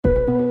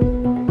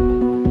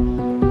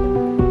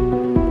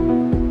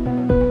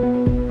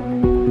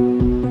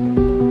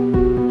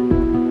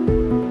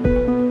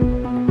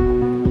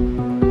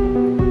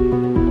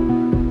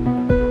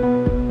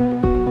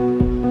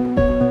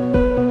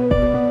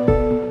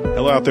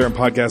Hello out there in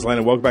podcast land,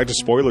 and welcome back to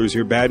Spoilers,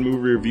 your bad movie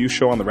review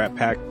show on the Rat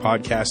Pack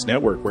Podcast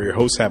Network, where your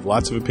hosts have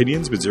lots of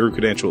opinions but zero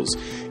credentials.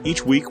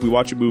 Each week, we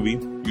watch a movie,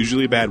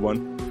 usually a bad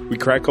one. We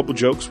crack a couple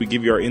jokes, we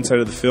give you our insight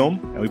of the film,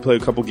 and we play a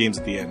couple games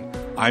at the end.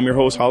 I'm your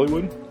host,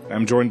 Hollywood.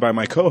 I'm joined by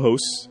my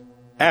co-host,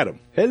 Adam.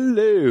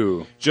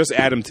 Hello. Just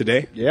Adam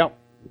today. Yeah.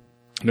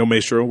 No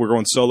Maestro. We're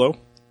going solo.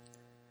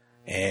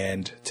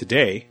 And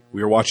today,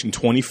 we are watching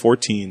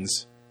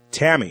 2014's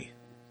Tammy.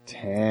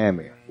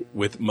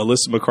 With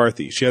Melissa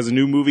McCarthy. She has a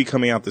new movie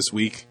coming out this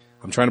week.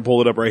 I'm trying to pull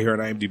it up right here on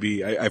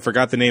IMDb. I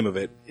forgot the name of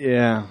it.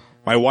 Yeah.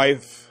 My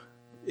wife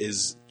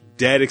is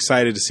dead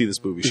excited to see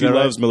this movie. She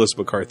loves Melissa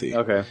McCarthy.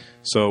 Okay.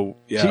 So,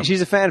 yeah.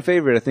 She's a fan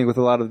favorite, I think, with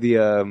a lot of the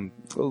a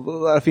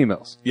lot of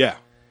females. Yeah.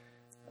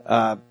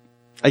 I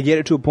get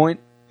it to a point.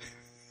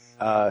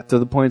 To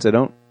the points I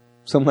don't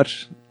so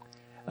much.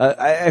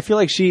 I feel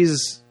like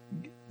she's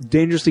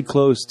dangerously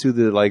close to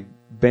the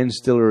Ben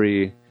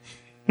Stillery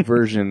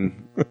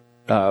version,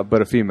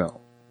 but a female.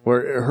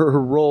 Where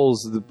her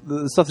roles,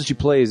 the stuff that she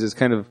plays is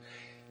kind of,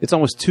 it's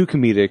almost too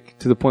comedic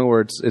to the point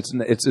where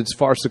it's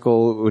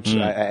farcical, which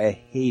I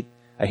hate.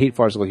 I hate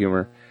farcical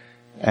humor,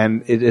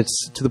 and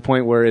it's to the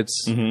point where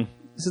it's this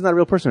is not a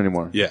real person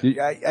anymore. Yeah,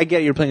 I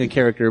get you're playing a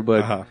character,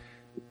 but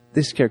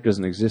this character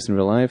doesn't exist in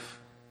real life.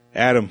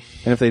 Adam,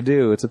 and if they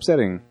do, it's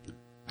upsetting.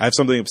 I have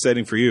something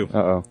upsetting for you.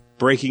 Uh-oh.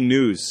 Breaking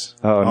news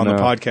on the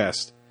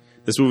podcast.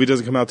 This movie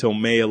doesn't come out till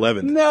May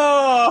 11th.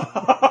 No!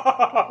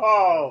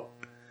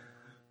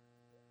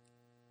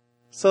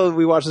 So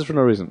we watched this for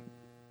no reason.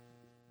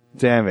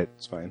 Damn it.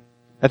 It's fine.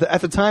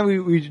 At the time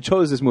we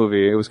chose this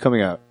movie, it was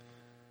coming out.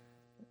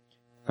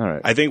 All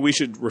right. I think we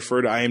should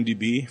refer to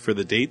IMDb for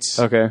the dates.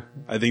 Okay.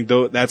 I think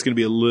that's going to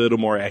be a little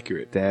more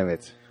accurate. Damn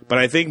it. But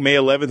I think May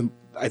 11th,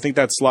 I think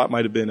that slot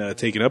might have been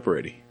taken up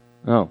already.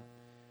 Oh.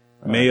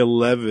 May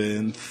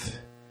 11th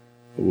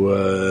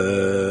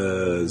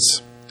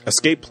was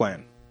Escape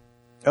Plan.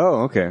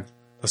 Oh, okay.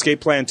 Escape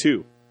Plan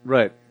 2.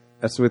 Right.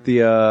 That's with the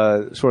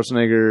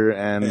Schwarzenegger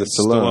and the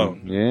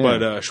Stallone. Yeah.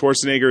 But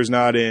Schwarzenegger is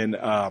not in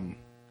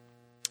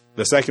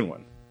the second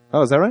one.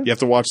 Oh, is that right? You have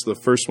to watch the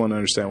first one to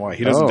understand why.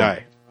 He doesn't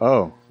die.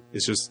 Oh.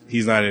 It's just,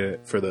 he's not in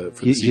it for the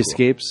He sequel.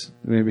 escapes?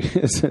 Maybe.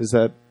 Is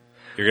that?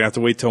 You're going to have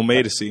to wait till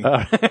May to see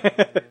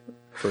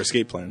for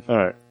Escape Plan. All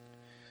right.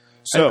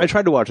 So I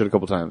tried to watch it a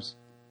couple times.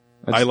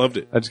 I loved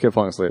it. I just kept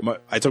falling asleep.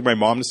 I took my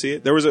mom to see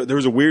it. There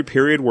was a weird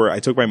period where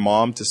I took my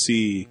mom to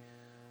see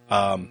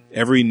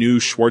every new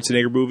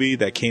Schwarzenegger movie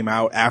that came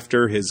out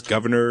after his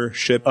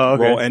governorship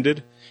role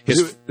ended.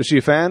 Is she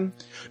a fan?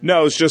 No,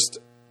 I was just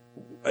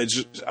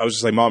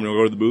like, Mom, you want to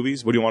go to the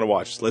movies? What do you want to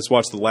watch? Let's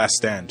watch The Last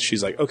Stand.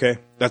 She's like, okay.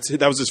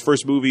 That was his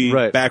first movie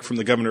back from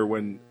the governor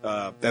when they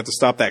have to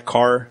stop that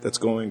car that's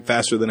going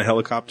faster than a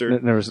helicopter.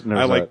 Never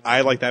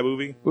I like that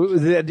movie. Did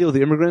that deal with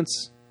the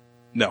immigrants?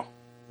 No.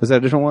 Was that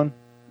a different one?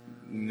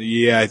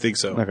 Yeah, I think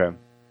so. Okay.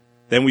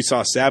 Then we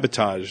saw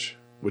Sabotage,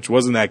 which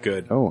wasn't that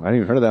good. Oh, I didn't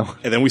even heard of that one.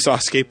 And then we saw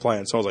Escape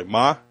Plan. So I was like,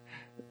 Ma,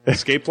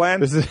 Escape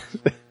Plan?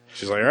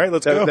 She's like, all right,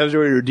 let's go. That was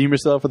your way to redeem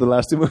yourself for the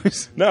last two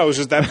movies? No, it was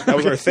just that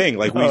was our thing.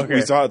 Like,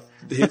 we saw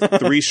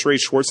 3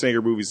 straight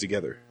Schwarzenegger movies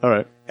together. All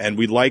right. And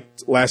we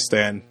liked Last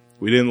Stand.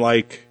 We didn't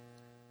like,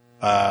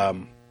 I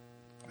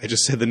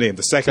just said the name.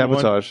 The second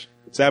one.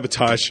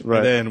 Sabotage. Right.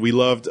 And then we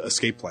loved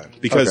Escape Plan.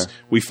 Because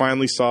we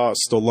finally saw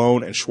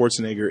Stallone and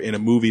Schwarzenegger in a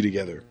movie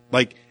together.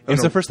 Like, was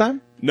it the first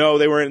time? No,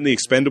 they were in the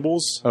Expendables.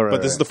 Oh, right,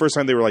 but this is the first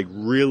time they were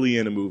really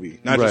in a movie.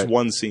 Not just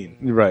one scene.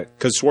 Right.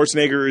 Because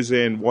Schwarzenegger is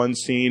in one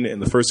scene in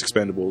the first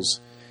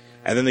Expendables.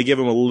 And then they give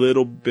him a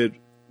little bit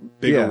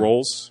bigger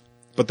roles.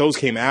 But those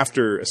came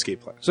after Escape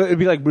Plan. So it'd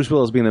be like Bruce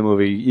Willis being in the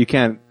movie. You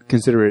can't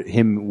consider it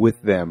him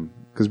with them.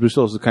 Because Bruce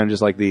Willis is kind of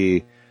just like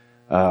the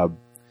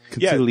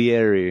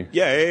consigliere.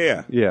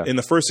 Yeah. In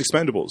the first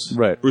Expendables.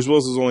 Right. Bruce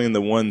Willis is only in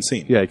the one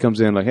scene. Yeah, he comes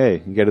in like,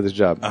 hey, you get to this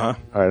job. Uh-huh.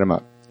 All right, I'm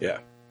out. Yeah.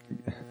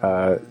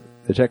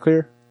 The check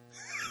clear?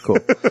 Cool.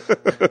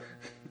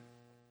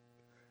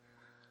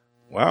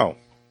 Wow.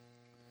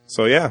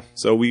 So yeah.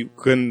 So we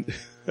couldn't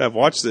have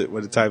watched it by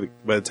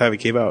the time it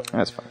came out.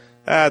 That's fine.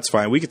 That's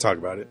fine. We could talk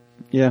about it.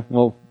 Yeah.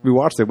 Well, we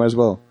watched it. Might as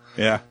well.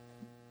 Yeah.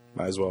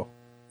 Might as well.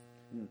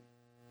 Did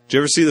you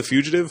ever see The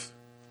Fugitive?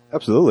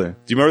 Absolutely. Do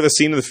you remember the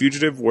scene of The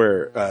Fugitive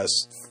where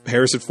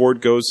Harrison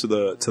Ford goes to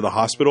the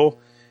hospital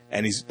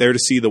and he's there to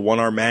see the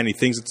one-armed man? He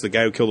thinks it's the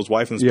guy who killed his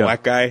wife, and this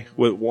black guy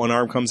with one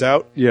arm comes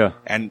out. Yeah.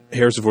 And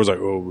Harrison Ford's like,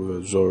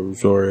 oh,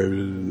 sorry.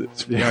 You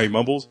know how he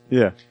mumbles?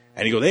 Yeah.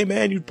 And he goes, hey,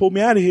 man, you pulled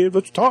me out of here.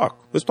 Let's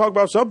talk. Let's talk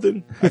about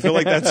something. I feel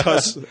like that's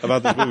us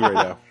about this movie right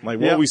now. I'm like,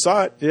 well, we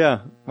saw it.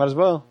 Yeah. Might as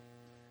well.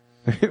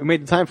 We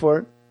made the time for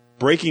it.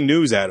 Breaking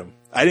news, Adam.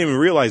 I didn't even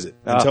realize it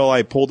until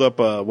I pulled up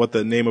what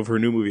the name of her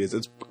new movie is.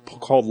 It's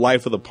called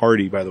Life of the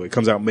Party, by the way. It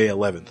comes out May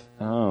 11th.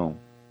 Oh.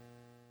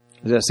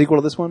 Is that a sequel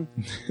to this one?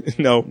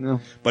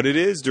 No. But it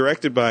is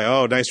directed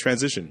by, nice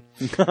transition.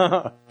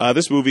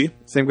 This movie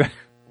Same guy.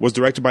 Was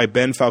directed by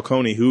Ben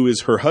Falcone, who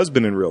is her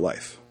husband in real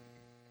life.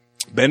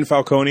 Ben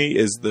Falcone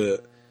is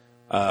the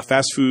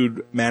fast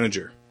food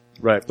manager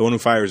Right. The one who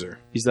fires her.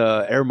 He's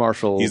the air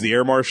marshal. He's the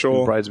air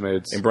marshal. In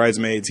Bridesmaids. In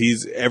Bridesmaids.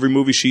 Every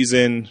movie she's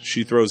in,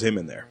 she throws him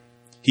in there.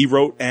 He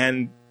wrote,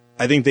 and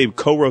I think they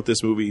co-wrote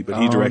this movie,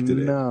 but he directed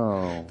it.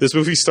 No. This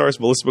movie stars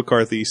Melissa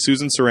McCarthy,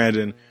 Susan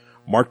Sarandon,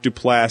 Mark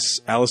Duplass,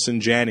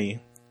 Allison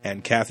Janney,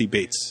 and Kathy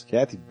Bates.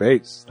 Kathy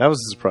Bates. That was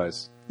a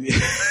surprise.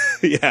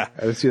 Yeah.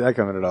 I didn't see that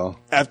coming at all.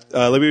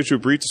 Let me give you a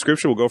brief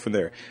description. We'll go from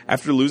there.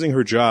 After losing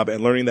her job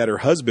and learning that her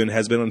husband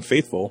has been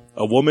unfaithful,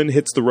 a woman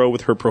hits the road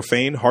with her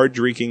profane,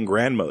 hard-drinking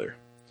grandmother.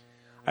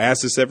 I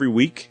ask this every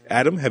week.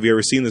 Adam, have you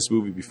ever seen this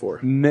movie before?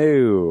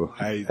 No.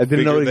 I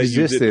didn't know it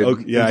existed.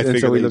 Okay, yeah, I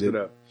figured we you looked did.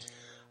 it up.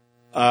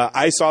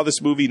 I saw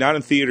this movie not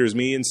in theaters.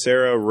 Me and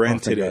Sarah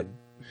rented it.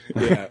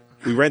 Yeah,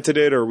 we rented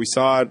it, or we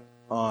saw it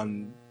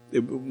on.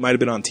 It might have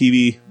been on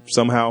TV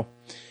somehow.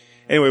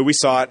 Anyway, we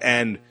saw it,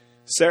 and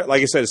Sarah,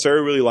 like I said,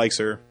 Sarah really likes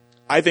her.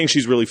 I think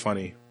she's really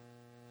funny.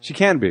 She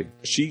can be.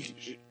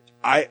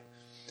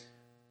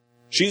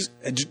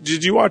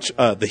 Did you watch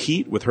The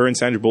Heat with her and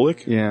Sandra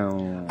Bullock?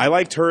 Yeah. I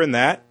liked her in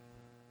that.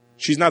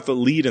 She's not the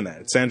lead in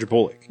that. It's Sandra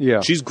Bullock.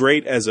 Yeah. She's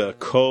great as your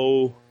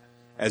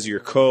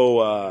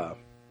co-star.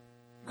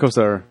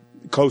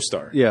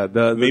 Yeah.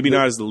 Maybe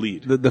not as the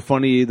lead. The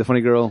funny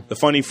girl. The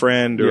funny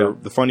friend or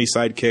the funny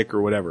sidekick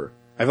or whatever.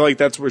 I feel like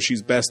that's where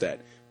she's best at.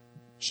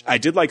 I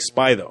did like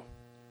Spy, though.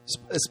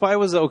 Spy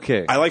was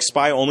okay. I like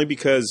Spy only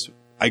because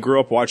I grew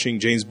up watching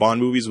James Bond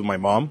movies with my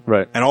mom.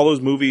 Right. And all those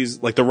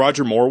movies, like the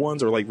Roger Moore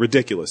ones, are like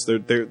ridiculous.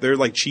 They're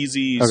like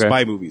cheesy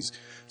spy movies.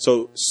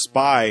 So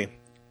Spy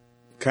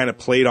kind of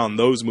played on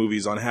those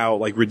movies on how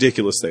like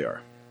ridiculous they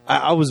are.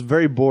 I was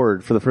very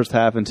bored for the first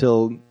half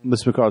until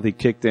Miss McCarthy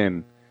kicked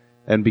in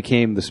and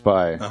became the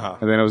spy. Uh-huh.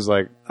 And then I was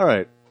like, all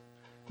right,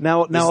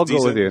 now I'll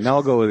go with you. Now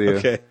I'll go with you.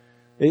 Okay.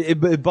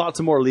 It bought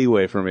some more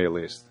leeway for me, at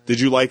least. Did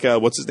you like,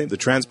 what's his name? The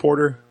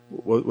transporter?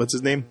 What's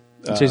his name?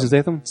 Jason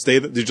Statham?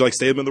 Did you like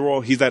Statham in the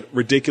role? He's that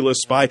ridiculous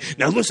spy.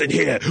 Now listen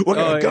here. We're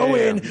going to go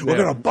in. We're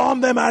going to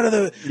bomb them out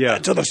of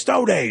to the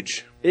Stone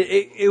Age.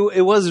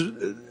 It was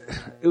a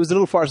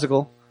little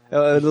farcical,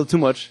 a little too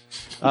much,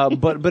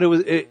 but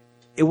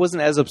it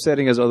wasn't as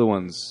upsetting as other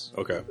ones.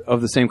 Okay.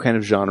 Of the same kind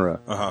of genre.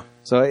 Uh-huh.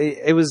 So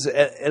it was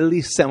at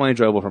least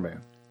semi-enjoyable for me.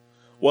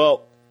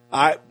 Well,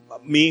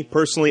 me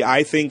personally,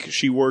 I think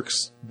she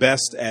works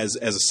best as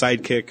a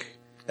sidekick.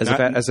 As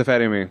a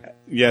Fat Amy.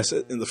 Yes,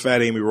 in the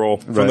Fat Amy role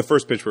from the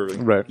first Pitch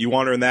Perfect. Right. You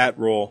want her in that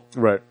role.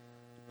 Right.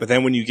 But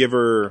then when you give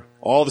her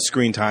all the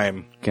screen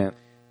time, can't.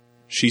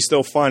 She's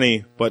still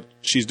funny, but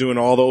she's doing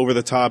all the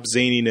over-the-top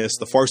zaniness,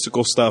 the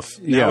farcical stuff.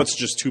 Now it's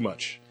just too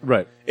much.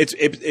 Right.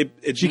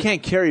 She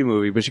can't carry a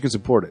movie, but she can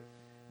support it.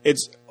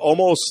 It's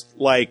almost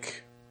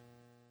like,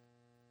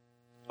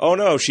 oh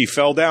no, she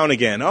fell down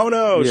again. Oh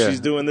no, she's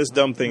doing this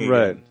dumb thing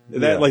again.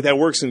 Right. That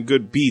works in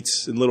good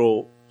beats in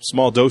little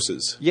small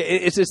doses. Yeah,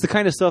 it's the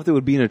kind of stuff that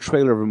would be in a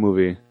trailer of a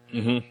movie.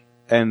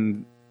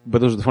 Mm-hmm.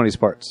 But those are the funniest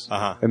parts.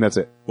 Uh-huh. And that's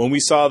it. When we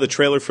saw the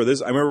trailer for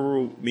this, I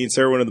remember me and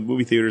Sarah went to the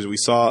movie theaters and we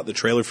saw the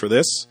trailer for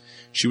this.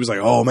 She was like,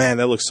 oh man,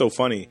 that looks so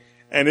funny.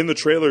 And in the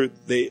trailer,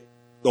 the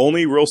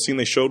only real scene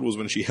they showed was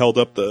when she held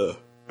up the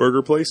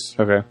burger place.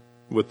 Okay.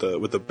 With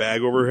the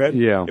bag over her head.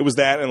 Yeah. It was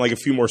that and like a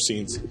few more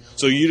scenes.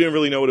 So you didn't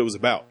really know what it was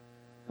about.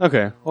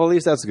 Okay. Well, at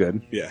least that's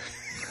good. Yeah.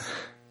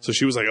 So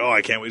she was like, oh,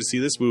 I can't wait to see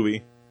this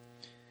movie.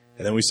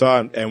 And then we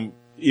saw it, and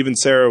even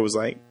Sarah was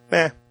like,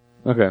 eh.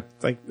 Okay.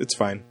 Like, it's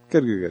fine.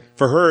 Good.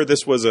 For her, it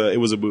was a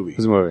movie. It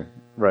was a movie.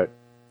 Right.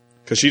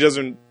 Because she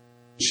doesn't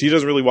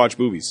really watch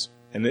movies.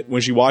 And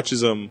when she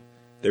watches them,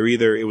 they're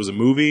either it was a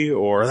movie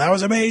or that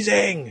was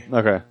amazing.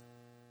 Okay.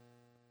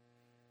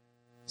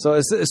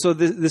 So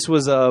this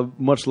was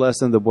much less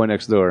than The Boy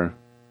Next Door.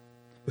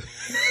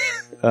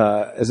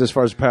 as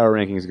far as power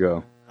rankings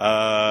go.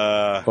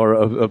 Or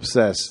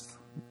obsessed.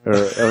 Or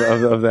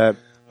of that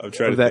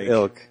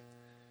ilk.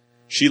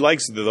 She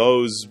likes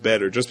those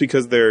better just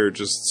because they're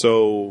just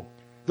so...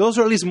 Those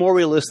are at least more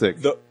realistic.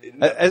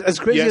 As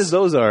crazy as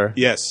those are.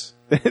 Yes.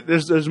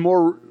 there's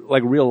more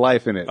like real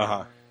life in it.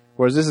 Uh-huh.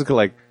 Whereas this is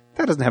like,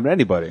 that doesn't happen to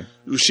anybody.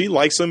 She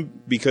likes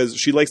them because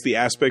she likes the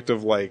aspect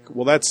of like,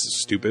 well, that's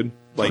stupid.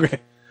 Like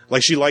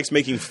she likes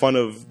making fun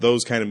of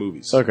those kind of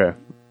movies. Okay.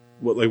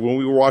 Like when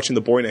we were watching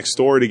The Boy Next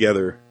Door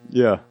together.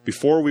 Yeah.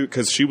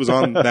 Because she was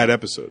on that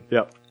episode.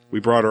 Yep. We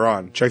brought her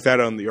on. Check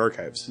that out in the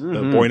archives.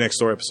 The Boy Next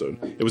Door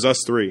episode. It was us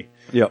three.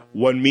 Yep.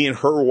 When me and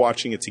her were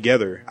watching it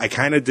together, I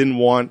kind of didn't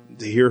want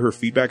to hear her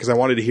feedback because I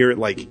wanted to hear it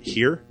like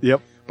here.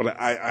 Yep. But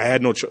I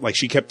had no like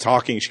she kept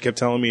talking. She kept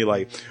telling me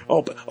like,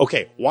 oh, but,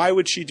 okay, why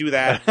would she do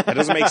that? That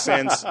doesn't make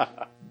sense.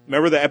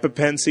 Remember the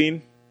EpiPen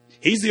scene?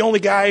 He's the only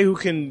guy who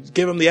can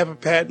give him the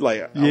EpiPen.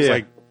 Like I was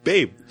like,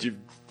 babe, you're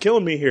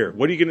killing me here.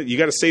 What are you gonna? You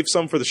got to save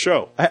some for the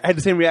show. I had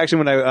the same reaction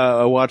when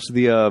I watched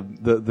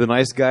the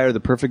nice guy or the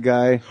perfect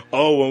guy.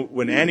 Oh,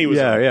 when Annie was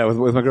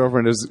with my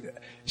girlfriend.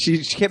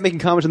 She kept making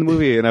comments in the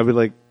movie, and I'd be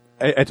like,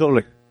 I told her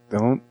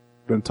like,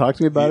 don't talk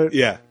to me about it.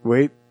 Yeah,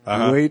 wait.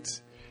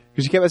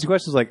 Because she kept asking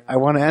questions like, I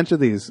want to answer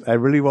these. I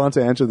really want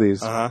to answer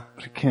these. But I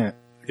can't.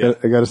 Yeah.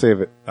 I gotta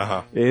save it.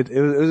 Uh-huh. It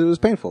was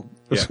painful.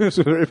 Yeah. It was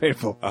very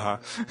painful.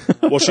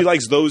 Well, she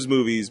likes those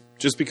movies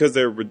just because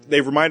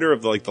they remind her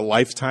of like the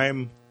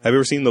Lifetime. Have you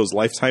ever seen those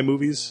Lifetime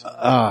movies?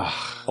 A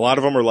lot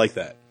of them are like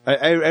that.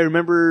 I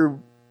remember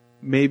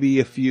maybe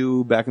a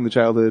few back in the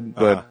childhood,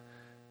 but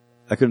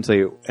I couldn't tell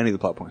you any of the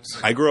plot points.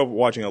 I grew up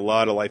watching a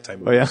lot of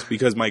Lifetime movies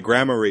because my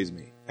grandma raised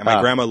me, and my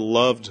grandma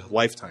loved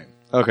Lifetime.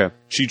 Okay.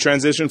 She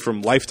transitioned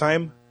from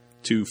Lifetime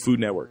to Food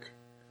Network.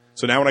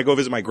 So now when I go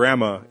visit my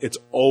grandma, it's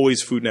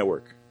always Food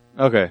Network.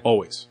 Okay.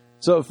 Always.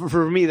 So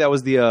for me, that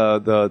was the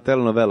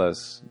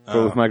telenovelas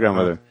with my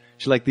grandmother.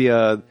 She liked the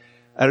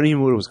I don't even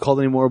know what it was called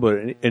anymore, but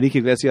Enrique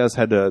Iglesias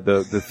had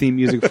the theme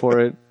music for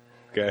it.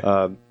 Okay.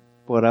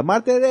 Por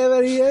amarte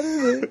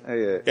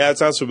debería. Yeah, it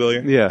sounds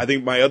familiar. Yeah. I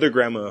think my other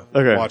grandma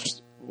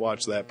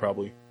watched that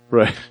probably.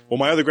 Right. Well,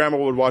 my other grandma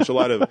would watch a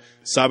lot of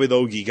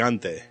Sábado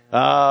Gigante.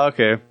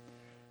 Okay.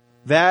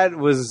 That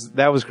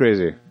was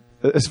crazy.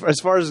 As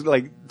far as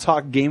like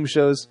talk game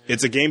shows,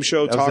 It's a game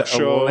show, talk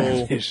show.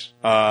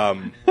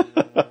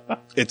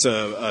 It's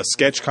a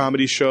sketch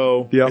comedy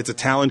show. Yep. It's a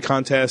talent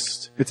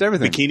contest. It's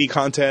everything. Bikini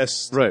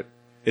contest. Right.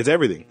 It's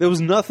everything. There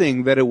was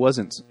nothing that it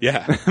wasn't.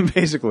 Yeah.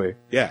 Basically.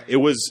 Yeah. It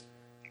was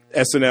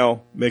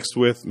SNL mixed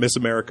with Miss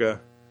America,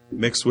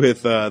 mixed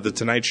with The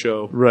Tonight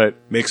Show, Right.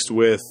 mixed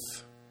with,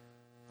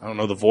 I don't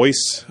know, The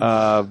Voice.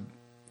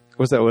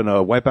 What's that one?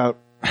 Wipeout?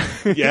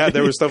 Yeah,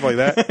 there was stuff like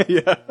that.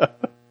 Yeah.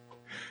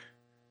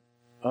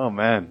 Oh,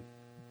 man.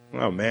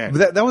 Oh, man.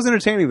 But that was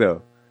entertaining,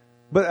 though.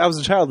 But I was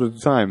a child at the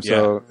time,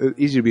 so it was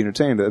easy to be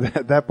entertained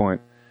at that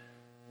point.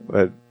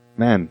 But,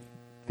 man,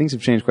 things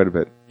have changed quite a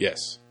bit.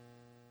 Yes.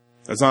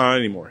 That's not on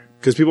anymore.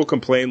 Because people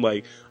complain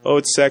like, oh,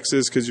 it's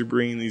sexist because you're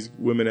bringing these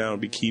women out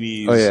in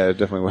bikinis. Oh, yeah, it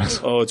definitely was.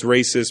 Oh, it's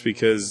racist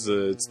because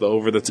it's the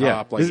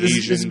over-the-top, like this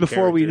Asian is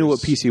before we knew what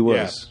characters. PC was.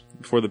 Yeah,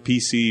 before the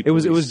PC. It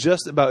was police.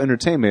 just about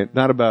entertainment,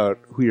 not about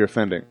who you're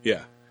offending.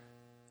 Yeah.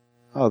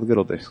 Oh, the good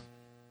old days.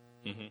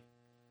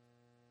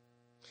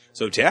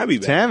 So Tammy,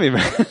 man. Tammy,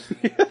 man.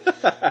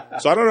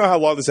 So I don't know how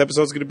long this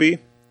episode's going to be.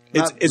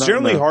 It's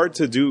generally no. hard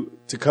to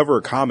cover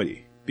a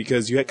comedy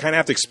because you kind of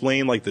have to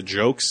explain like the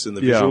jokes and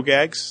the visual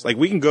gags. Like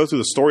we can go through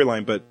the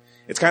storyline, but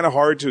it's kind of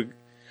hard to.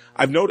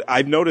 I've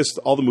noticed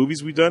all the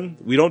movies we've done.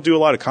 We don't do a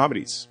lot of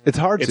comedies. It's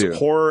hard to. It's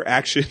horror,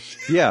 action,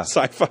 Yeah.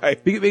 sci-fi.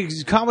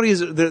 Because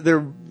comedies,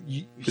 they're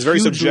It's very hugely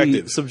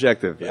subjective.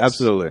 Subjective, Yes.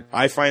 absolutely.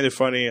 I find it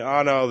funny.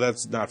 Oh no,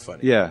 that's not funny.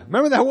 Yeah.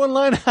 Remember that one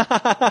line?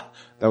 That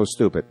was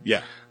stupid.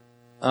 Yeah.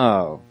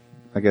 Oh,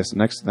 I guess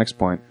next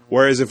point.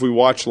 Whereas if we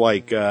watch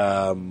like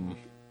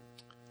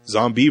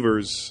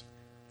Zombievers,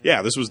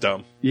 yeah, this was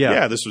dumb.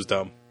 Yeah. this was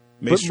dumb.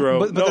 Maestro,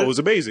 but no, there- it was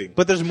amazing.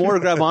 But there's more to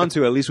grab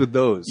onto, at least with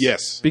those.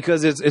 Yes.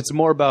 Because it's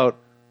more about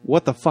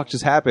what the fuck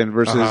just happened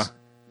versus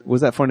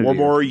was that funny? We're to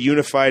you? more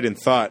unified in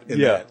thought in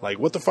Yeah. that. Like,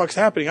 what the fuck's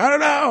happening? I don't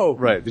know.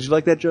 Right. Did you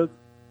like that joke?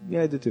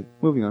 Yeah, I did too.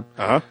 Moving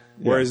on.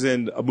 Whereas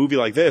in a movie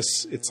like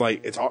this, it's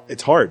like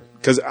it's hard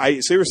because I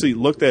seriously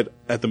looked at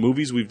the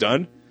movies we've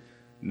done.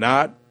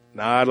 Not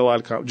a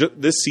lot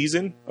of this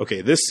season.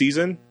 Okay, this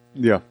season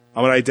Yeah.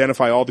 I'm going to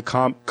identify all the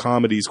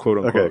comedies, quote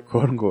unquote. Okay.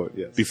 Quote unquote.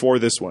 Yes. Before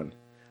this one,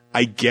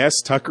 I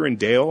guess Tucker and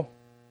Dale,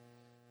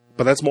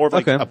 but that's more of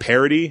like a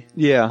parody.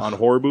 Yeah. On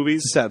horror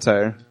movies.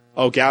 Satire.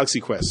 Oh, Galaxy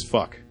Quest.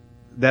 Fuck.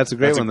 That's a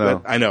great one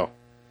though. I know.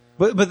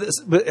 But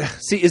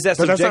see, is that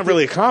But that's not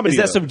really a comedy, Is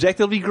that though.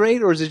 subjectively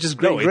great, or is it just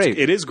great? No, great.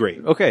 it is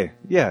great. Okay,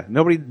 yeah.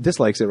 Nobody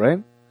dislikes it,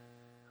 right?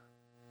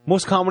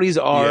 Most comedies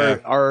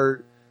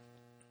are.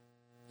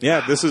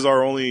 Yeah, this is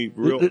our only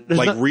real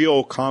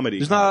real comedy.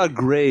 There's not a lot of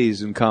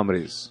grays in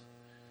comedies.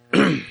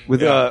 With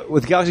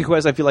Galaxy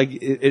Quest, I feel like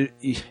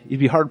you'd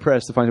be hard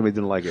pressed to find somebody who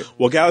didn't like it.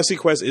 Well, Galaxy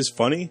Quest is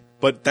funny,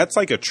 but that's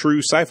like a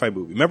true sci-fi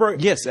movie. Remember?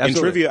 Yes, absolutely.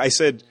 In trivia, I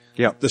said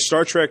the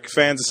Star Trek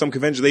fans at some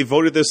convention they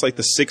voted this like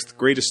the 6th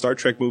greatest Star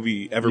Trek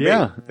movie ever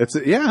made.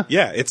 Yeah.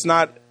 Yeah, it's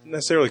not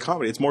necessarily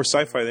comedy. It's more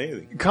sci-fi than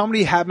anything.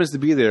 Comedy happens to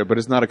be there, but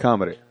it's not a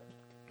comedy.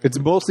 It's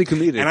mostly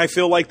comedic. And I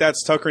feel like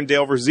that's Tucker and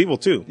Dale versus Evil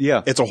too.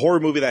 Yeah. It's a horror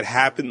movie that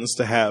happens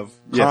to have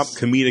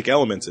comedic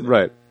elements in it.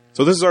 Right.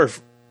 So this is our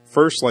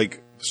first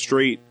like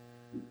straight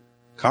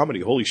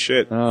comedy. Holy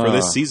shit. For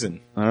this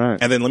season. All right.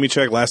 And then let me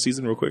check last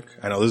season real quick.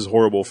 I know this is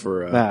horrible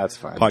for that's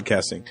fine.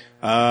 podcasting.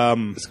 It's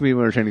going to be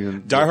more entertaining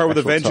than Die Hard with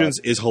a actual Vengeance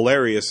talk. is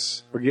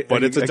hilarious,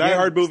 but it's a Again, Die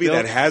Hard movie still-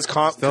 that has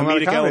still not a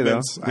comedic comedy,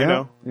 elements. though. I Yeah,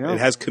 know. yeah. It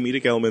has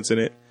comedic elements in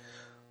it.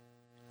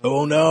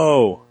 Oh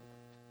no.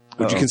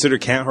 Would you consider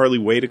Can't Hardly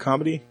Wait a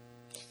comedy?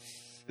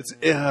 It's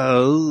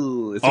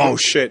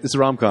Shit. It's a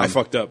rom-com. I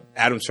fucked up.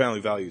 Adam's Family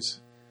Values.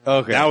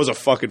 Okay. That was a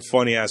fucking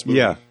funny ass movie.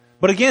 Yeah.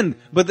 But again,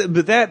 but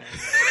that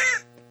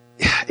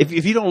if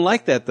you don't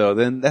like that though,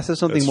 then that says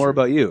something That's more true.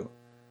 about you.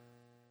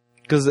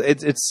 Because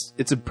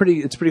it's a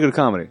pretty good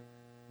comedy.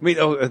 I mean,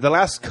 the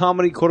last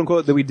comedy, quote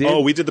unquote, that we did.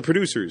 Oh, we did The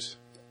Producers.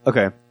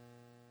 Okay.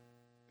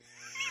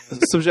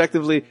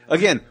 Subjectively,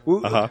 again,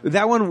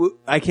 that one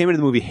I came into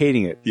the movie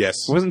hating it. Yes.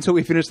 It wasn't until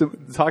we finished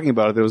talking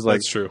about it that it was like,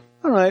 That's true.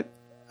 all right,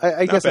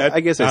 I guess bad. I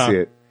guess I see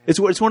it. It's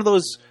one of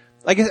those.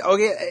 I guess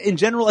okay. In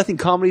general, I think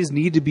comedies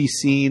need to be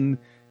seen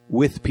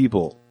with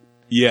people.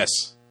 Yes.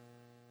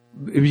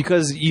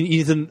 because you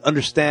need to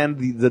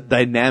understand the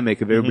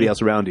dynamic of everybody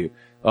else around you.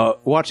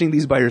 Watching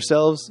these by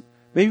yourselves,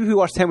 maybe if we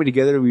watch Tammy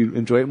together, we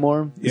enjoy it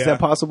more. Is that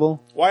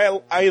possible?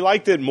 Well, I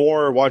liked it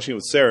more watching it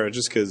with Sarah,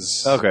 just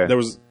because there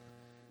was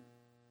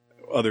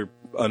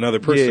another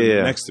person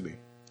next to me.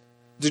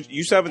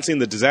 You still haven't seen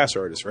The Disaster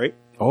Artist, right?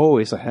 Oh,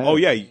 yes, I have. Oh,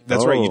 yeah,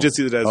 that's right. You did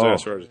see The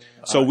Disaster Artist.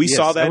 So we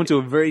saw that. I went to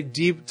a very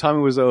deep Tommy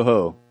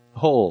Wiseau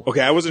hole.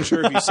 Okay, I wasn't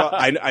sure if you saw.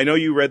 I know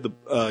you read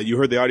you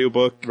heard the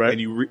audiobook, right? And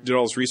you did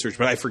all this research,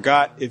 but I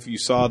forgot if you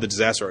saw The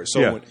Disaster Artist.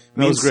 So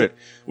that was great.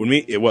 When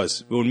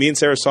me and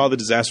Sarah saw The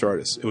Disaster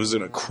Artist, it was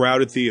in a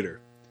crowded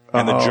theater,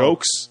 and the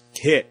jokes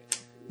hit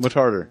much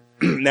harder.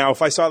 Now,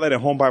 if I saw that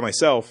at home by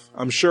myself,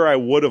 I'm sure I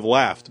would have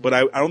laughed, but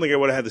I don't think I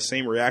would have had the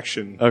same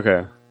reaction.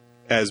 Okay.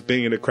 As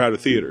being in a crowded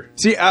theater.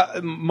 See,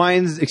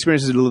 mine's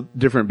experience is a little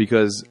different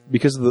because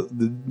of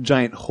the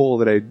giant hole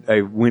that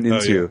I went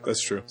into. Oh, yeah,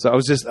 that's true. So I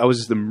was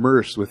just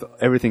immersed with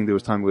everything that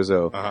was Tommy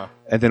Wiseau,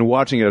 and then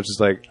watching it, I was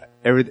just like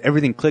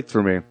everything clicked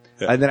for me.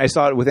 Yeah. And then I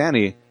saw it with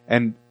Annie,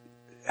 and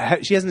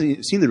she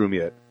hasn't seen The Room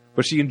yet,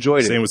 but she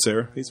enjoyed it. Same with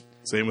Sarah.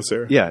 Same with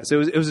Sarah. Yeah, so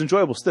it was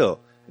enjoyable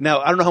still.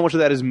 Now I don't know how much of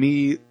that is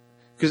me,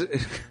 because the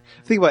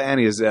thing about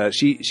Annie is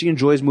she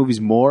enjoys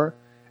movies more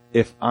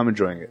if I'm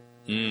enjoying it.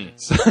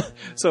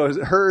 So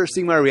her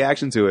seeing my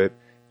reaction to it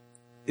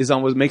is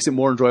almost makes it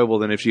more enjoyable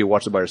than if she had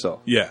watched it by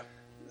herself. Yeah.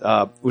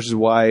 Which is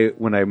why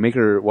when I make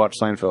her watch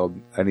Seinfeld,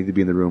 I need to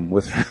be in the room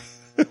with her.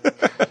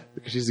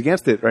 Because she's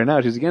against it right now.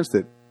 She's against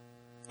it.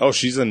 Oh,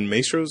 she's in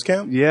Maestro's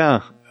camp?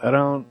 Yeah.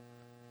 It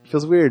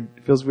feels weird.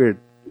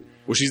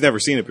 Well, she's never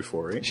seen it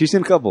before, right? She's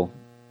seen a couple.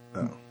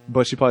 Oh.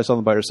 But she probably saw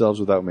them by herself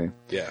without me.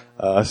 Yeah.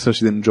 So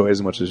she didn't enjoy it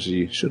as much as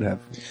she should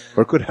have.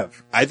 Or could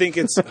have. I think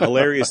it's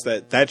hilarious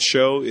that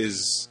show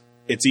is...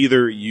 It's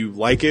either you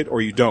like it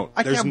or you don't.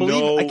 I cannot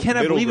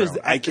believe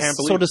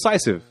it's so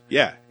decisive.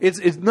 Yeah, it's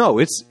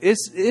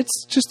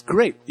just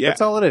great. Yeah,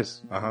 that's all it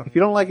is. If you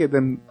don't like it,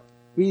 then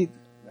I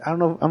don't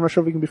know. I'm not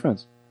sure if we can be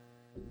friends.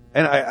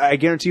 And I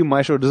guarantee you,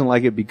 my show doesn't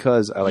like it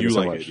because I like it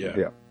so much.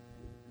 Yeah,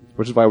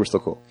 which is why we're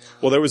still cool.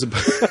 Well, there was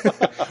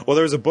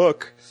a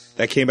book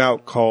that came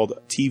out called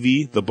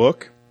TV the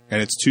Book,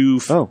 and it's two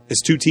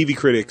TV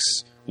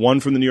critics,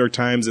 one from the New York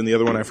Times and the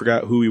other one I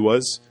forgot who he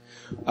was.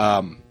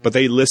 But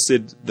they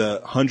listed the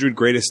 100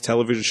 greatest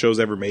television shows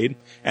ever made,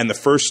 and the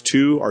first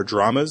two are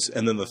dramas,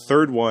 and then the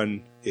third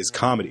one is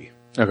comedy.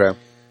 Okay.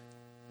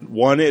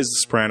 1 is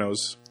The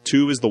Sopranos,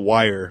 2 is The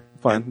Wire,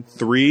 fine.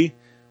 3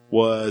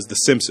 was The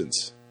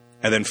Simpsons,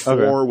 and then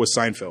 4 was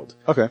Seinfeld.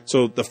 Okay.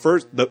 So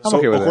according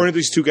to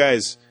these two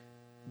guys,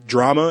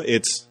 drama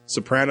it's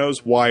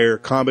Sopranos, Wire,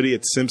 comedy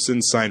it's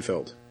Simpsons,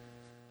 Seinfeld.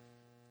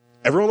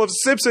 Everyone loves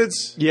The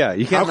Simpsons. Yeah,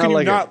 you can't. How can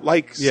you not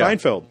like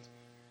Seinfeld?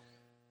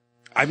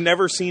 I've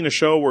never seen a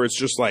show where it's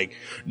just like,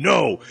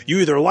 no, you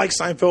either like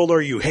Seinfeld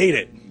or you hate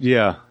it.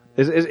 Yeah.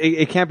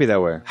 It can't be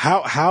that way.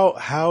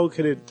 How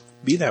could it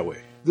be that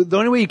way? The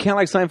only way you can't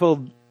like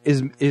Seinfeld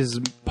is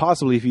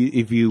possibly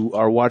if you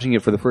are watching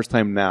it for the first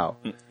time now.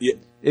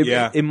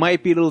 Yeah. It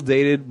might be a little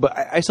dated, but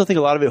I still think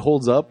a lot of it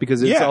holds up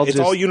because it's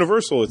all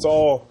universal. It's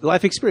all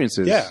life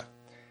experiences. Yeah.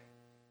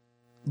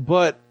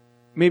 But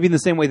maybe in the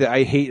same way that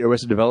I hate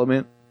Arrested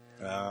Development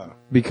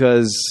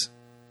because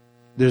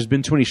there's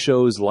been too many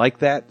shows like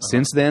that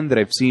since then that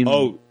I've seen.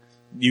 Oh,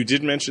 you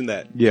did mention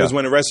that. Yeah. Because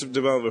when Arrested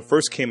Development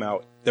first came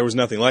out, there was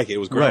nothing like it. It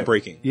was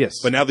groundbreaking. Right. Yes.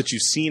 But now that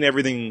you've seen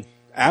everything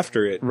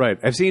after it. Right.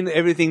 I've seen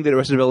everything that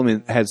Arrested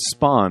Development has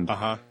spawned.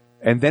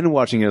 And then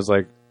watching it, I was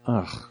like,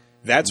 ugh.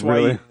 That's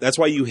why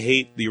you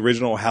hate the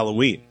original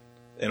Halloween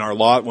in our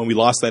when we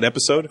lost that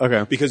episode.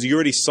 Okay. Because you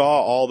already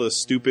saw all the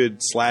stupid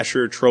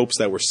slasher tropes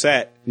that were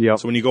set. Yep.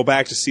 So when you go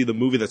back to see the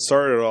movie that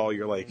started it all,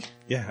 you're like,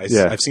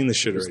 I've seen this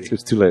shit already.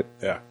 It's too late.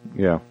 Yeah.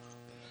 Yeah.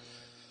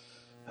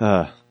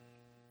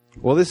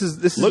 Well, this is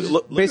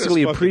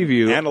basically a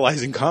preview.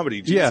 Analyzing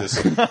comedy,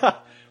 Jesus. Yeah.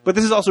 But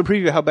this is also a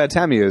preview of how bad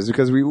Tammy is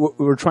because we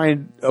were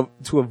trying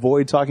to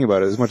avoid talking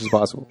about it as much as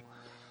possible.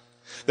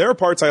 There are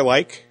parts I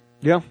like.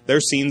 Yeah.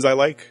 There's scenes I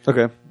like.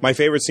 Okay. My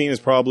favorite scene is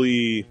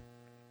probably,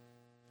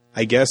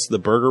 I guess, the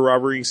burger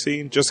robbery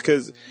scene, just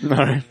because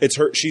it's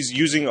her. She's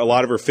using a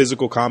lot of her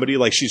physical comedy,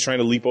 like she's trying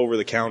to leap over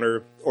the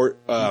counter, or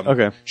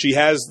she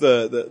has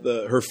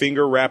the her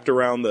finger wrapped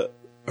around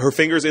her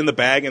finger's in the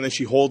bag, and then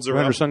she holds her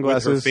around up her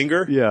sunglasses with her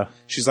finger. Yeah,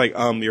 she's like,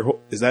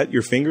 is that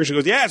your finger? She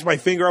goes, yeah, it's my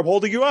finger. I'm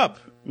holding you up.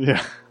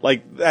 Yeah,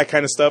 like that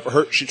kind of stuff.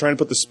 She's trying to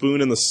put the spoon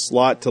in the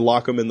slot to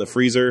lock them in the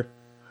freezer.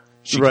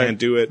 She can't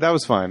do it. That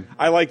was fine.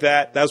 I like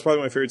that. That was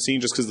probably my favorite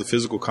scene, just because of the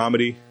physical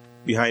comedy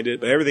behind it.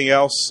 But everything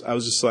else, I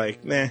was just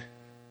like, meh.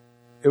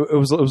 It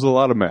was a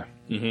lot of meh.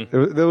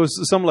 Mm-hmm. There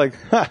was some like,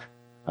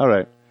 all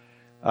right.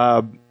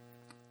 I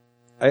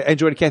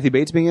enjoyed Kathy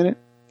Bates being in it.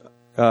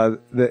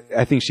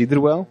 I think she did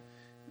well.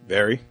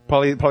 Very.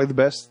 Probably the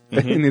best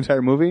in the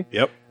entire movie.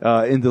 Yep.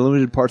 In the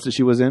limited parts that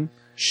she was in.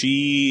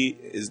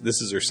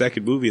 This is her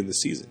second movie in the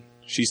season.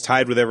 She's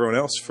tied with everyone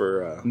else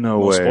for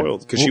most spoiled,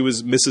 because she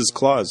was Mrs.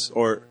 Claus,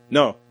 or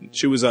no,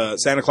 she was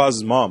Santa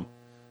Claus's mom.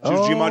 She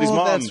was Giamatti's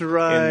mom that's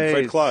right. in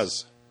Fred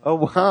Claus. Oh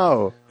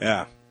wow!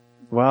 Yeah,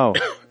 Wow.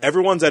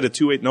 Everyone's at a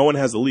 2-8. No one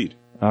has the lead.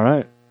 All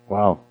right.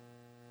 Wow.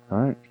 All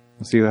right.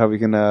 Let's see how we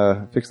can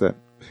fix that.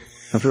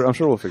 I'm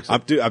sure we'll fix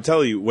it. I'm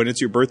telling you, when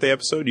it's your birthday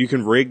episode, you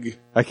can rig.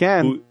 I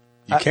can.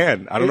 You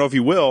can. I don't know if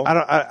you will.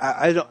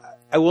 I don't.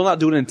 I will not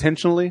do it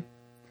intentionally.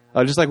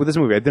 Just like with this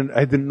movie, I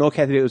didn't know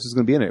Kathy Bates was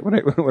going to be in it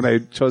when I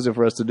chose it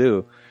for us to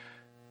do.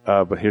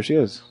 But here she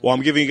is. Well,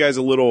 I'm giving you guys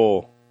a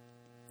little,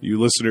 you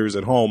listeners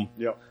at home.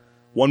 Yep.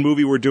 One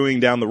movie we're doing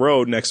down the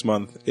road next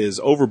month is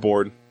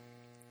Overboard,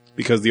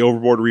 because the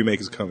Overboard remake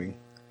is coming,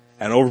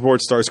 and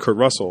Overboard stars Kurt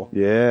Russell.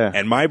 Yeah.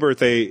 And my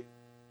birthday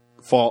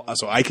fall,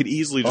 so I could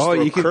easily just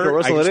throw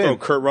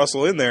Kurt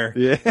Russell in there.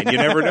 Yeah. And you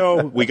never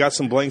know. We got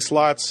some blank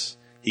slots.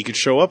 He could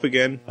show up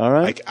again. All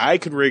right. I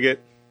could rig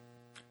it.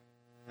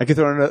 I could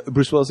throw in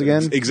Bruce Willis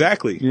again.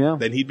 Exactly. Yeah.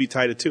 Then he'd be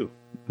tied at 2.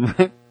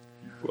 Right.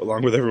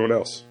 Along with everyone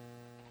else.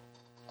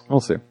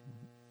 We'll see.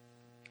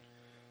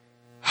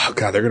 Oh,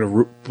 God, they're going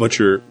to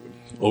butcher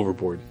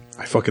Overboard.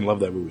 I fucking love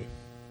that movie.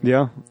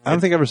 Yeah. I don't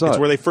think I ever saw it. It's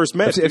where they first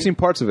met. I've seen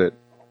parts of it.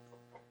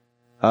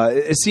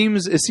 It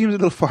seems a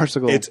little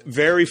farcical. It's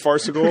very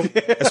farcical,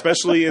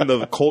 especially in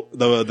the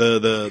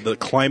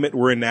climate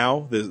we're in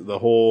now. The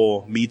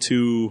whole Me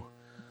Too,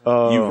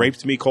 you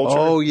raped me culture.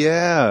 Oh,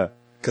 yeah.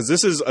 Because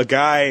this is a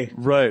guy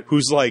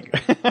who's like,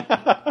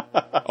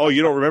 oh,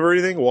 you don't remember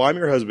anything? Well, I'm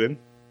your husband,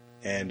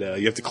 and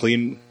you have to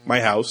clean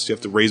my house, you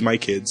have to raise my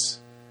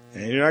kids,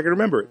 and you're not going to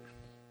remember it.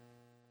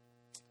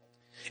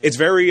 It's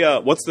very,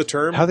 what's the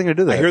term? How are they going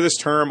to do that? I hear this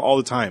term all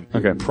the time.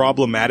 Okay.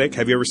 Problematic.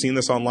 Have you ever seen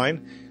this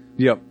online?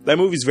 Yep. That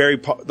movie's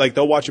very, like,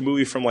 they'll watch a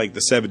movie from, like,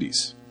 the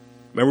 70s.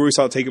 Remember we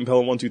saw Taking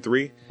Pelham 1, 2,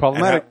 3?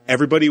 Problematic.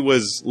 Everybody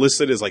was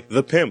listed as, like,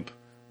 the pimp,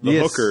 the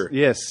hooker.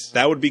 Yes.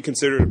 That would be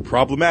considered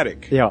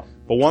problematic. Yeah.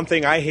 But one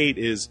thing I hate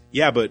is,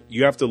 but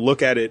you have to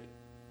look at it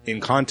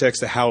in context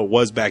to how it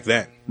was back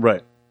then.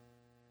 Right.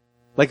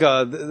 Like,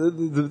 I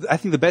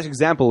think the best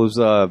example is,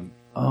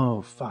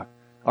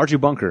 Archie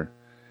Bunker.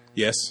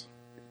 Yes.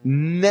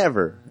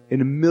 Never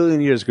in a million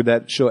years could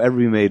that show ever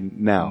be made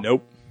now.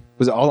 Nope.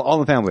 Was it all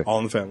in the Family? All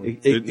in the Family.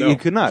 It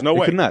could not. No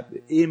way. It could not.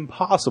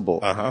 Impossible.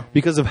 Uh-huh.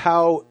 Because of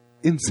how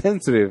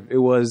insensitive it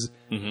was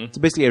to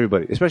basically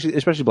everybody,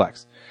 especially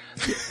blacks.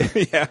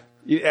 Yeah.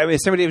 I mean,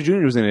 Sammy Davis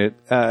Jr. was in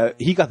it.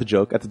 He got the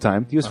joke at the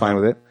time. He was fine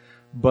with it.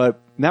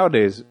 But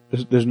nowadays,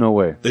 there's no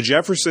way. The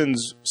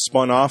Jeffersons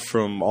spun off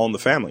from All in the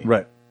Family.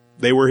 Right.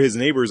 They were his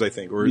neighbors, I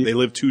think, or they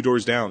lived 2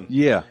 doors down.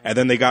 Yeah. And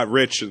then they got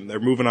rich, and they're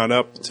moving on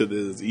up to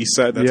the east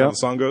side. That's how the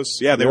song goes.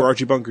 Yeah, they were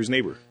Archie Bunker's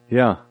neighbor.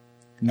 Yeah.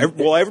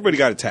 Everybody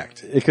got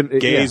attacked.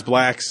 Gays,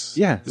 blacks,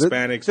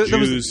 Hispanics,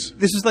 Jews.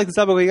 This was like the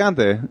Sábado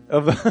Gigante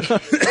of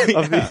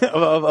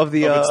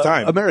its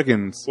time.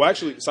 Americans. Well,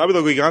 actually,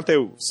 Sábado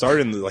Gigante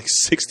started in the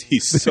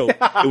 60s, so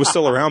it was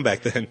still around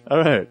back then. All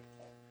right.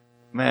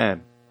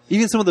 Man.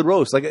 Even some of the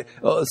roasts, like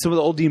some of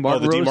the old Dean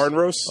Martin roasts. Dean Martin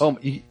roasts? Oh,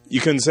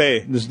 you couldn't say.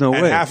 There's no way.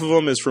 And half of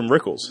them is from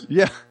Rickles.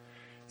 Yeah.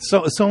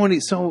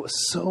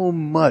 So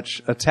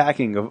much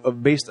attacking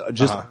of based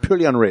just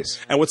purely on race.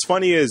 And what's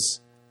funny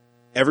is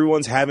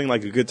everyone's having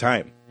like a good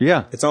time.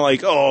 Yeah. It's not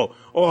like, oh,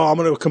 I'm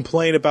going to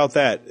complain about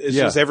that. It's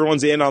just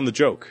everyone's in on the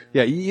joke.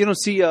 Yeah. You don't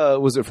see,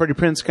 was it Freddie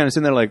Prinze kind of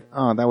sitting there like,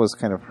 oh, that was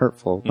kind of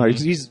hurtful. No,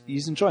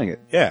 he's enjoying it.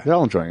 Yeah. They're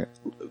all enjoying it.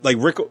 Like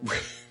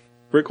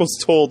Rickles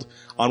told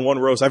on one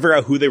roast, I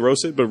forgot who they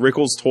roasted, but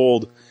Rickles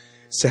told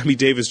Sammy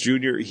Davis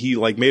Jr., he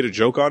made a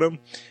joke on him,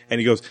 and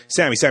he goes,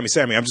 Sammy, I'm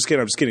just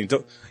kidding.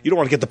 You don't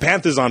want to get the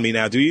Panthers on me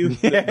now, do you?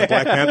 The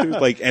Black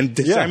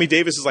Panthers? Sammy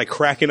Davis is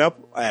cracking up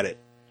at it.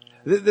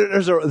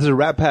 There's a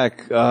Rat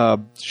Pack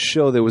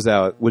show that was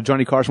out where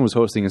Johnny Carson was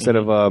hosting instead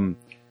of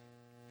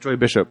Joey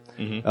Bishop,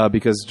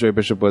 because Joey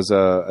Bishop was,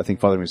 I think,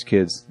 fathering his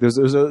kids. There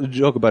was a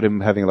joke about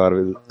him having a lot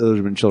of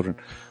illegitimate children.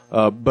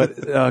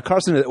 But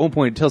Carson at one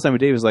point tells Sammy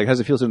Davis, how's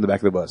it feel sitting in the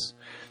back of the bus?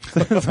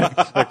 It's like,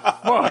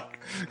 fuck.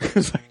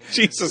 It's like,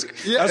 Jesus.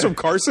 Yeah. That's from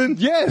Carson?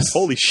 Yes.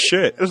 Holy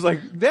shit. It was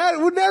like, that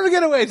would never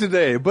get away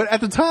today. But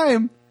at the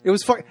time, it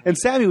was fuck. And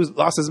Sammy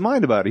lost his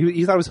mind about it.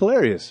 He thought it was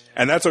hilarious.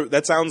 And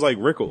that sounds like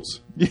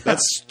Rickles. Yeah. That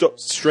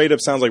straight up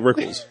sounds like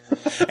Rickles.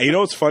 And you know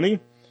what's funny?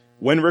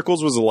 When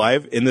Rickles was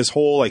alive, in this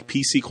whole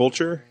PC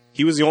culture,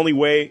 he was the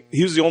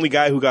only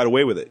guy who got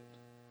away with it.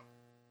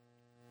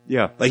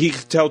 Yeah. He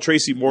could tell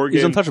Tracy Morgan.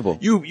 He's untouchable.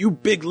 You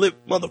big lip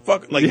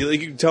motherfucker. You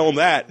can tell him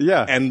that.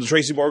 Yeah. And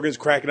Tracy Morgan's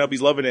cracking up.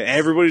 He's loving it. And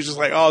everybody's just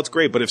like, oh, it's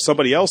great. But if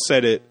somebody else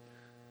said it.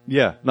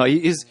 Yeah. No,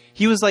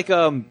 he was like,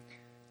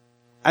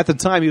 at the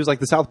time, he was like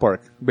the South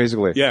Park,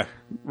 basically. Yeah.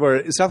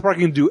 Where South Park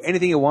can do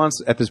anything it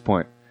wants at this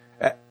point.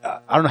 I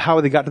don't know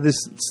how they got to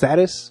this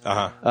status.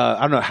 I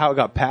don't know how it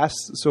got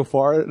passed so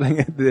far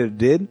that it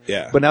did.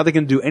 Yeah. But now they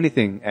can do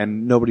anything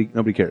and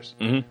nobody cares.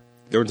 Mm-hmm.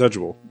 They're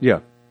untouchable. Yeah.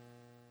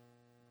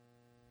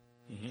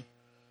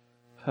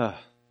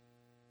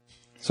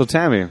 So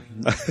Tammy.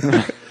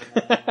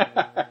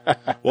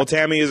 Well,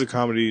 Tammy is a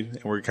comedy,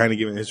 and we're kind of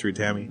giving the history of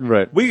Tammy.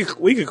 Right. We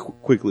could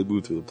quickly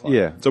move through the plot.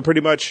 Yeah. So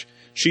pretty much,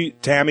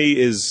 Tammy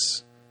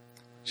is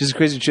She's a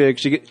crazy chick.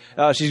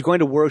 She's going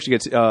to work. She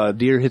gets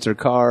deer hits her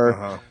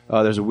car.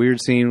 There's a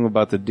weird scene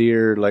about the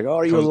deer. Like, oh,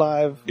 are you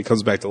alive? It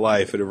comes back to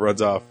life and it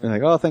runs off. And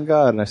like, oh, thank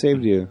God, I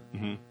saved you.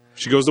 Mm-hmm.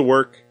 She goes to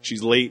work.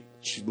 She's late.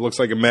 She looks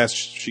like a mess.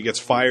 She gets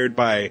fired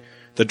by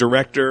the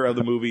director of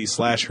the movie /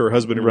 her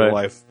husband in real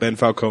life, Ben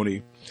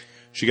Falcone.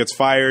 She gets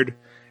fired,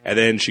 and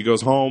then she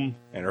goes home,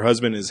 and her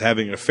husband is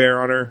having an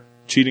affair on her,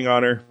 cheating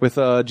on her. With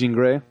Jean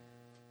Grey?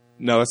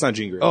 No, that's not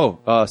Jean Grey.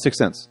 Oh, Sixth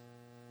Sense.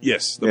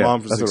 Yes, the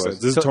mom from Sixth Sense.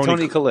 This is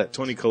Toni Collette.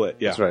 Toni Collette,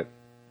 yeah. That's right.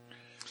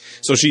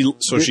 So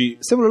she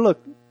similar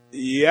look.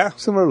 Yeah.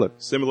 Similar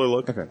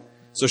look. Okay.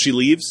 So she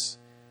leaves,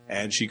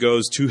 and she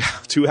goes two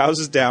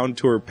houses down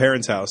to her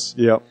parents' house.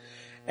 Yep.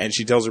 And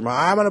she tells her mom,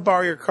 I'm going to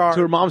borrow your car. To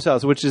her mom's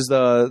house, which is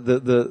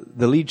the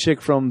lead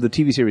chick from the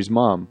TV series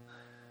Mom.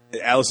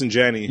 Allison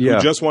Janney, who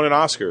just won an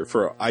Oscar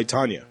for I,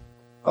 Tonya.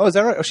 Oh, is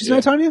that right? Oh, she's in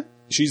I, Tonya?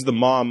 She's the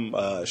mom.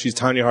 She's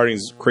Tonya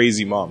Harding's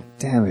crazy mom.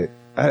 Damn it.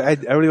 I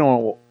really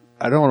don't want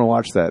I don't want to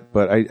watch that,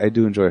 but I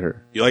do enjoy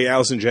her. You like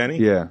Allison Janney?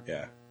 Yeah.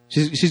 Yeah.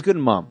 She's good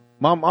in Mom.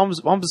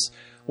 Mom's one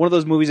of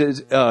those movies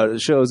that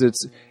shows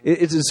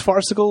it's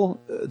farcical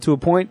to a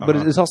point, but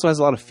it also has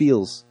a lot of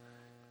feels.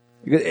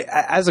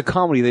 As a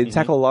comedy, they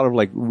tackle a lot of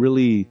like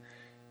really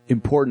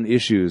important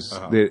issues.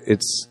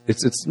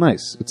 It's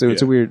nice.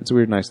 It's a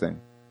weird nice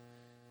thing.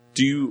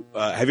 Do you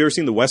have you ever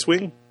seen The West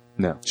Wing?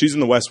 No. She's in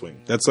The West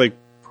Wing. That's like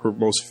her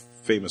most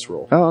famous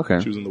role. Oh, okay.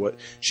 She was in the West.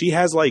 She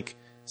has like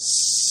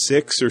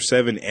 6 or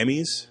 7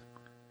 Emmys.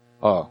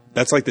 Oh,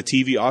 that's like the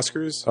TV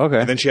Oscars. Okay.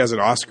 And then she has an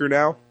Oscar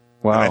now.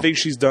 Wow. And I think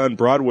she's done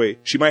Broadway.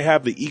 She might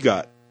have the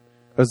EGOT.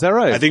 Is that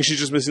right? I think she's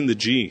just missing the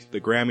G, the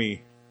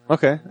Grammy.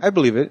 Okay, I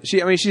believe it.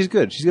 She's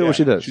good. She's good at what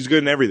she does. She's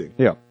good in everything.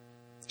 Yeah.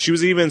 She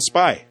was even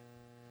spy.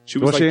 She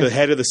was like the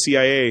head of the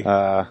CIA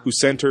who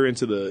sent her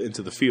into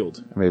the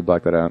field. I may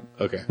black that out.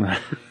 Okay.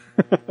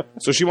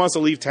 So she wants to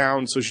leave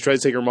town, so she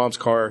tries to take her mom's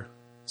car.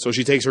 So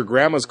she takes her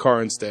grandma's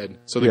car instead.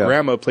 So the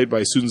grandma, played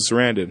by Susan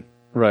Sarandon,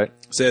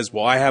 says,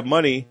 well, I have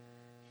money.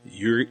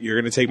 You're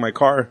going to take my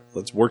car.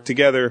 Let's work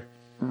together.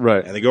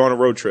 Right. And they go on a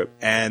road trip.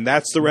 And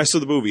that's the rest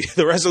of the movie.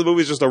 The rest of the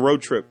movie is just a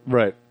road trip.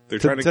 Right. They're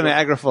trying to go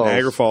Niagara Falls.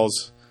 Niagara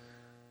Falls.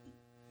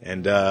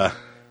 And on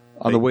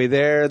the way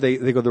there, they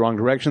go the wrong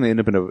direction. They end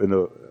up in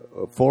a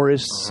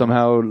forest,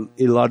 somehow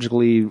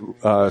illogically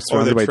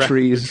surrounded by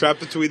trees. Trapped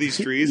between these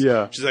trees.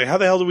 Yeah. She's like, how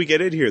the hell did we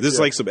get in here? This is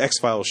like some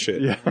X-Files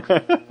shit. Yeah.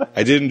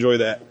 I did enjoy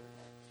that.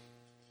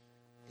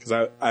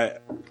 Because I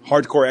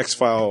hardcore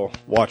X-File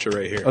watcher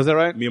right here. Oh, is that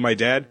right? Me and my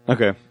dad.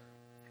 Okay.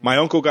 My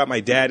uncle got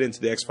my dad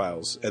into the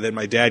X-Files, and then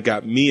my dad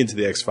got me into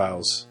the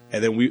X-Files.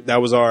 And then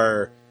that was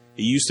it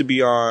used to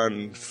be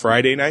on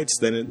Friday nights,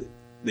 then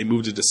they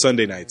moved it to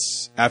Sunday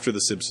nights after The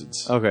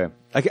Simpsons. Okay.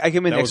 I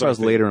came into X-Files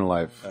later in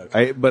life.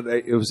 Okay.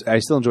 I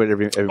still enjoyed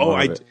every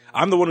moment of it.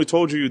 I'm the one who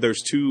told you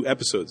there's 2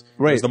 episodes.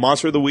 Right. There's the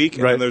Monster of the Week,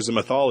 and then there's the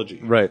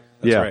Mythology. Right.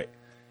 That's right.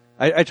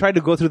 I tried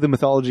to go through the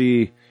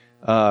Mythology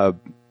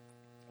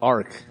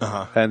arc,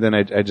 and then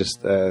I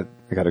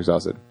got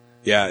exhausted.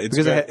 Yeah,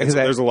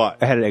 there's a lot.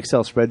 I had an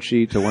Excel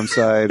spreadsheet to one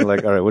side,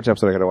 like, all right, which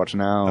episode I got to watch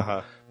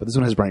now? But this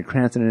one has Bryan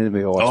Cranston in it.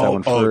 Maybe I'll watch that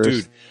one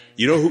first.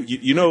 Oh, dude,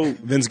 you know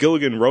Vince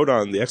Gilligan wrote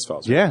on the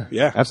X-Files. Right?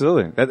 Yeah,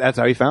 absolutely. That's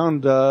how he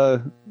found.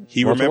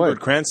 He remembered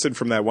Cranston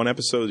from that one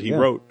episode he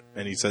wrote,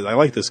 and he said, "I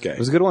like this guy." It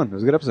was a good one. It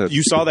was a good episode.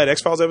 You saw that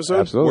X-Files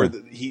episode?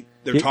 Absolutely. Where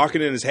they're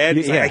talking in his head.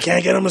 He's like, I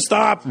can't get him to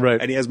stop. Right.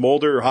 And he has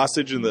Mulder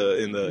hostage in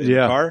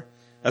the car.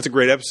 That's a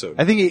great episode.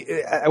 I think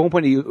at one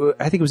point he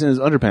was in his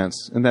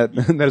underpants in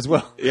that as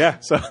well. Yeah.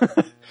 So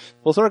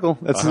full circle.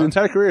 That's his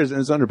entire career is in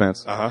his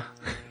underpants.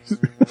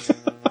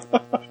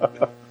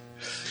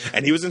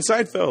 And he was in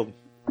Seinfeld.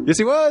 Yes,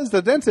 he was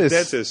the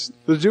dentist.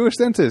 The Jewish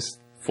dentist.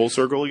 Full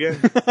circle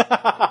again.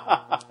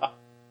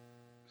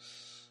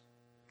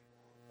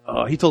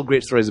 He told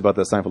great stories about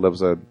that Seinfeld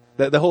episode.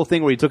 The whole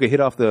thing where he took a hit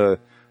off the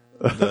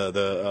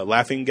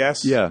laughing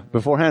gas. Yeah.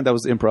 Beforehand, that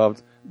was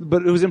improv,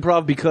 but it was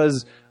improv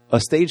because a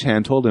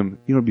stagehand told him,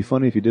 it'd be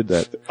funny if you did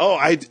that. Oh,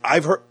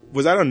 I've heard.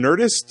 Was that on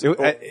Nerdist?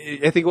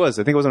 I think it was.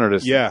 I think it was on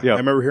Nerdist. Yeah. I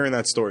remember hearing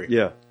that story.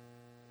 Yeah.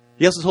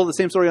 He also told the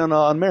same story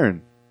on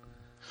Marin.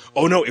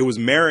 Oh no, it was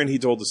Marin. He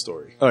told the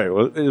story. All right.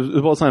 Well, it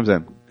was both times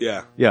then.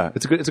 Yeah. Yeah.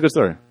 It's a good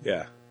story.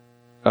 Yeah.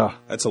 Oh,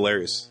 that's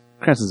hilarious.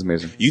 Cranston's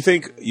amazing. You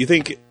think?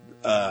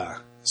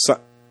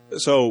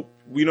 So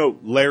we know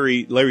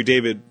Larry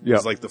David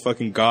is like the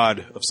fucking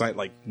god of science.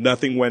 Like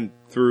nothing went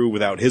through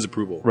without his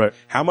approval. Right.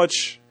 How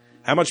much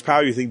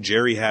power do you think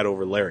Jerry had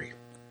over Larry?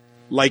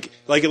 Like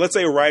let's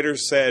say a writer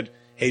said,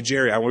 "Hey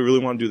Jerry, I really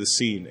want to do the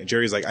scene," and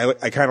Jerry's like,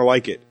 "I kind of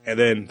like it," and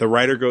then the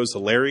writer goes to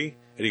Larry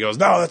and he goes,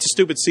 "No, that's a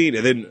stupid scene,"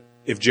 and then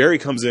if Jerry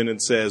comes in and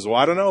says, "Well,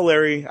 I don't know,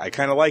 Larry, I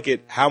kind of like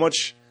it," how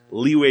much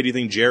leeway do you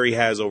think Jerry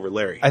has over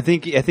Larry? I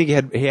think he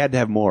had to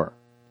have more.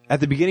 At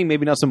the beginning,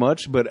 maybe not so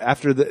much, but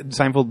after the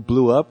Seinfeld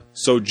blew up,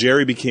 so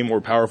Jerry became more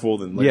powerful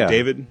than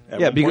David.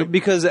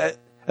 Because at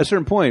a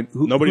certain point,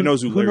 nobody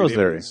knows who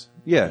Larry is.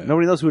 Yeah,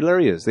 nobody knows who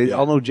Larry is. They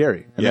all know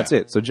Jerry, and that's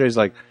it. So Jerry's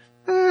like,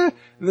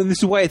 And then this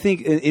is why I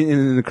think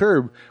in The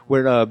Curb,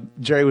 where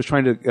Jerry was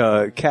trying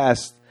to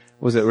cast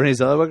was it Renee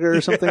Zellweger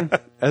or something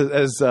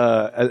as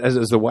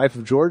the wife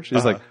of George?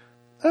 He's like,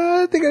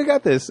 I think I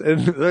got this,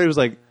 and Larry was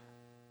like,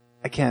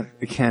 I can't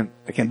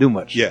do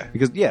much. Yeah,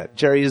 because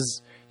Jerry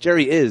is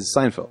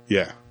Seinfeld.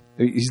 Yeah,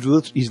 he's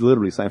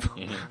literally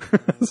Seinfeld.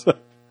 Mm-hmm. So,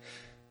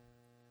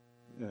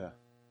 yeah,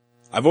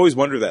 I've always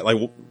wondered that, like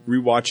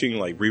rewatching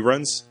like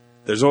reruns.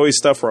 There's always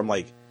stuff where I'm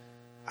like,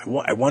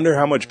 I wonder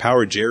how much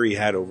power Jerry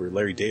had over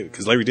Larry David,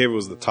 because Larry David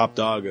was the top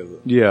dog of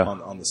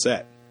on the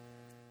set.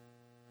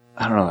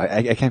 I don't know.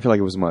 I can't feel like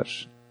it was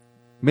much.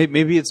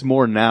 Maybe it's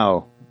more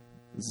now,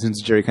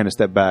 since Jerry kind of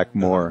stepped back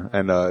more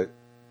and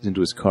is into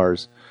his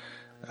cars,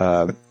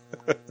 while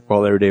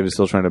Larry David's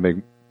still trying to make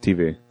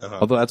TV.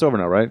 Although that's over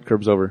now, right?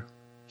 Curb's over.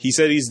 He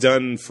said he's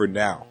done for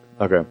now.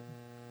 Okay.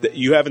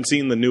 You haven't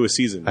seen the newest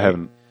season. I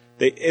haven't.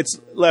 It's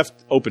left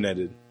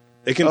open-ended.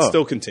 They can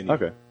still continue.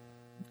 Okay.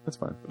 That's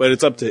fine. But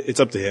it's up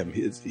to him.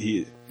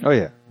 He Oh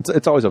yeah,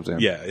 it's always up to him.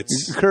 Yeah,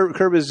 it's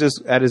Curb is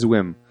just at his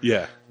whim.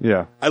 Yeah.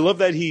 I love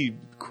that he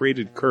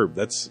created Curb.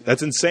 That's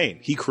insane.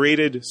 He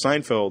created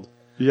Seinfeld.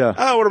 Yeah.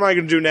 Oh, what am I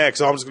going to do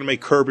next? Oh, I'm just going to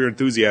make Curb Your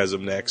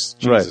Enthusiasm next.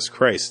 Jesus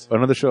Christ.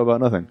 Another show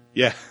about nothing.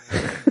 Yeah.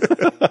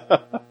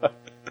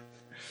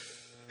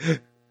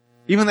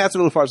 Even that's a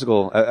little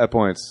farcical at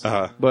points.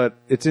 But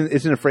it's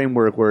in a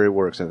framework where it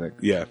works, I think.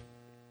 Yeah.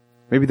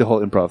 Maybe the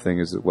whole improv thing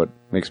is what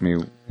makes me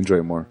enjoy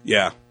it more.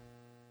 Yeah.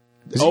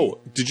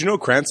 Did you know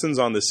Cranston's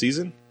on this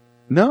season?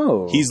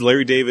 No. He's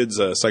Larry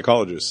David's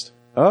psychologist.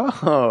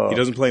 Oh. He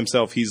doesn't play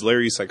himself. He's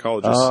Larry's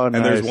psychologist. Oh,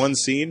 nice. And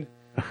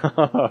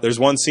there's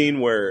one scene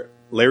where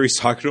Larry's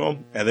talking to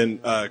him, and then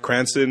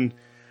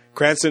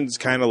Cranston's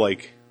kind of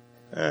like,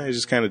 he's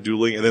just kind of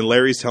doodling, and then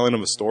Larry's telling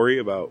him a story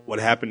about what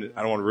happened,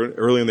 I don't want to ruin it,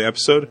 early in the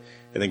episode,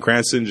 and then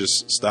Cranston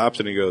just stops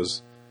and he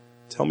goes,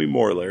 tell me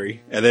more,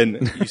 Larry. And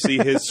then you see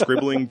his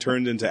scribbling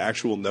turned into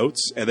actual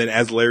notes, and then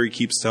as Larry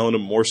keeps telling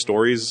him more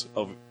stories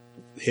of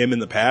him in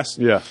the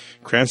past,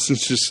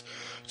 Cranston's just,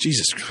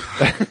 Jesus,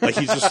 like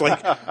he's just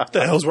like, what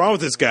the hell's wrong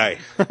with this guy?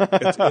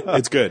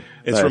 It's good.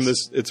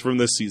 It's from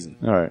this season.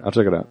 All right, I'll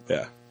check it out.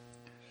 Yeah.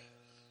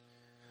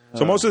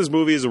 So most of this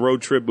movie is a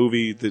road trip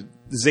movie. The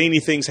zany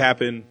things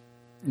happen.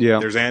 Yeah.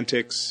 There's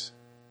antics.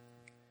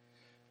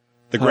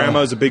 The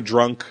grandma's a big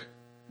drunk.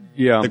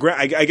 Yeah.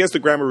 I guess the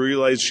grandma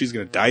realized she's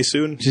going to die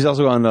soon. She's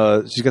also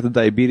on. She's got the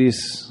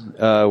diabetes,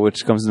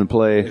 which comes into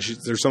play.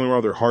 There's something wrong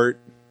with her heart.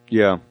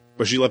 Yeah.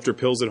 But she left her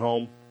pills at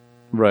home.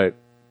 Right.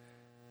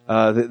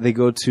 They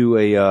go to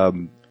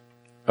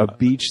a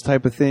beach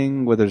type of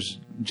thing where there's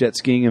jet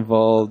skiing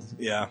involved.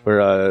 Yeah.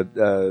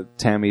 Where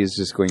Tammy is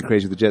just going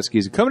crazy with the jet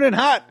skis. Coming in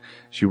hot!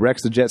 She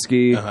wrecks the jet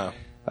ski.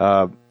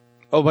 But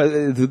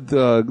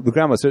the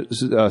grandma,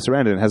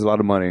 Sarandon, has a lot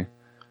of money.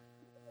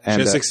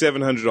 And, she has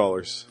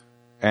 $600-700.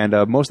 And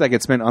most of that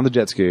gets spent on the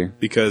jet ski.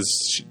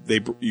 Because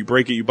you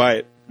break it, you buy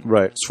it.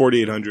 Right. It's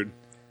 $4,800.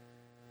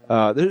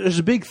 There's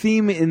a big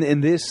theme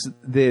in this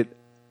that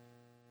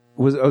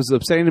was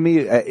upsetting to me.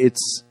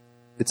 It's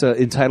an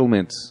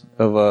entitlement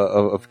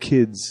of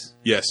kids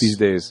these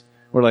days.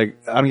 We're like,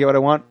 I don't get what I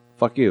want.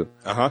 Fuck you.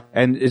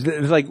 And it's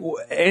like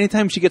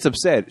anytime she gets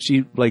upset,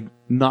 she like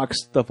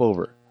knocks stuff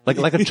over like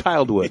a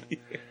child would.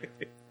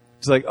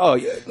 It's like,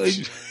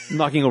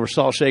 knocking over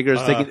salt shakers,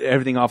 taking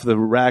everything off the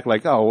rack.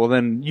 Like, oh, well,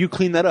 then you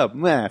clean that up.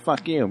 Meh,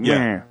 fuck you.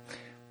 Meh.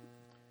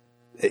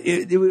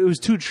 It was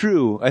too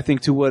true, I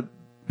think, to what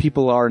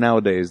people are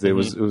nowadays. It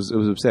was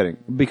upsetting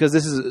because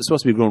this is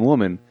supposed to be a grown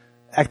woman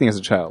acting as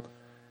a child,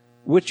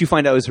 which you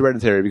find out is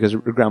hereditary because her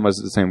grandma's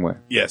the same way.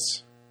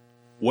 Yes.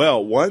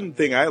 Well, one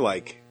thing I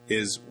like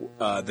is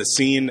the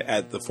scene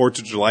at the 4th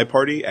of July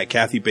party at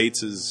Kathy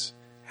Bates's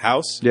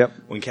house. Yep.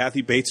 When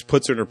Kathy Bates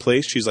puts her in her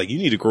place, she's like, you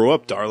need to grow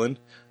up, darling.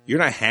 You're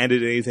not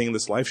handed anything in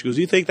this life. She goes,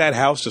 you think that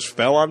house just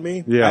fell on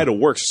me? Yeah. I had to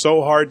work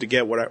so hard to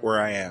get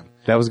where I am.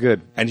 That was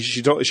good. And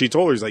she told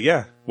her, he's like,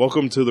 yeah,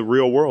 welcome to the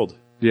real world.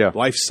 Yeah.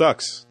 Life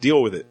sucks.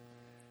 Deal with it.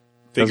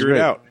 Figure it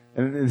out.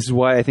 And this is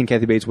why I think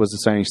Kathy Bates was the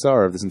shining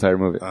star of this entire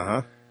movie.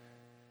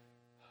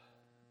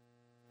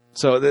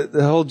 So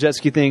the whole jet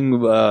ski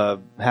thing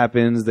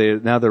happens. They're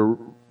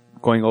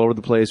going all over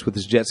the place with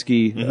this jet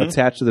ski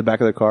attached to the back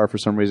of their car for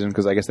some reason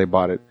because I guess they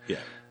bought it.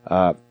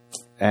 Yeah.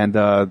 And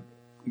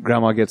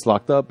Grandma gets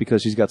locked up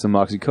because she's got some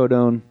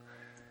oxycodone.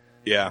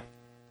 Yeah.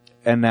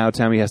 And now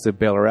Tammy has to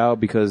bail her out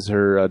because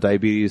her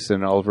diabetes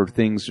and all of her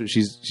things,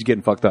 she's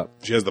getting fucked up.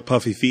 She has the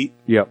puffy feet.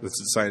 Yep.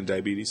 That's a sign of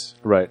diabetes.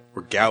 Right.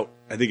 Or gout.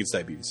 I think it's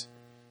diabetes.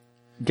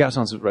 Gout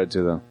sounds right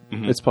too, though.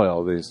 It's probably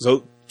all of these.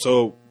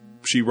 So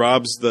she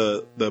robs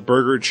the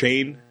burger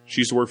chain.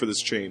 She used to work for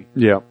this chain.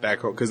 Yeah. Back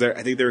home. Because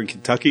I think they're in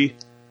Kentucky.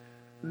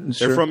 Sure.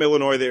 They're from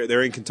Illinois.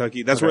 They're in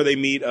Kentucky. That's where they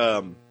meet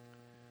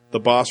the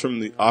boss from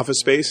the Office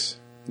Space.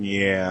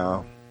 Yeah.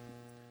 I'm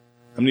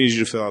going to need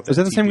you to fill out the Is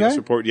that the same guy?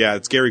 report. Yeah,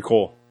 it's Gary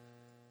Cole.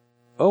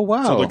 Oh,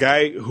 wow. So the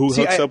guy who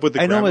hooks up with the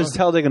grandma. I know him as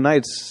Talladega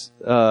Nights,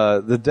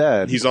 the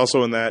dad. He's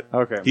also in that.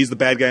 Okay. He's the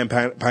bad guy in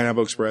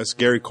Pineapple Express.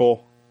 Gary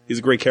Cole. He's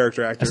a great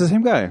character actor. That's the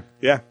same guy?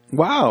 Yeah.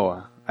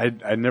 Wow.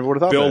 I never would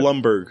have thought Bill that.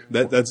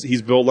 Lumbergh.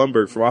 He's Bill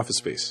Lumbergh from Office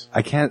Space.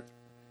 I can't...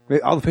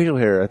 All the facial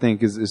hair, I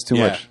think, is too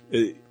much.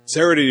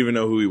 Sarah didn't even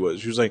know who he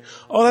was. She was like,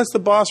 "Oh, that's the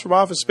boss from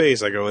Office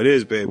Space." I go, "It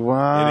is, babe.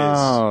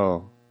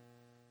 Wow.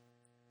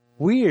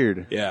 Weird.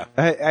 It is." Yeah.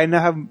 I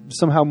now have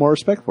somehow more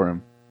respect for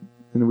him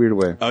in a weird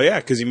way. Oh yeah,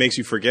 because he makes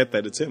you forget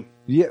that it's him.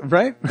 Yeah,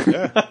 right?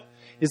 Yeah.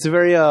 It's a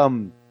very,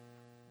 oh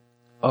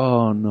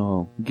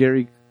no.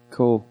 Gary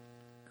Cole.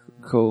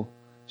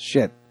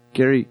 Shit.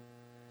 Gary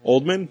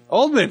Oldman.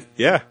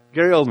 Yeah.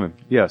 Gary Oldman.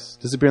 Yes.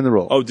 Disappear in the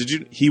role. Oh, did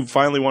you? He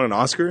finally won an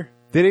Oscar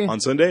Did he? on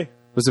Sunday.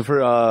 Was it for,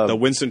 The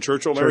Winston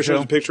Churchill. Remember Churchill?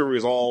 there's a picture where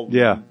he's all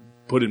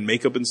put in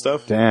makeup and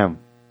stuff. Damn.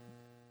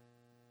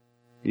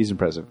 He's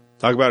impressive.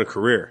 Talk about a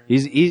career.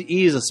 He's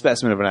a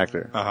specimen of an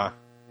actor. Uh huh.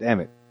 Damn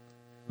it.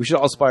 We should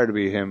all aspire to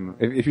be him.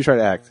 If you try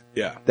to act,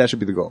 Yeah. that should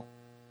be the goal.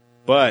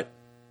 But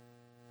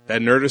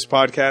that Nerdist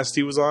podcast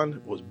he was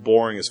on was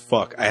boring as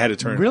fuck. I had to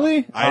turn it Really?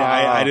 off.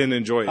 I didn't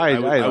enjoy it. I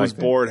I was liked it.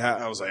 bored.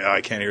 I was like, oh,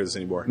 I can't hear this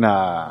anymore.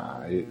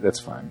 Nah, that's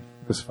fine.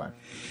 That's fine.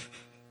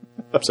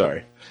 I'm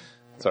sorry.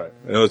 Sorry.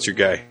 I know it's your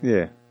guy.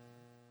 Yeah.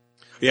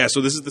 Yeah,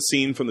 so this is the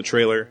scene from the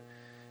trailer.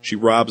 She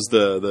robs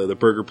the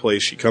burger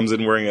place. She comes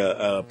in wearing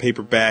a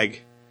paper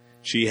bag.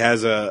 She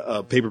has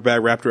a paper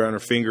bag wrapped around her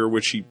finger,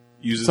 which she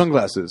uses...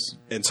 Sunglasses.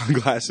 And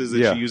sunglasses.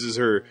 And Yeah. she uses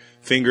her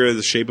finger as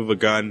the shape of a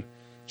gun.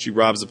 She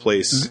robs the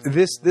place.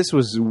 This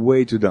was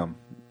way too dumb.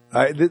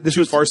 This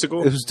Too was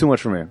farcical? It was too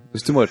much for me. It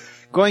was too much.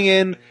 Going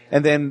in,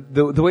 and then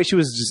the way she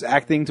was just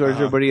acting towards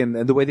everybody, and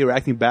the way they were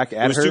acting back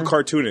at It was her. too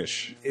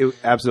cartoonish. It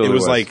absolutely It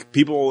was like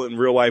people in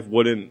real life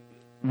wouldn't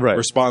right.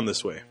 respond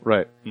this way.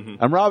 Right.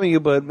 I'm robbing you,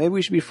 but maybe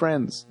we should be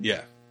friends.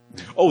 Yeah.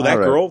 Oh, that All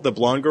right. girl, the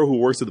blonde girl who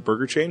works at the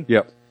burger chain?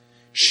 Yep.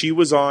 She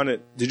was on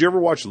it. Did you ever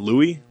watch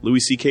Louis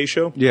C.K.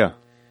 show? Yeah.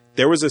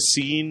 There was a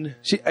scene.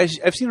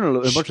 I've seen her in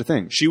a bunch of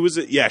things. She was,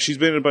 she's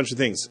been in a bunch of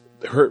things.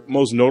 Her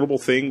most notable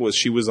thing was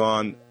she was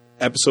on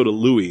episode of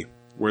Louis,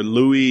 where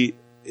Louis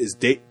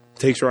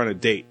takes her on a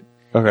date.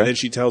 Okay. And then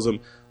she tells him,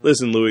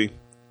 "Listen, Louis,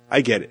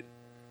 I get it.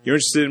 You're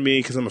interested in me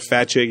because I'm a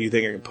fat chick you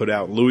think I can put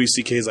out." And Louis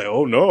C.K. is like,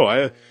 "Oh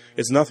no,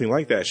 it's nothing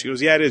like that." She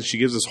goes, "Yeah, it is." She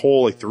gives this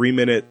whole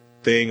 3-minute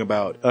thing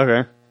about,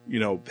 Okay.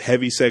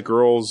 heavy set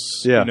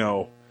girls, Yeah.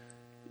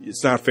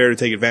 it's not fair to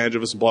take advantage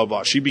of us and blah,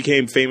 blah. She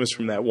became famous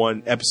from that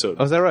one episode.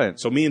 Oh, is that right?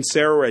 So me and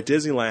Sarah were at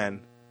Disneyland,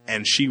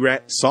 and she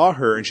saw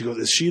her, and she goes,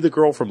 "Is she the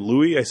girl from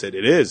Louis?" I said,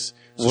 "It is."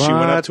 So she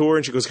went up to her,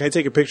 and she goes, "Can I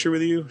take a picture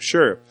with you?"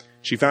 Sure.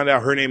 She found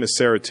out her name is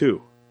Sarah,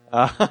 too.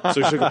 So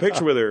she took a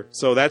picture with her.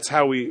 So that's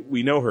how we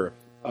know her.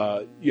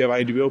 You have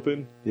IMDb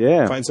open?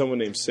 Yeah. Find someone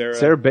named Sarah.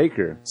 Sarah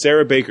Baker.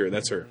 Sarah Baker,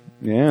 that's her.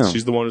 Yeah.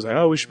 She's the one who's like,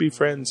 "Oh, we should be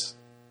friends."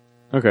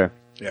 Okay.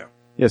 Yeah.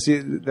 Yeah. See,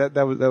 that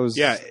was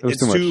Yeah, it was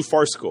it's too too much.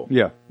 farcical.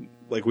 Yeah.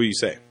 Like what you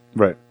say.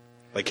 Right.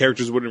 Like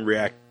characters wouldn't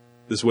react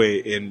this way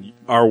in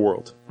our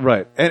world.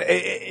 Right. And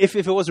if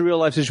it was a real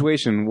life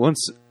situation,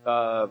 once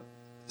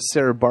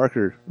Sarah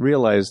Barker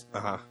realized,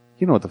 Uh-huh.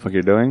 you know what the fuck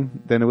you're doing,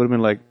 then it would have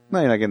been like, no,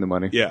 you're not getting the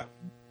money. Yeah.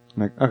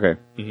 I'm like, okay.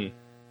 Mhm.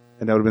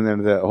 And that would have been the end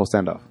of the whole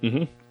standoff.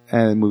 Mhm.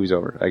 And the movie's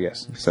over, I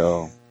guess.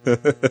 So, for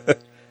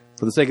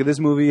the sake of this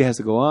movie, it has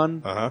to go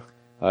on.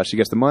 Uh-huh. She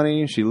gets the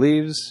money. She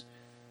leaves.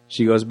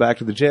 She goes back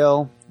to the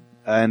jail.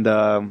 And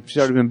she's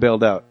already been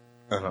bailed out.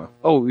 Uh-huh.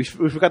 Oh, we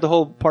forgot the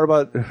whole part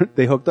about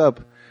they hooked up.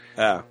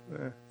 Yeah.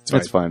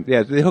 That's fine.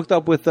 Yeah, they hooked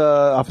up with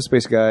Office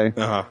Space guy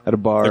Uh-huh. at a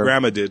bar. The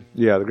grandma did.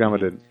 Yeah, the grandma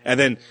did. And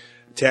then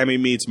Tammy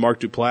meets Mark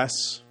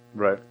Duplass,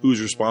 Right.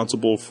 who's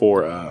responsible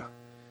for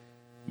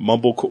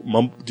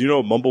do you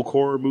know what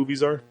mumblecore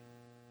movies are?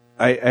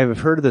 I've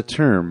heard of the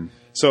term.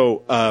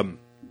 So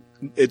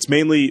it's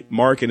mainly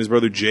Mark and his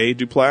brother Jay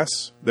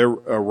Duplass. They're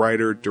a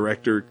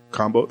writer-director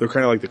combo. They're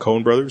kind of like the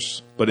Coen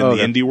brothers, but in the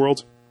indie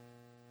world.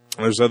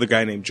 And there's another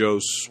guy named Joe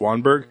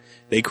Swanberg.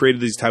 They created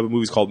these type of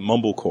movies called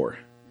mumblecore.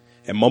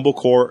 And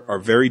mumblecore are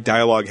very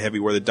dialogue-heavy,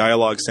 where the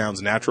dialogue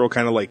sounds natural,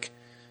 kind of like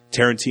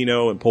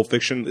Tarantino and Pulp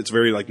Fiction. It's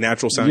very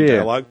natural-sounding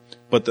dialogue,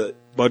 but the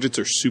budgets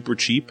are super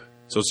cheap.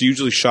 So it's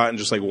usually shot in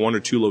just 1 or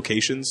 2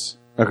 locations.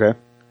 Okay.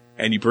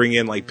 And you bring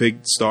in big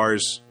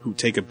stars who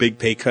take a big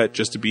pay cut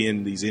just to be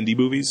in these indie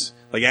movies.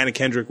 Like Anna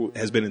Kendrick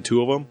has been in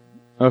 2 of them.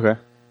 Okay.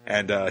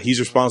 And he's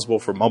responsible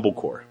for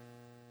mumblecore.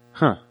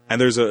 Huh. And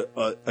there's a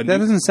that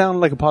doesn't sound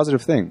like a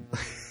positive thing.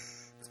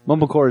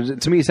 Mumblecore,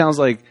 to me, sounds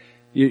like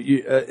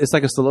it's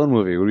like a Stallone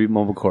movie. Would be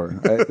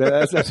mumblecore.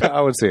 That's how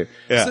I would see it.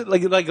 Yeah. So,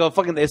 like a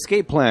fucking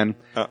escape plan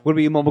would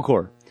be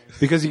mumblecore.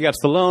 Because you got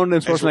Stallone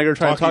and Schwarzenegger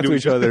trying to talk to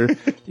each other.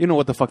 You know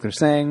what the fuck they're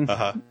saying.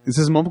 Uh-huh. Is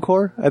this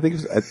mumblecore? I think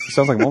it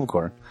sounds like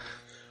mumblecore.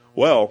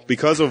 Well,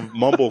 because of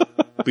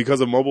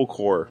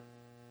mumblecore,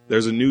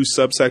 there's a new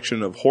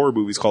subsection of horror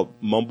movies called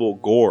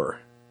mumblegore,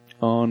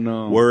 Oh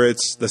no. where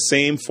it's the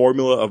same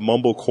formula of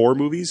mumblecore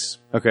movies,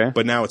 Okay.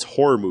 but now it's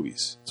horror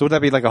movies. So would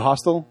that be like a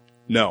Hostel?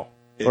 No,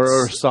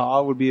 Or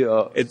Saw would be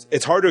a...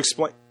 it's hard to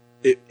explain.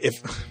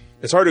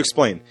 It's hard to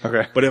explain.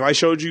 Okay. But if I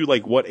showed you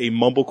what a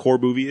mumblecore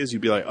movie is,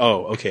 you'd be like,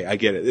 "Oh, okay, I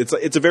get it."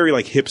 It's a very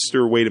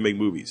hipster way to make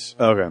movies.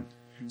 Okay.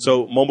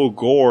 So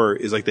mumblegore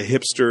is the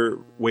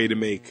hipster way to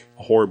make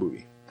a horror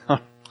movie. Huh.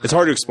 It's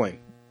hard to explain.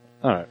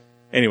 All right.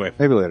 Anyway,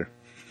 Maybe later.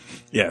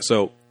 yeah.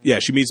 So yeah,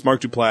 she meets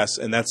Mark Duplass,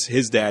 and that's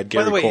his dad,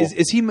 Gary By the way, Cole.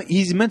 is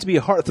he's meant to be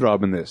a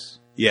heartthrob in this?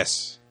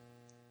 Yes.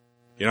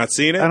 You're not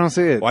seeing it? I don't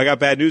see it. Well, I got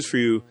bad news for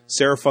you.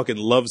 Sarah fucking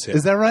loves him.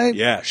 Is that right?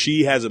 Yeah,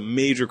 she has a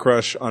major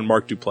crush on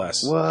Mark Duplass.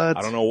 What?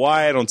 I don't know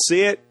why. I don't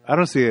see it. I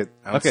don't see it.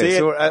 I don't Okay, see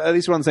so it. at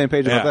least we're on the same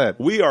page about that.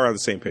 We are on the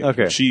same page.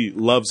 Okay. She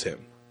loves him.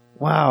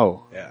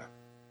 Wow. Yeah.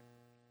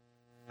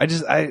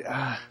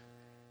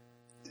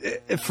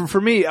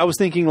 For me, I was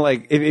thinking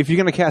like, if you're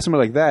gonna cast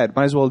somebody like that,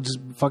 might as well just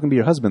fucking be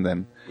your husband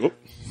then.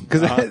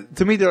 Because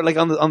to me, they're like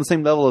on the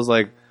same level as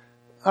like,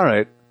 all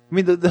right. I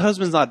mean, the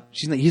husband's not.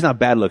 He's not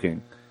bad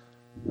looking.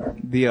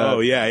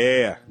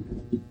 Yeah.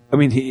 I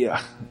mean,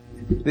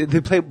 they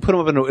put him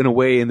up in a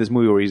way in this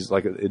movie where he's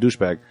like a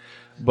douchebag,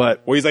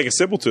 but Well, he's like a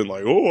simpleton.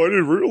 Like, oh, I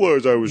didn't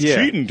realize I was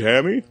cheating,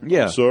 Tammy.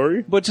 yeah, I'm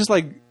sorry. But just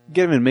like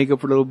get him in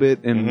makeup for a little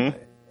bit, and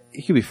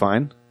he could be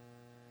fine.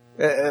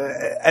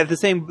 At the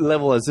same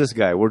level as this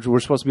guy, we're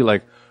supposed to be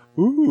like,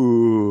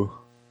 ooh.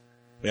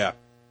 Yeah.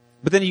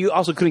 But then you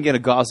also couldn't get a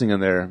Gosling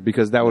in there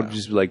because that would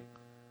just be like,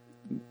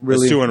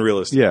 really? It's too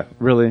unrealistic. Yeah,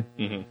 really?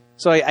 Mm-hmm.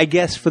 So I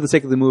guess for the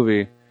sake of the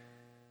movie,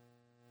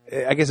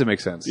 I guess it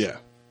makes sense. Yeah.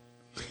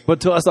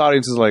 But to us, the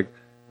audience is like,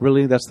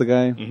 really? That's the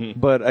guy? Mm-hmm.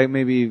 But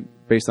maybe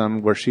based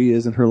on where she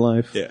is in her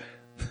life, Yeah.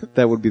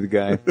 that would be the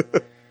guy.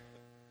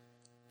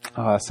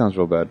 That sounds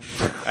real bad.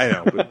 I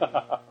know.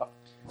 But...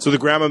 So the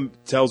grandma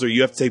tells her,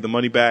 you have to take the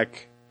money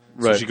back.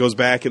 So Right. she goes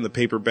back in the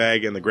paper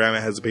bag, and the grandma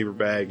has the paper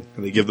bag,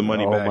 and they give the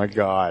money back. Oh my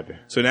god!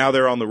 So now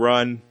they're on the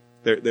run.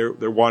 They're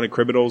wanted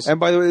criminals. And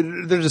by the way,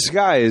 their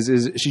disguise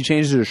is she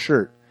changed her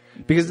shirt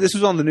because this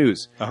was on the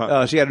news.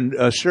 She had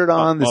a shirt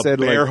on that said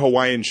bare like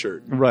Hawaiian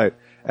shirt, right,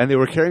 and they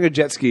were carrying a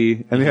jet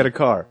ski and they had a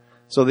car.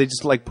 So they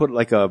just like put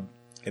like an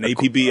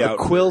APB out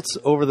quilt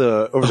over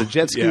the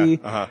jet ski,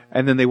 Yeah,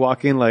 and then they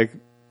walk in like,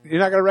 you're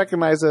not gonna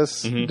recognize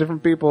us,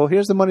 different people.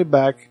 Here's the money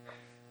back.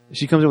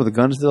 She comes in with a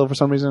gun still for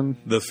some reason.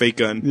 the fake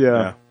gun.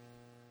 Yeah.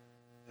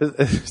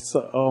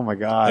 Oh my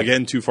god!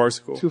 Again, too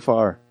farcical. Too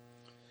far.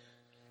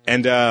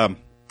 And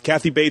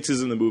Kathy Bates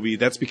is in the movie.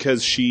 That's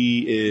because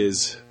she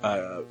is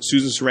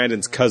Susan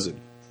Sarandon's cousin.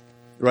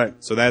 Right.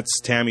 So that's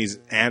Tammy's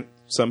aunt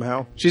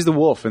somehow. She's the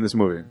wolf in this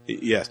movie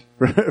Yeah.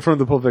 from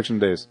the Pulp Fiction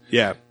days.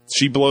 Yeah.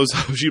 She blows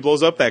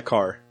up that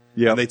car.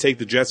 Yeah. And they take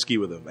the jet ski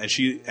with them.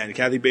 And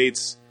Kathy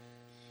Bates,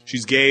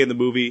 she's gay in the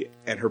movie,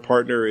 and her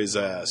partner is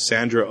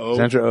Sandra Oh.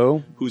 Sandra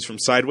Oh, who's from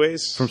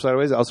Sideways. from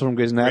Sideways, also from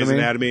Grey's Anatomy. Grey's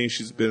Anatomy.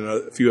 She's been in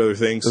a few other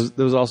things.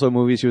 There was also a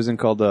movie she was in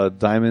called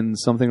Diamond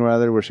something or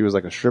other, where she was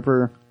like a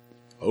stripper.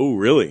 Oh,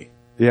 really?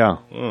 Yeah,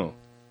 Oh.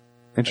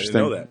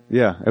 interesting. know that.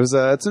 Yeah, it was.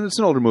 It's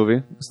an older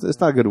movie. It's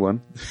not a good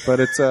one, but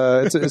it's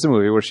a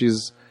movie where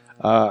she's.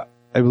 I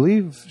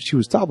believe she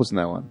was topless in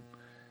that one.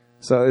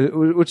 So,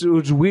 which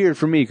was weird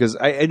for me because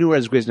I knew her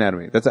as Grey's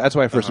Anatomy. That's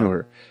why I first knew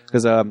her.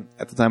 Because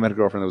at the time I had a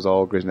girlfriend that was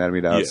all Grey's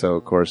Anatomy out. Yeah. So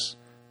of course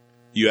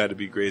You had to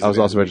be Grey's I was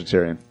also Anatomy.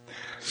 vegetarian.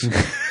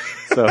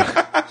 So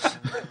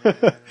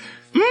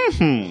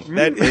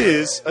That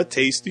is a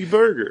tasty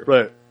burger.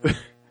 right,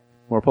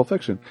 more Pulp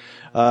Fiction.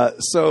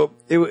 So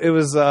it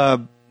was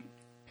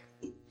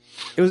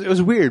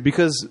weird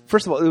because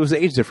first of all it was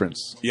the age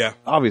difference. Yeah.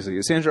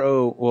 Obviously, Sandra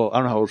Oh. Well, I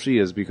don't know how old she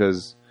is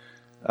because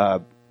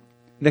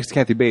next to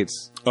Kathy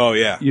Bates. Oh,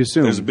 yeah. You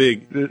assume. There's a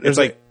big... There's It's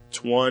like- like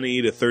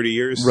 20 to 30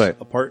 years Right.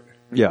 apart.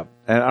 Yeah,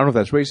 and I don't know if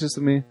that's racist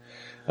of me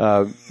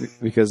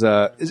because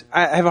I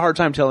have a hard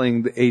time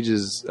telling the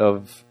ages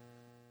of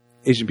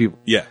Asian people.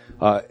 Yeah.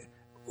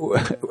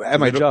 At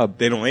my job,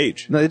 They don't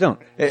age. no, they don't.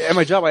 At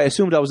my job, I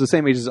assumed I was the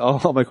same age as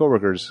all my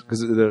coworkers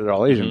because they're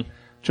all Asian.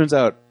 Turns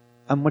out,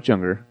 I'm much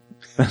younger.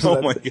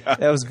 Oh, my God.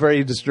 That was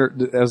very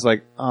disturbed. I was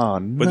like, oh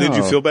no. But did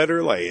you feel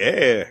better? Like,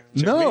 yeah. check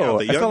me out, No,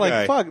 the I young felt guy.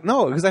 like fuck.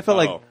 No, because I felt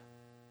like, Oh.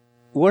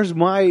 where's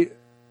my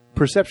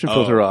perception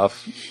filter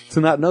off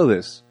to not know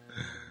this?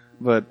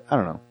 But I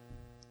don't know.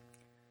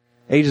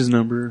 Age is a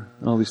number,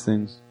 all these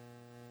things.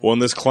 Well, in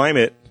this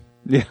climate,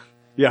 Yeah,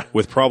 yeah,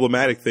 with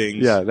problematic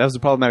things, yeah. That was a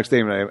problematic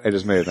statement I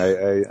just made.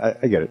 I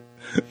get it.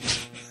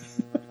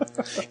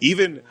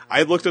 even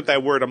I looked up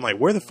that word. I'm like,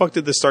 where the fuck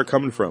did this start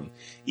coming from?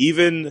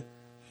 Even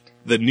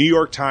the New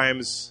York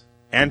Times,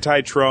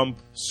 anti-Trump,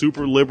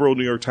 super liberal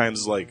New York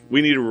Times is like,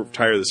 we need to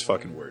retire this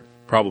fucking word.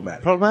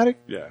 Problematic. Problematic?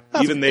 Yeah.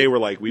 That's- Even they were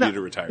like, we need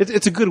to retire.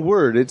 It's a good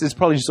word. It's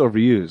probably just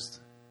overused.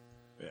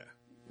 Yeah.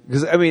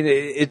 Because I mean,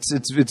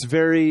 it's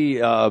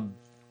very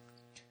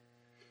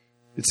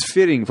it's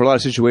fitting for a lot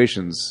of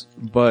situations,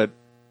 but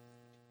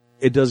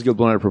it does get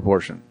blown out of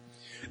proportion.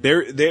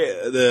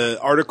 The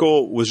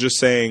article was just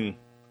saying,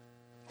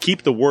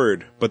 keep the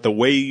word, but the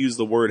way you use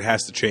the word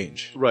has to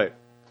change. Right.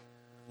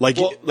 Like,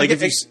 Well,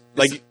 if you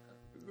like,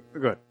 Go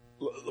ahead.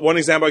 one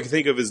example I can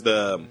think of is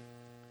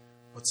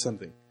what's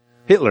something?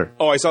 Hitler.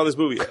 Oh, I saw this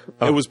movie.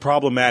 It was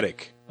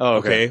problematic. Oh,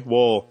 okay.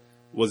 Well,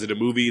 was it a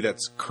movie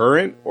that's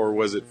current, or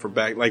was it from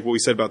back, like what we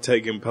said about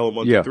Taking Pelham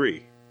 1 Yeah. through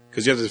 3?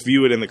 Because you have to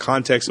view it in the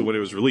context of when it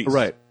was released.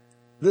 Right.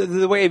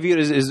 The way I view it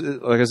is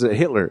like I said,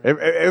 Hitler.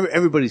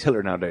 Everybody's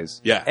Hitler nowadays.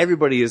 Yeah.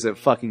 Everybody is a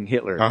fucking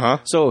Hitler. Uh-huh.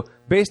 So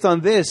based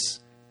on this,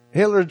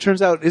 Hitler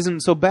turns out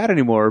isn't so bad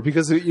anymore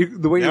because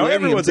the way now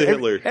everyone's a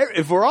Hitler.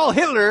 If we're all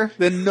Hitler,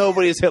 then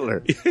nobody is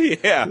Hitler.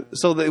 Yeah.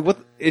 So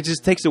it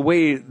just takes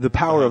away the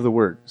power of the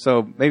word.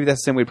 So maybe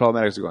that's the same way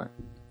problematics are going.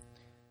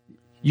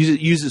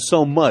 Use it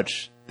so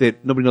much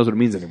that nobody knows what it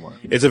means anymore.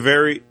 I'm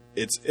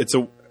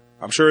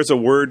sure it's a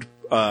word.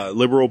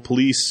 Liberal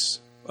police.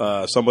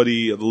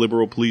 Somebody, the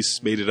liberal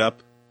police, made it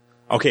up.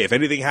 Okay, if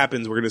anything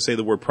happens, we're going to say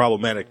the word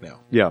problematic now.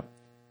 Yeah.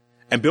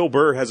 And Bill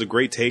Burr has a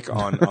great take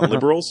on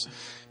liberals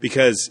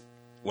because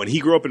when he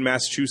grew up in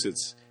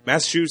Massachusetts,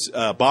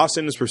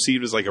 Boston is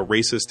perceived as like a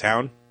racist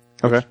town.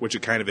 Okay. Which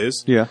it kind of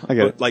is. Yeah, I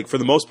get it. Like for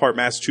the most part,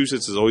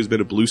 Massachusetts has always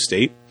been a blue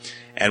state.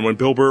 And when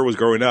Bill Burr was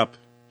growing up,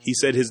 he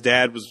said his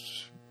dad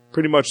was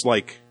pretty much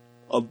like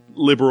a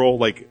liberal,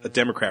 like a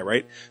Democrat,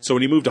 right? So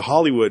when he moved to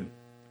Hollywood,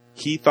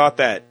 he thought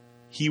that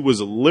he was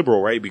a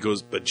liberal, right?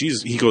 But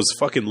Jesus, he goes,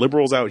 fucking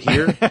liberals out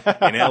here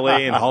in LA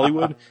and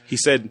Hollywood. He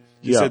said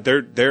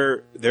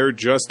they're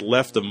just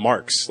left of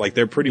Marx. Like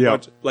they're pretty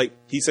much like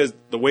he says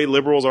the way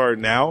liberals are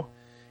now,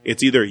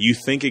 it's either you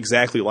think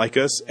exactly like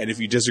us, and if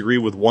you disagree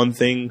with one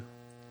thing,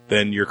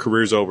 then your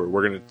career's over.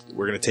 We're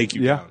gonna take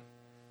you down.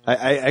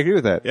 I agree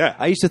with that. Yeah.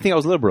 I used to think I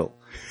was liberal.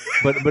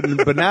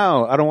 But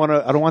now I don't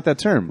want that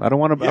term. I don't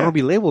want to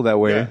be labeled that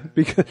way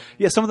because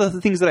some of the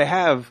things that I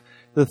have,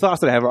 the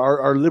thoughts that I have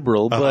are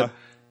liberal, but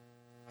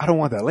I don't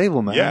want that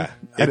label, man. Yeah.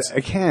 I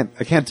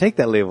can't take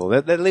that label.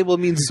 That label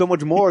means so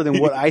much more than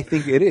what I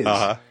think it is.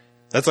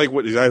 That's like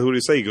what he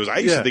say. He goes, I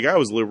used to think I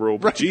was liberal,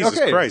 but Jesus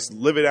Christ,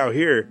 living out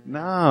here.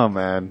 No,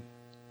 man.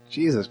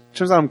 Jesus.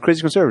 Turns out I'm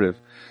crazy conservative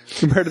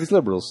compared to these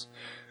liberals.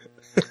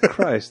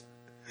 Christ.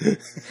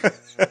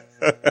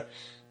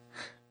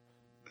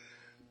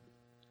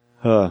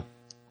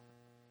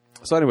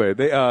 So anyway,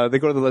 they go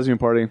to the lesbian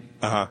party.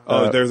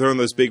 They're throwing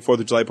this big 4th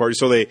of July party.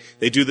 So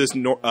they do this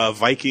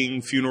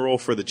Viking funeral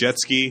for the jet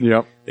ski.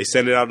 Yep. They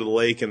send it out to the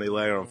lake and they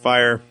light it on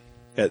fire.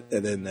 And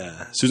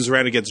then Susan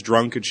Sarandon gets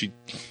drunk and she,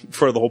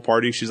 for the whole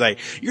party, she's like,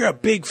 "You're a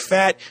big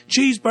fat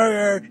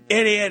cheeseburger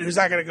idiot who's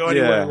not going to go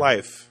anywhere in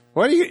life."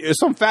 What are you? Is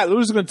some fat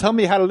loser going to tell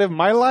me how to live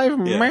my life?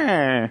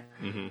 Yeah.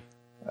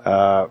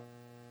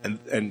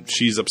 And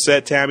she's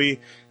upset, Tammy.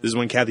 This is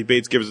when Kathy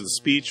Bates gives us the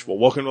speech. Well,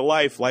 welcome to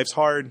life. Life's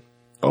hard.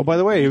 Oh, by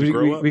the way,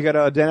 we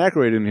got Dan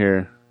Aykroyd in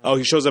here. Oh,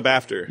 he shows up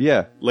after.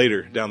 Yeah.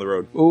 Later, down the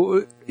road.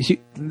 Oh,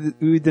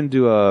 we didn't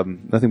do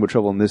Nothing But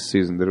Trouble in this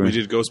season, did we? We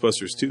did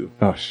Ghostbusters too.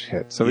 Oh,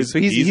 shit. So he's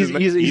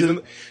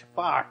in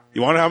fuck.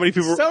 You want to know how many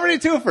people? So many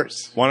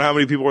twofers. Want to know how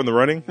many people are in the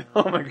running?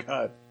 Oh, my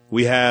God.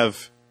 We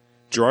have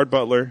Gerard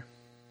Butler,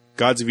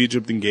 Gods of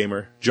Egypt and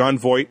Gamer, John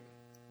Voight,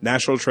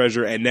 National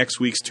Treasure, and next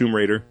week's Tomb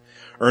Raider,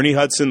 Ernie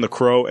Hudson, The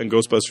Crow, and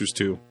Ghostbusters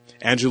 2.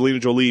 Angelina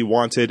Jolie,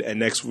 Wanted, and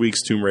next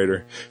week's Tomb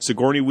Raider.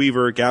 Sigourney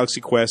Weaver,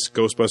 Galaxy Quest,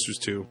 Ghostbusters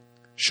 2.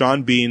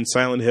 Sean Bean,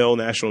 Silent Hill,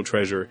 National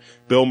Treasure.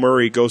 Bill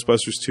Murray,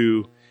 Ghostbusters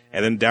 2.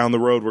 And then down the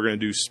road, we're going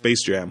to do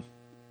Space Jam.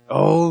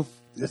 Oh,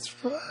 that's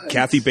right.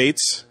 Kathy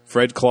Bates,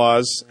 Fred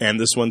Claus, and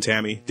this one,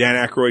 Tammy. Dan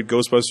Aykroyd,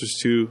 Ghostbusters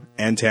 2,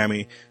 and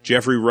Tammy.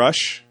 Jeffrey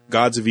Rush,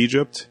 Gods of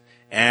Egypt.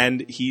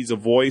 And he's a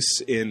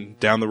voice in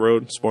Down the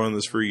Road. Spoiling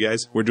this for you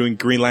guys. We're doing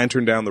Green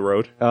Lantern Down the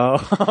Road. Oh.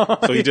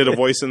 So he did a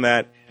voice in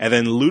that. And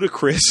then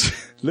Ludacris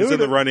is in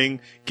the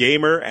running.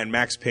 Gamer and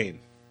Max Payne.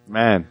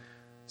 Man.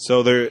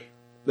 So there's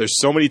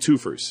so many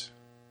twofers.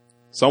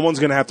 Someone's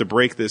going to have to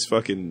break this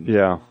fucking...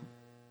 Yeah.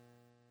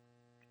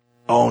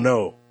 Oh,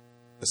 no.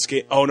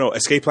 Escape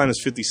Plan is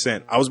 50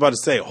 Cent. I was about to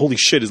say, holy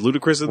shit, is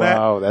Ludacris in that?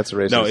 Wow, that's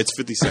racist. No, it's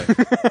 50 Cent.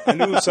 I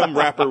knew some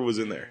rapper was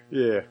in there.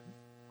 Yeah.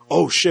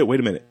 Oh, shit, wait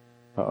a minute.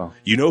 Uh-oh.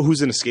 You know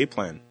who's in Escape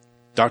Plan?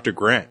 Dr.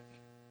 Grant.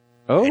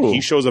 Oh. And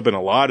he shows up in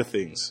a lot of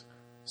things.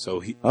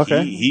 So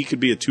he could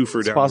be a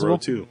twofer down the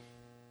road, too.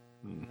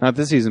 Not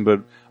this season,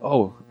 but,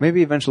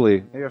 maybe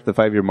eventually, maybe after the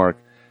 5-year mark,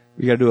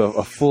 we got to do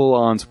a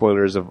full-on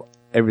spoilers of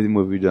every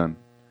movie we've done.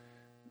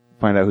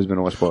 Find out who's been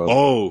most spoiled.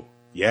 Oh,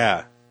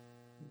 yeah.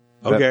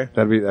 Okay.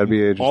 That'd be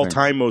interesting.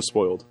 All-time most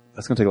spoiled.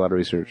 That's going to take a lot of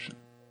research.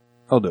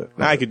 I'll do it.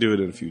 I could do it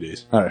in a few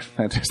days. All right.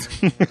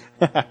 Fantastic.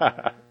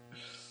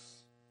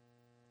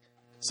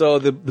 So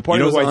the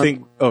party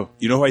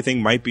you know who I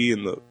think might be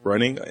in the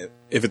running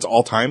if it's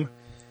all time?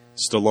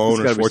 Stallone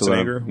or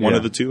Schwarzenegger, one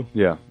of the two.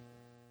 Yeah,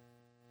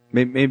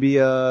 maybe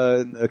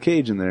a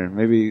Cage in there.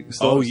 Maybe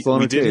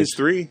Stallone. We did his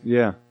 3.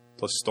 Yeah,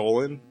 plus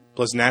Stolen,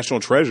 plus National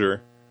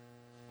Treasure.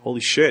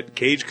 Holy shit,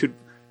 Cage could.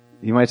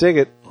 He might take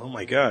it. Oh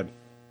my god,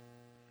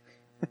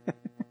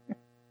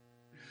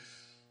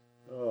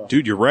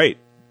 dude, you're right.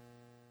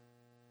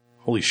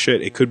 Holy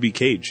shit, it could be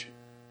Cage.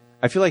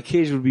 I feel like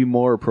Cage would be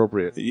more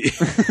appropriate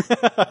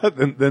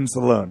than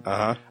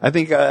Stallone. I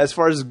think as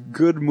far as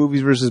good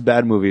movies versus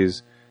bad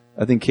movies,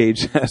 I think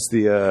Cage has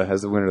the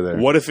winner there.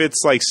 What if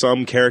it's like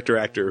some character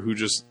actor who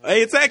just,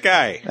 hey, it's that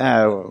guy?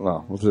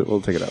 Well,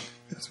 we'll take it up.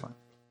 That's fine.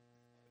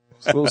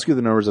 So we'll skew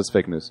the numbers. That's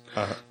fake news.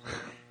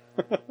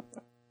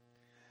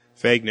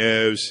 Fake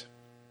news.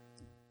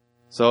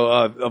 So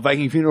a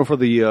Viking funeral for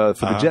the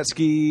jet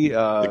ski.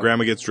 The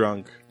grandma gets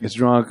drunk.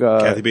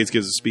 Kathy Bates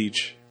gives a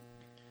speech.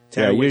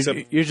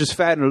 You're just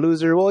fat and a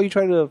loser. Well, you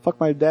tried to fuck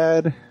my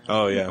dad.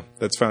 Oh, yeah.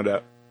 That's found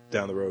out.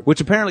 down the road. Which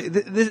apparently,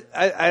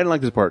 I didn't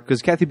like this part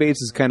because Kathy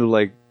Bates is kind of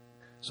like,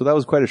 so that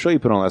was quite a show you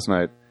put on last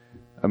night.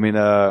 I mean,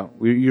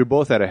 you're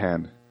both out of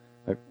hand.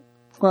 Like,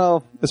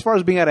 well, as far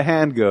as being out of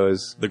hand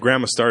goes, The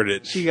grandma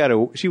started it.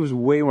 she was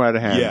way more out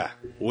of hand. Yeah,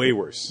 way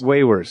worse.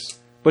 Way worse.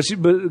 But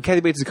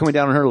Kathy Bates is coming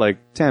down on her like,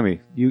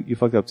 Tammy, you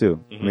fucked up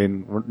too. I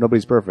mean,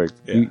 nobody's perfect.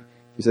 Yeah. You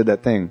said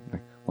that thing.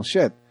 Like, well,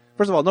 shit.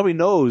 First of all, nobody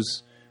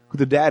knows who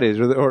the dad is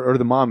or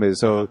the mom is,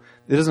 so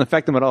it doesn't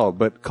affect them at all.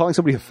 But calling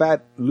somebody a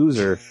fat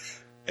loser,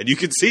 And you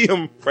can see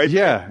him right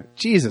yeah,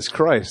 Jesus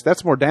Christ,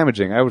 that's more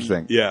damaging, I would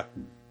think. there.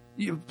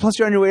 Plus,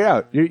 you're on your way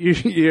out.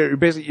 You're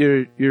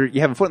basically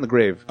you have a foot in the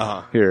grave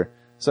here.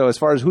 So as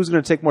far as who's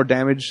going to take more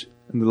damage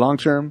in the long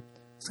term,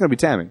 it's going to be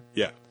Tammy.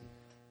 Yeah.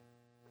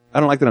 I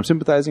don't like that I'm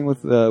sympathizing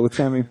with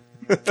Tammy,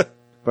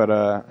 but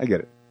I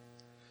get it.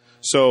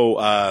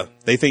 So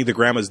they think the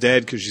grandma's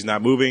dead because she's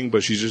not moving,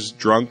 but she's just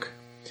drunk.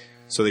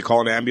 So they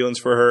call an ambulance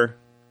for her.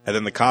 And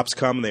then the cops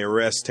come and they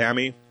arrest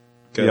Tammy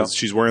because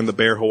she's wearing the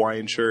bear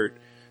Hawaiian shirt.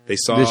 They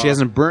saw... She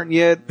hasn't burnt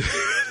yet.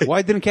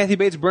 Why didn't Kathy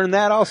Bates burn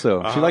that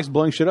also? She likes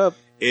blowing shit up.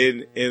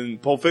 In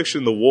Pulp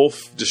Fiction, the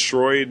wolf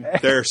destroyed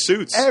their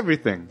suits.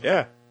 Everything.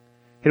 Yeah.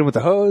 Hit him with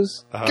the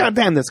hose. God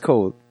damn, that's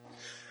cold.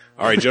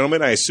 All right,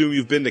 gentlemen, I assume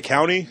you've been to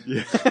county.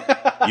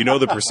 Yeah. You know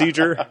the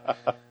procedure.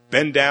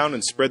 Bend down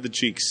and spread the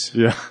cheeks.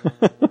 Yeah.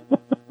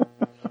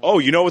 Oh,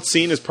 you know what's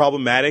seen as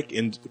problematic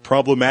in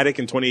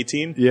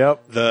 2018?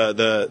 Yep.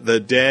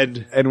 The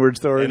dead N-word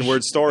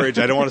storage.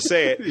 I don't want to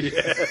say it.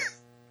 Yeah.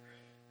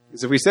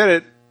 Because if we said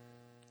it,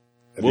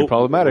 it'd be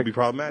problematic. It'll be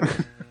problematic.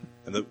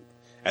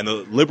 and the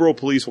liberal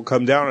police will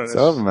come down on us.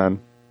 Oh, man.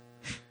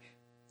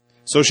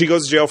 So she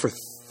goes to jail for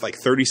like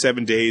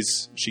 37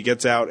 days. She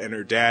gets out, and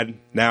her dad,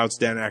 now it's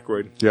Dan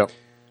Aykroyd,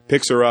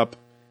 picks her up.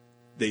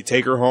 They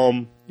take her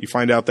home. You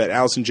find out that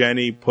Allison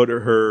Janney put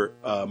her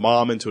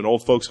mom into an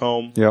old folks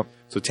home. Yep.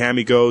 So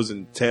Tammy goes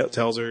and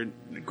tells her,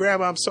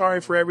 Grandma, I'm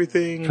sorry for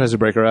everything. Tries to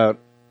break her out.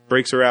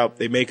 Breaks her out.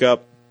 They make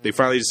up. They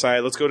finally decide,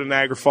 let's go to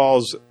Niagara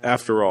Falls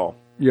after all.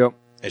 Yep.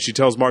 And she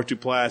tells Mark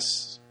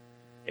Duplass,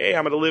 hey,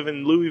 I'm going to live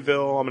in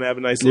Louisville. I'm going to have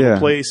a nice little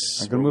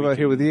place. I'm going to move out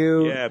here with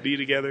you. Yeah, be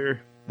together.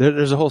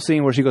 There's a whole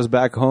scene where she goes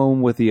back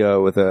home with the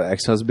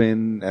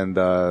ex-husband, and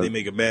they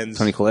make amends.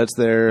 Tony Collette's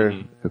there.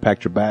 They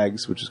packed her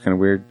bags, which is kind of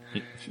weird.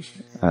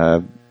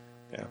 Yeah,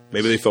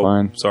 maybe they felt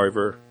fine. sorry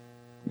for her.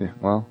 Yeah,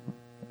 well,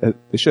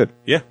 they should.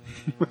 Yeah.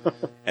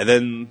 And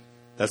then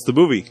that's the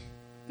movie.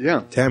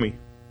 Yeah, Tammy.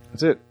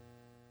 That's it.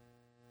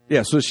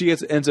 Yeah, so she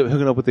ends up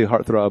hooking up with the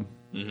heartthrob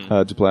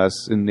Duplass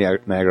in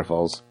Niagara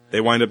Falls. They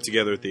wind up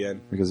together at the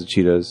end because of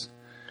Cheetahs.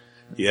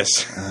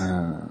 Yes.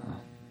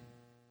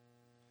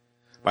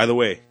 By the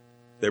way,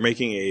 they're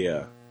making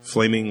a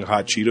Flaming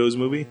Hot Cheetos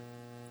movie.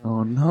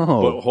 Oh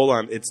no! But hold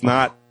on, it's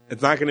not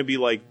going to be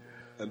like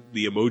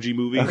the Emoji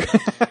Movie. Okay.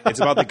 It's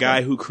about the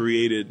guy who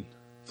created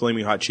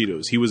Flaming Hot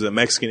Cheetos. He was a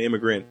Mexican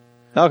immigrant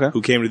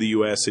who came to the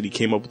U.S. and he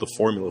came up with a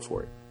formula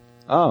for it.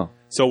 Oh.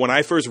 So when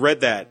I first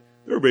read that,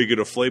 they're making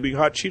a Flaming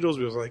Hot Cheetos,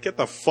 I was like, get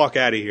the fuck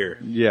out of here.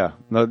 Yeah.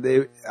 No,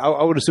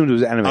 I would assume it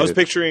was animated. I was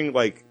picturing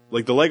like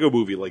the Lego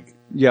movie, like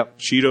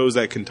Cheetos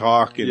that can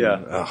talk. And,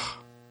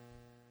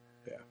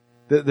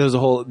 There's a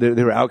whole. They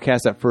were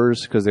outcast at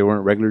first because they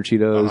weren't regular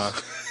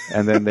Cheetos,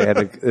 and then they had.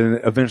 And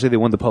eventually, they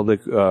won the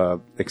public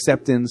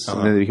acceptance,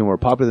 and then they became more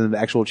popular than the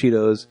actual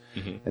Cheetos.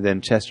 And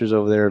then Chester's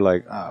over there,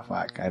 like, oh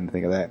fuck, I didn't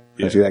think of that.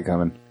 Didn't see that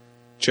coming.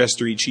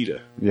 Chester E.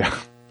 Cheetah. Yeah,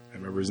 I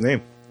remember his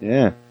name.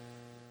 Yeah.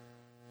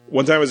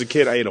 One time as a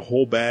kid, I ate a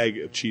whole bag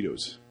of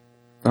Cheetos.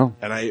 Oh,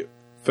 and I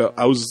don't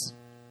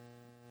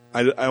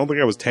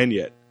think I was 10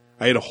 yet.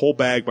 I ate a whole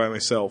bag by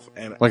myself,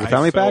 and like a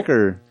family pack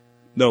or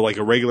no, like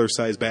a regular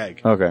size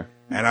bag. Okay.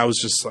 And I was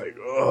just like,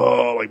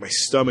 oh, like my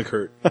stomach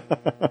hurt.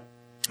 And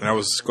I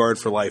was scarred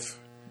for life.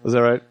 Was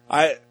that right?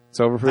 It's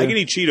over for you? I can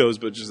eat Cheetos,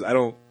 but just I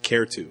don't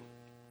care to.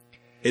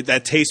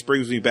 That taste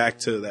brings me back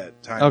to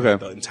that time. Okay.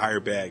 The entire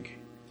bag.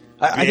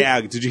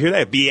 Bag. Did you hear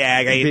that?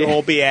 Bag. I ate the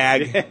whole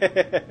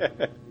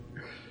bag.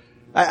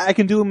 I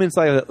can do them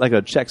inside like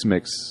a Chex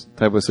Mix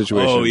type of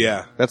situation. Oh,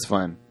 yeah. That's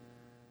fine.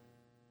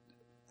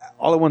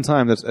 All at one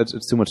time, it's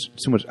too much.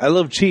 Too much. I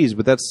love cheese,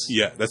 but that's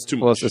too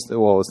much. It's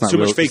not too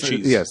real, much fake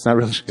cheese. Yeah, it's not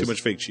real cheese. Too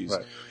much fake cheese.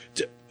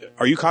 Right.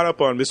 Are you caught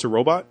up on Mr.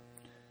 Robot?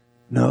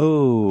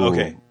 No.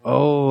 Okay.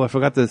 Oh, I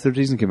forgot the third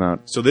season came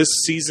out. So this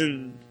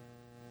season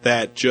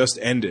that just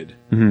ended,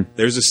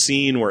 there's a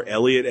scene where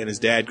Elliot and his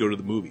dad go to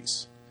the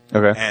movies.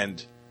 Okay.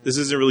 And this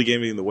isn't really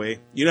giving the way.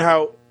 You know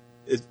how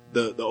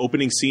the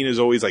opening scene is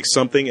always like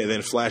something, and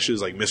then flashes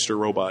like Mr.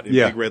 Robot in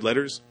big red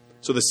letters.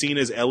 So the scene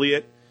is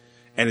Elliot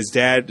and his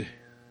dad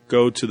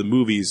go to the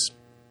movies,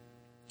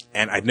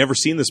 and I'd never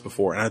seen this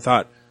before, and I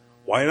thought,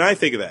 why didn't I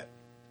think of that?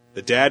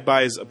 The dad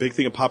buys a big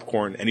thing of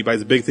popcorn, and he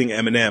buys a big thing of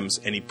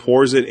M&Ms, and he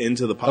pours it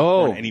into the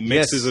popcorn, and he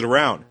mixes it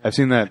around. I've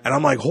seen that. And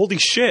I'm like, holy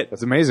shit.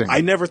 That's amazing.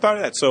 I never thought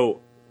of that.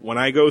 So when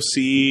I go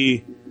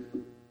see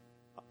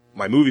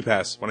my movie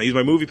pass, when I use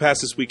my movie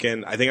pass this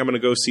weekend, I think I'm going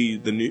to go see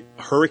the new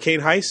Hurricane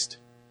Heist,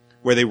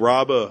 where they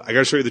rob I got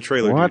to show you the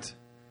trailer. What? Dude.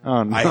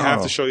 Oh, no. I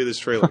have to show you this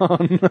trailer. Oh,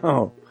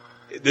 no.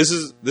 This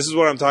is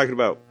what I'm talking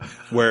about.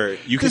 Where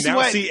you can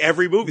now see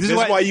every movie. This is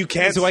why you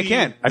can't. This is why I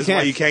can't. This is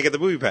why you can't get the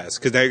movie pass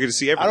because now you're going to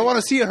see everything. I don't want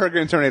to see a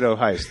Hurricane Tornado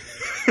heist.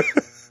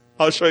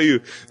 I'll show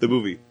you the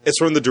movie. It's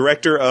from the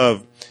director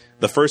of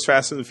the first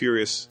Fast and the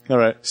Furious. All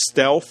right.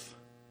 Stealth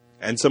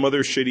and some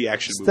other shitty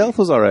action movie. Stealth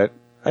was all right.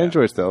 I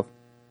enjoy Stealth.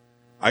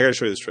 I got to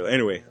show you this trailer.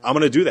 Anyway, I'm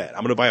going to do that.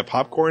 I'm going to buy a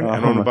popcorn and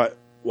I'm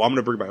going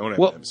to bring my own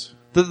M&Ms.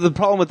 The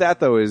problem with that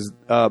though is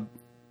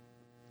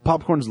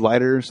popcorn's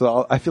lighter,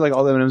 so I feel like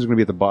all the M&Ms are going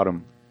to be at the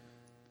bottom.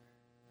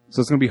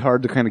 So it's going to be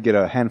hard to kind of get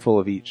a handful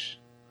of each.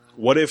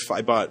 What if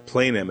I bought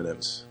plain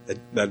M&Ms,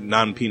 that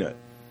non-peanut?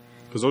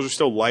 Because those are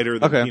still lighter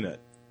than peanut.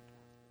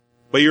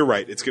 But you're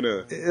right. It's going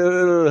to...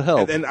 It'll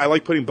help. And I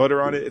like putting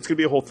butter on it. It's going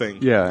to be a whole thing.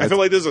 Yeah. I feel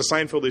like this is a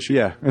Seinfeld issue.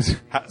 Yeah. It's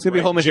going to be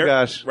a whole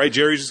mishmash. Right?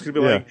 Jerry's just going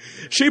to be like,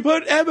 she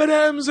put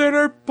M&Ms in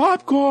her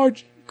popcorn,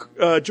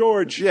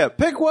 George. Yeah.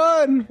 Pick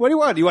one. What do you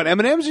want? Do you want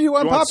M&Ms or you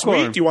want popcorn?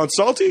 Sweet? Do you want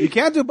salty? You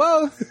can't do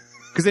both.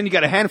 Because then you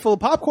got a handful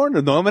of popcorn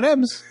and no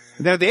M&Ms.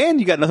 And then at the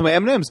end, you got nothing but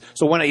M&Ms.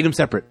 So why not eat them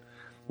separate?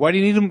 Why do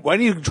you need them? Why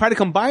do you try to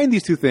combine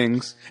these two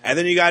things? And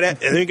then you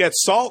got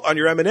salt on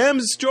your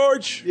M&Ms,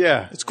 George.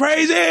 Yeah. It's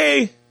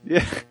crazy.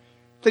 Yeah.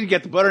 Then you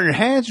get the butter in your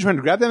hands. You're trying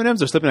to grab the M&Ms.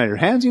 They're slipping out of your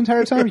hands the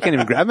entire time. You can't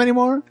even grab them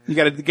anymore. You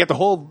got to get the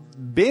whole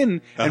bin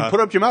and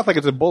put it up your mouth like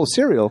it's a bowl of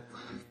cereal.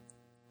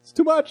 It's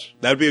too much.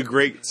 That would be a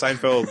great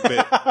Seinfeld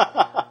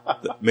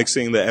bit.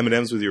 Mixing the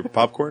M&Ms with your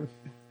popcorn.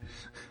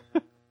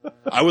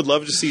 I would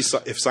love to see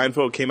if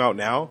Seinfeld came out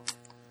now.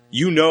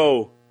 You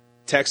know,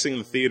 texting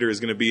the theater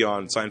is going to be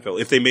on Seinfeld.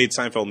 If they made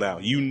Seinfeld now,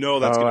 you know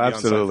that's going to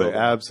be on Seinfeld.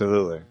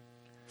 Absolutely.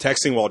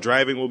 Texting while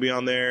driving will be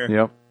on there.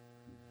 Yep.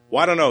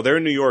 Well, I don't know. They're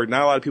in New York.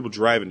 Not a lot of people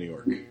drive in New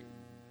York.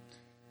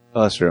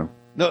 Oh, that's true.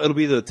 No, it'll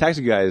be the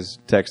taxi guys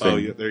texting. Oh,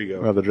 yeah, there you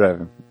go. While they're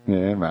driving.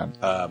 Yeah, man.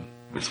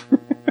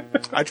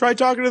 I tried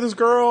talking to this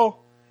girl.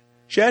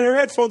 She had her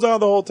headphones on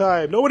the whole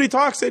time. Nobody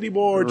talks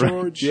anymore,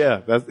 George.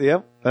 Yeah, that'd be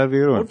a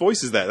good one. What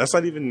voice is that? That's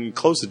not even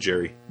close to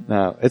Jerry.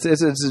 No, it's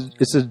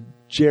a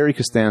Jerry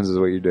Costanza is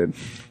what you did.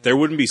 There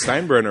wouldn't be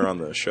Steinbrenner on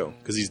the show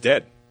because he's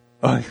dead.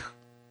 Oh,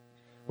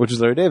 which is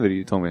Larry David,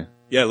 you told me.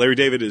 Yeah, Larry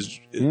David is.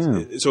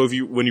 So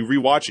when you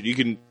rewatch it, you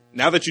can,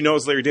 now that you know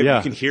it's Larry David,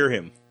 you can hear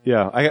him.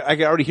 Yeah, I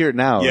can already hear it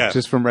now. Yeah.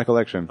 Just from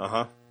recollection.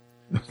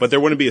 But there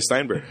wouldn't be a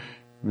Steinbrenner.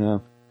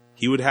 No.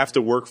 He would have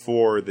to work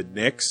for the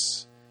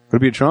Knicks. Would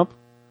it be a Trump?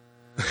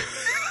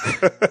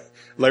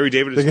 Larry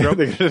David is Trump.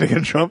 They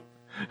get Trump.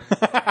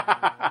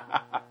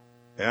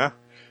 Yeah,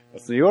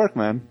 that's New York,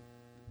 man.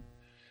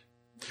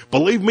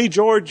 Believe me,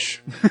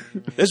 George,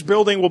 this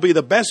building will be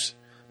the best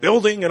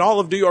building in all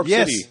of New York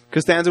City.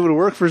 Costanza would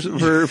work for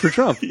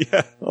Trump.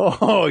 Yeah.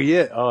 Oh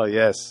yeah. Oh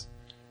yes.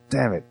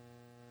 Damn it.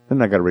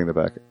 Then I got to bring that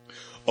back.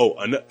 Oh,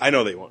 I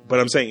know they won't.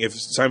 But I'm saying if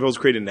Seinfeld's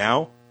created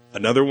now,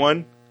 another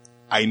one,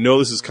 I know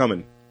this is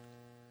coming.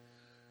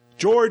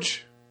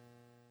 George,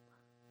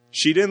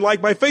 she didn't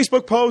like my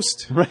Facebook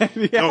post. Right?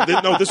 Yeah.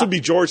 No, this would be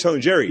George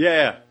telling Jerry.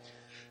 Yeah.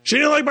 She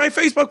didn't like my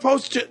Facebook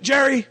post,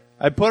 Jerry.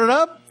 I put it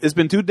up. It's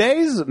been 2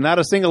 days. Not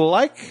a single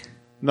like.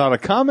 Not a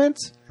comment.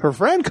 Her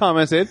friend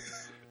commented,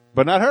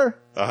 but not her.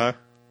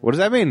 What does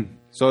that mean?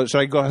 So should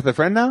I go with the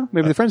friend now?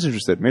 Maybe the friend's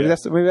interested. Maybe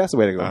that's the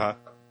way to go.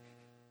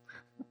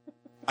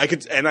 I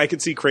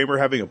could see Kramer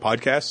having a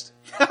podcast,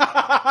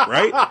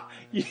 right?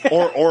 Yeah.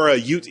 Or a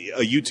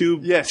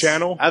YouTube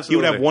channel. Absolutely. He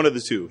would have one of the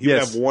two. He would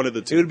have one of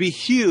the two. It would be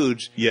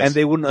huge, and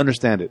they wouldn't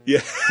understand it.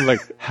 Yeah. Like,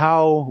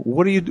 how,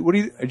 what are you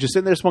just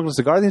sitting there smoking a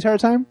cigar the entire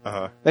time?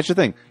 That's your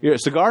thing. You're a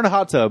cigar in a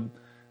hot tub.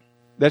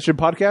 That's your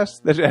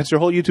podcast? That's your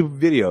whole YouTube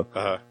video.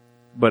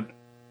 But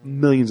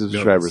millions of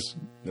subscribers.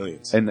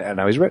 Millions. And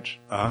now he's rich.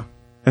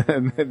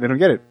 And they don't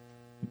get it.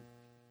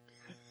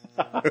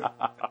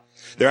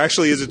 There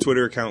actually is a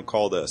Twitter account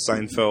called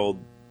Seinfeld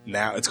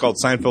Now. It's called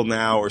Seinfeld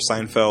Now or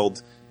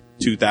Seinfeld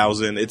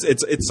 2000.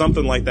 It's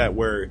something like that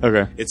where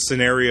it's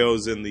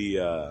scenarios in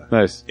the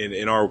nice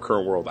in our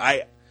current world.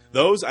 I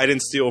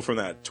didn't steal from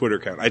that Twitter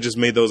account. I just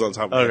made those on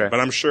top of it. But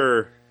I'm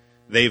sure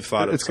they've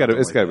thought of it's got to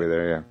be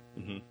there.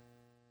 Yeah. Mm-hmm.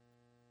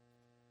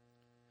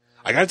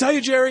 I gotta tell you,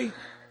 Jerry,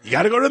 you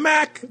gotta go to the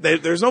Mac.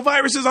 There's no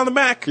viruses on the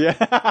Mac.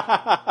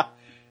 Yeah.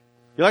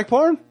 You like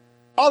porn?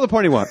 All the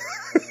porn you want.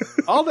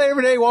 All day,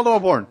 every day, wall-to-wall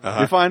porn.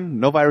 You're fine.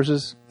 No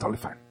viruses. Totally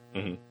fine.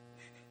 Mm-hmm.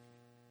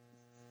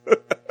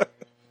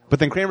 But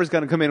then Kramer's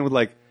going to come in with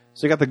like,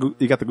 so you got the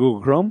Google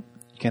Chrome?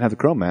 You can't have the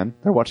Chrome, man.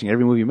 They're watching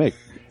every movie you make.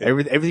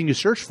 Everything you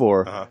search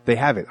for, they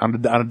have it. On a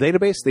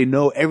database, they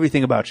know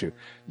everything about you.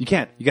 You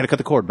can't. You got to cut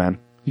the cord, man.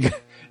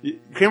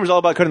 Kramer's all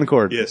about cutting the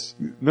cord. Yes.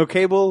 No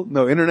cable,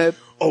 no internet.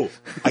 Oh,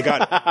 I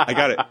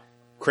got it.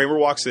 Kramer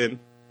walks in,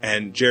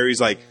 and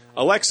Jerry's like,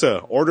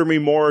 Alexa, order me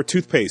more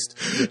toothpaste.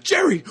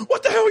 Jerry,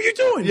 what the hell are you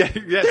doing? Yes.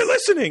 They're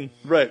listening.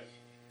 Right.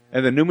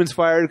 And then Newman's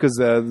fired because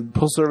the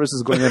postal service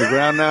is going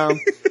underground now.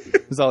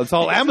 It's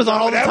all Amazon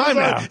all the time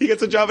now. He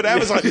gets a job at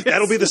Amazon. Yes.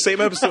 That'll be the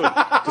same episode.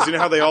 Because you know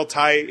how they all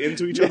tie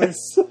into each other?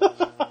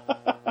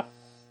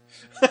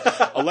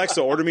 Alexa,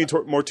 order me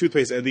more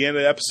toothpaste. At the end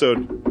of the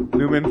episode,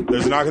 Newman,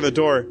 there's a knock on the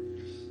door.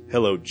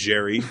 Hello,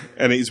 Jerry.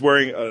 And he's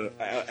wearing an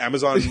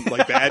Amazon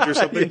badge or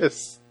something.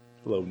 Yes.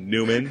 Hello,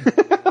 Newman.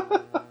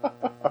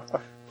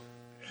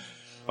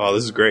 Oh,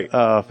 this is great.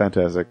 Oh,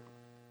 fantastic.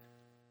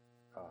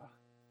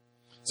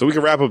 So we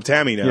can wrap up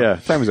Tammy now. Yeah,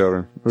 Tammy's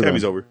over.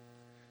 Tammy's over.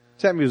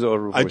 Tammy was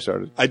over before we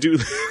started. I do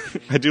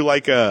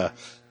like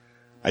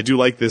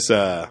this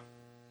current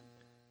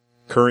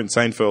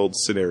Seinfeld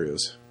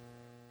scenarios.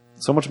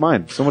 So much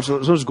mine. So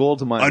much gold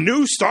to mine. A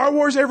new Star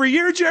Wars every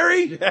year,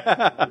 Jerry.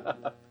 Yeah.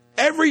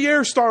 Every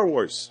year, Star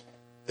Wars.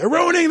 They're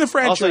ruining the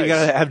franchise. Also, you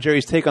gotta have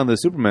Jerry's take on the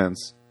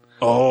Supermans.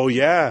 Oh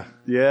yeah,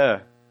 yeah.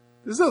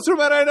 This is not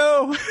Superman I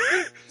know.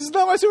 This is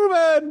not my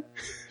Superman.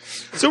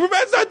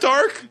 Superman's not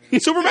dark.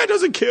 Superman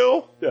doesn't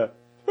kill. Yeah.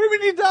 What do you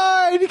mean he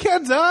died? He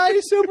can't die.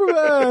 He's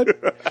Superman.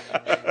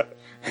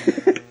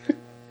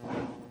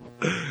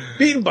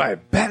 Beaten by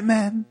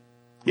Batman.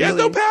 He has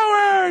no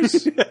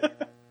powers.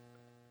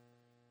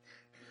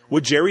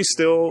 Would Jerry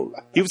still...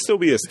 He would still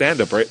be a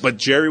stand-up, right? But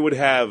Jerry would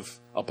have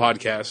a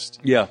podcast.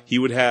 Yeah. He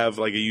would have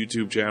like a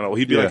YouTube channel.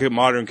 He'd be like a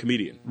modern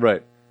comedian.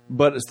 Right.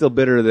 But it's still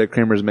bitter that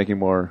Kramer's making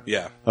more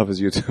Yeah. of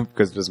his YouTube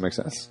because it doesn't make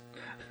sense.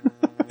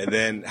 And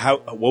then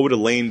what would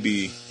Elaine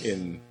be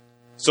in...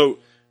 So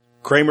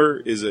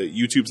Kramer is a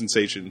YouTube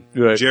sensation.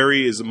 Right.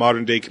 Jerry is a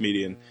modern-day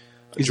comedian.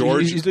 He's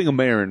George doing a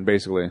Marin,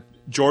 basically.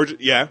 George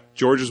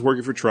is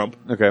working for Trump.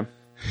 Okay.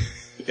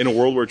 In a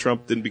world where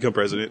Trump didn't become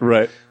president.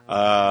 Right.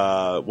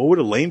 What would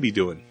Elaine be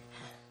doing?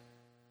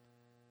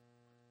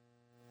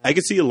 I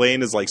could see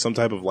Elaine as like some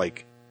type of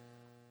like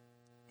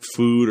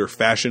food or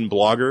fashion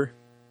blogger.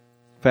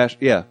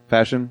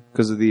 Fashion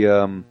because of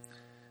the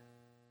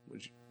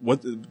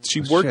What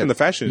she worked in the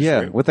fashion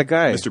industry. Yeah, with that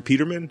guy, Mr.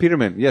 Peterman.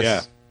 Peterman, yes,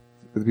 Yeah.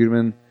 With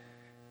Peterman.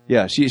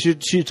 Yeah,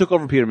 she took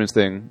over Peterman's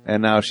thing,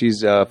 and now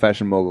she's a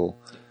fashion mogul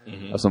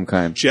of some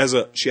kind. She has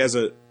a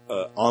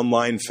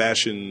online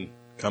fashion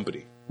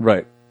company,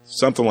 Right,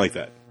 something like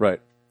that. right.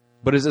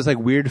 But is this like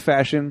weird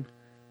fashion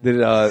that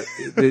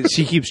that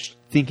she keeps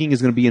thinking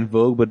is going to be in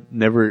vogue, but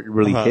never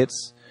really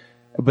hits?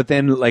 But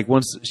then, like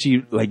once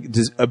she like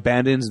just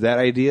abandons that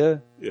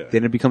idea,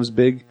 then it becomes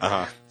big.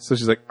 So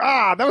she's like,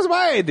 that was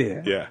my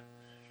idea. Yeah,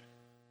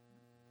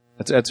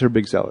 that's her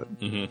big salad.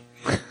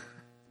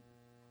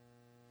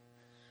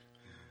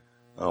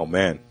 Oh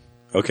man.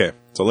 Okay,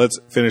 so let's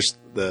finish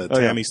the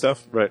Tammy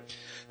stuff. Right.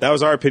 That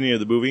was our opinion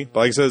of the movie. But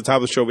like I said at the top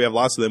of the show, we have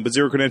lots of them, but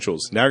zero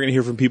credentials. Now we're going to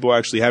hear from people who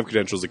actually have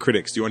credentials, the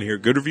critics. Do you want to hear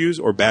good reviews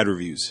or bad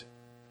reviews?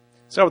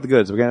 Start with the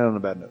goods. We're getting on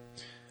a bad note.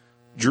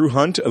 Drew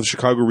Hunt of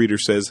Chicago Reader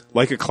says,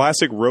 like a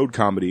classic road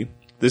comedy,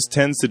 this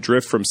tends to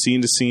drift from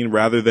scene to scene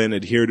rather than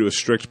adhere to a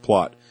strict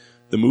plot.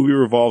 The movie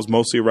revolves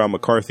mostly around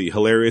McCarthy,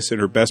 hilarious in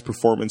her best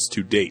performance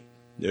to date.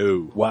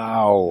 No.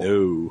 Wow.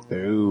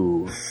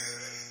 No.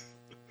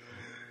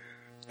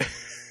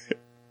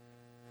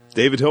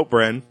 David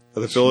Hiltbrand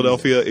of the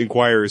Philadelphia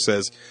Inquirer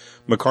says,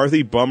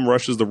 McCarthy bum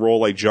rushes the role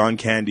like John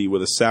Candy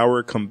with a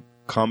sour,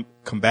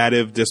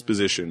 combative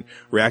disposition,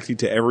 reacting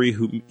to every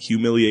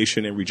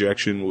humiliation and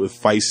rejection with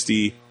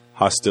feisty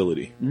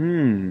hostility.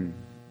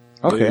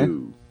 Okay.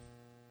 Ooh.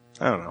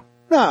 I don't know.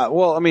 Nah,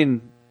 well, I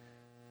mean,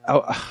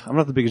 I'm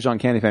not the biggest John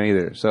Candy fan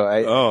either, so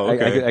I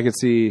could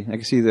see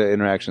the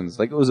interactions.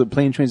 Like, was it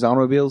Plane, Trains, and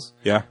Automobiles?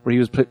 Yeah. Where he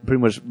was pretty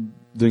much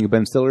doing a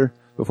Ben Stiller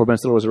before Ben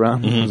Stiller was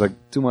around. It was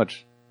like, too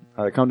much.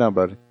 All right, calm down,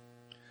 buddy.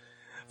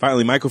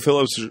 Finally, Michael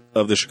Phillips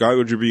of the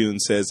Chicago Tribune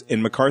says,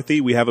 in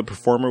McCarthy, we have a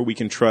performer we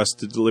can trust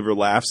to deliver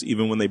laughs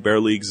even when they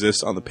barely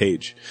exist on the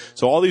page.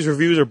 So all these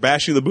reviews are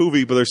bashing the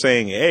movie, but they're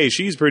saying, hey,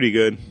 she's pretty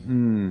good.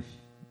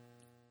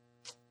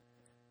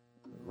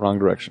 Wrong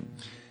direction.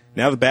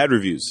 Now the bad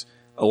reviews.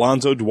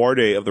 Alonzo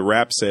Duarte of The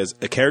Wrap says,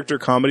 a character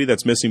comedy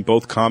that's missing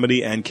both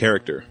comedy and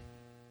character.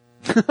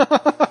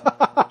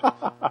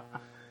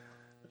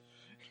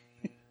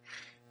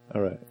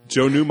 All right.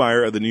 Joe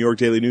Newmeyer of the New York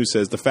Daily News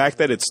says, the fact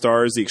that it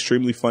stars the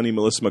extremely funny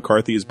Melissa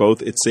McCarthy is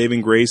both its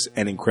saving grace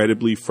and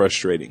incredibly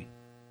frustrating.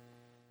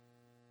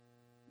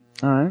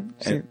 All right.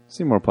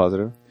 Seem more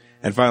positive.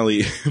 And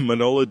finally,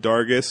 Manola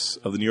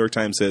Dargis of the New York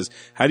Times says,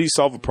 how do you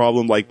solve a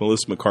problem like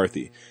Melissa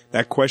McCarthy?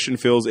 That question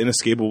feels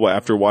inescapable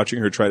after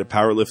watching her try to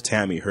powerlift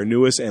Tammy, her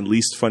newest and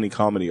least funny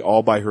comedy,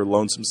 all by her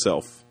lonesome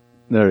self.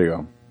 There you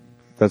go.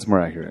 That's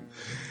more accurate.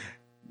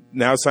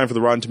 Now it's time for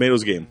the Rotten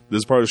Tomatoes game. This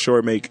is part of the show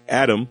where I make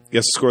Adam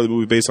guess the score of the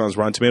movie based on his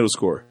Rotten Tomatoes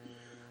score.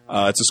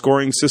 It's a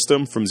scoring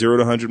system from 0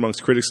 to 100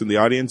 amongst critics in the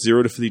audience.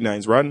 0 to 59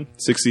 is rotten,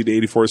 60 to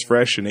 84 is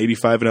fresh, and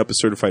 85 and up is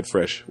certified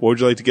fresh. What would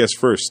you like to guess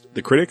first,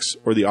 the critics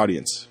or the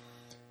audience?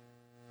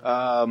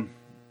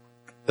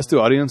 Let's do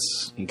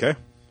audience. Okay.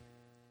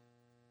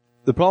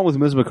 The problem with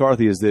Ms.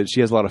 McCarthy is that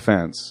she has a lot of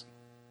fans.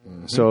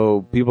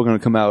 So people are going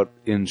to come out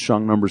in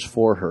strong numbers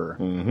for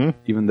her,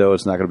 even though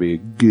it's not going to be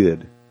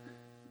good.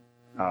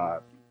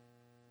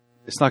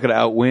 It's not going to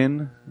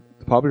outwin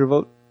the popular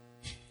vote.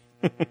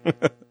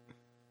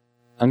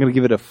 I'm going to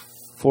give it a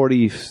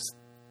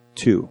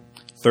 42.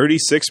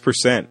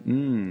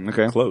 36%.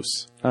 Okay.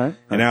 Close. All right.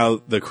 And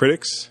now the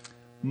critics?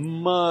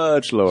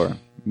 Much lower.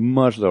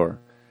 Much lower.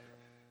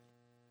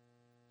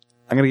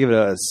 I'm going to give it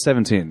a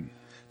 17.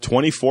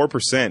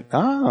 24%. Oh,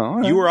 all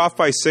right. You were off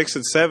by 6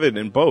 and 7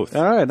 in both.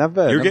 All right, not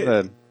bad. You're not getting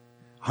bad.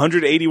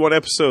 181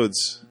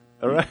 episodes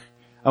All right.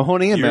 I'm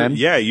honing in, man.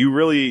 Yeah, you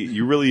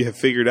really have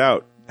figured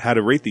out how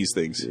to rate these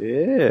things.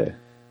 Yeah.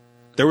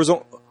 There was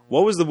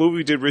what was the movie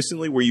we did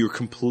recently where you were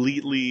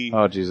completely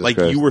Jesus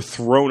Christ. you were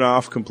thrown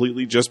off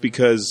completely just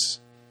because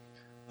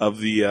of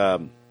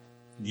the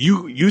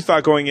you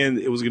thought going in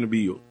it was going to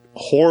be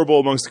horrible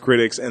amongst the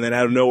critics, and then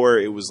out of nowhere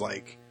it was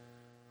like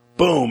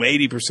boom,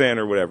 80%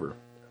 or whatever.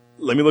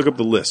 Let me look up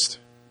the list.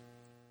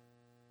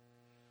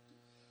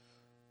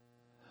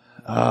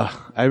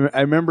 I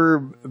remember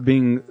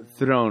being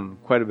thrown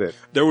quite a bit.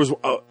 There was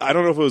I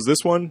don't know if it was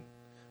this one.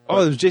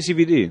 Oh, it was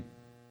JCVD.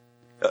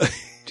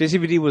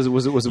 JCVD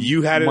was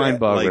You had it mind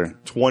at boggler.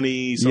 like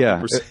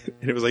 20-something percent,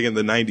 and it was like in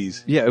the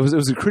 90s. Yeah, it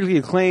was critically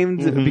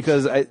acclaimed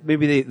because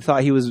maybe they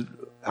thought he was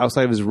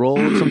outside of his role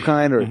of some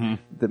kind, or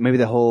that maybe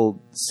the whole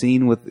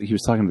scene with he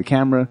was talking to the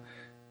camera.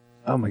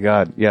 Oh my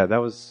God, yeah, that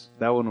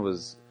one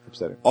was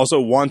upsetting.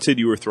 Also, Wanted,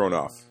 you were thrown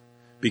off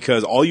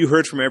because all you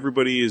heard from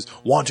everybody is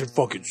Wanted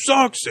fucking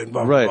sucks and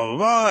blah blah blah blah,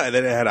 blah, and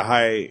then it had a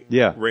high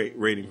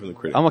rating from the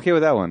critics. I'm okay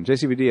with that one.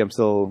 JCVD, I'm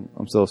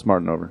still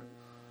smarting over.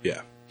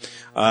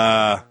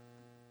 Yeah.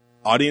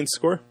 Audience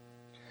score?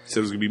 Said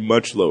it was going to be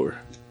much lower.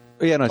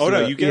 Yeah,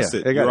 no, you guessed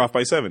it. You're off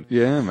by 7.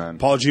 Yeah, man.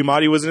 Paul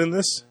Giamatti wasn't in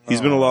this.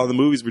 He's been in a lot of the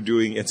movies we're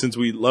doing, and since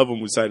we love him,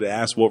 we decided to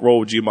ask what role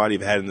would Giamatti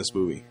have had in this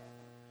movie.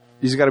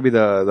 He's got to be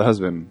the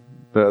husband,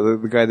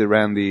 the guy that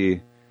ran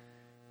the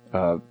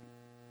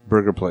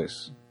burger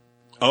place.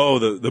 Oh,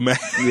 the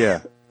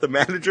the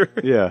manager.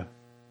 Yeah,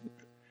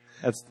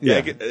 that's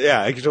I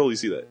can totally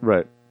see that.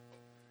 Right.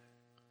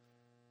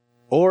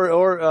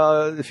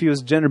 Or if he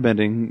was gender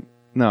bending.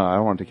 No, I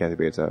don't want to take Kathy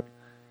Bates out.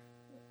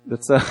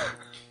 That's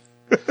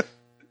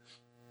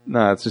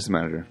no, it's just a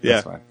manager.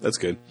 That's fine. That's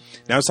good.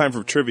 Now it's time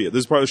for trivia.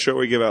 This is part of the show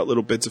where we give out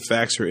little bits of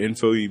facts or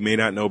info you may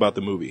not know about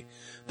the movie.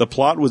 The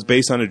plot was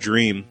based on a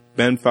dream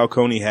Ben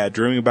Falcone had,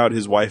 dreaming about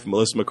his wife,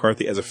 Melissa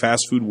McCarthy, as a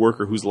fast food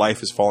worker whose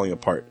life is falling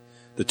apart.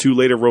 The two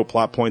later wrote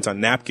plot points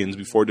on napkins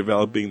before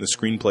developing the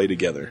screenplay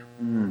together.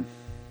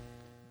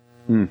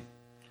 Should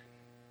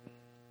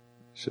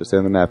have stayed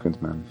on the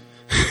napkins, man.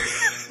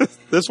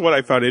 This one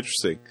I found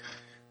interesting.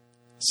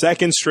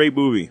 Second straight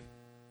movie.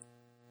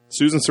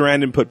 Susan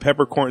Sarandon put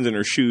peppercorns in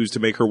her shoes to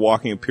make her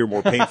walking appear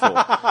more painful.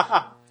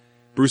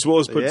 Bruce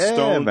Willis put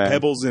stone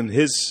pebbles in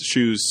his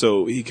shoes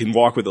so he can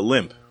walk with a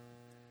limp.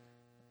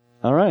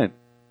 All right.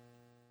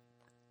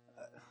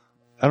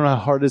 I don't know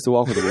how hard it is to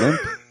walk with a limp.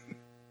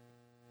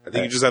 I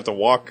think you just have to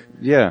walk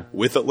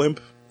with a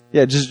limp.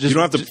 Yeah, just you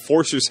don't have to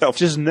force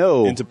yourself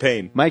into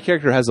pain. My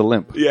character has a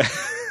limp. Yeah.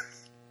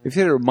 If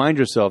you had to remind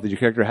yourself that your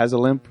character has a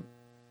limp,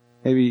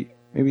 maybe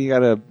you got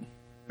to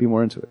be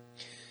more into it.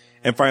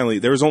 And finally,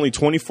 there was only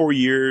 24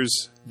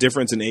 years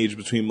difference in age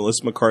between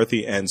Melissa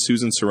McCarthy and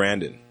Susan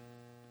Sarandon.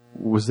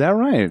 Was that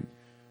right?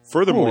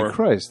 Furthermore, Holy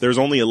Christ. There's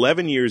only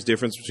 11 years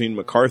difference between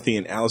McCarthy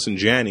and Allison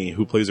Janney,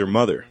 who plays her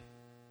mother.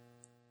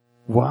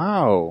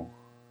 Wow.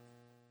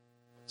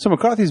 So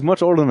McCarthy's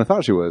much older than I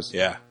thought she was.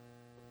 Yeah.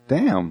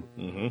 Damn.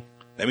 Mm-hmm.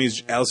 That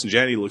means Allison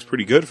Janney looks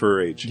pretty good for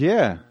her age.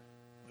 Yeah.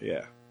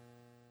 Yeah.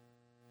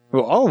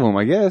 Well, all of them,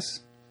 I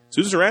guess.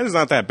 Susan Sarandon's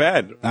not that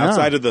bad.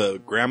 Outside of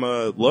the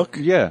grandma look.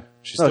 Yeah.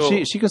 She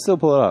can still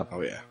pull it off.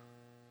 Oh, yeah.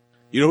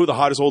 You know who the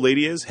hottest old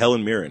lady is?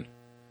 Helen Mirren.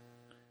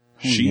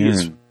 She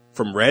is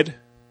from Red.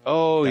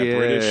 Oh, yeah.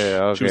 British.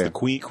 Okay. She was the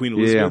Queen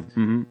Elizabeth.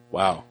 Yeah. Mm-hmm.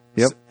 Wow.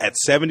 Yep. At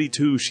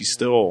 72, she's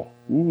still...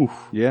 Ooh.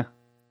 Yeah.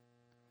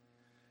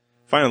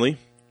 Finally,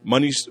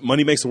 money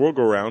makes the world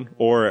go round,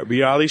 or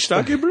Bialy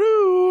Stake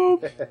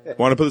Blue.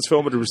 Want to put this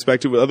film into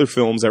perspective with other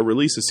films that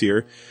released this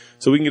year,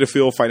 so we can get a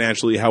feel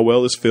financially how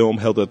well this film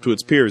held up to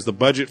its peers. The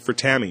budget for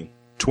Tammy,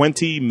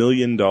 $20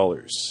 million.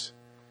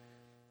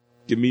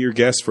 Give me your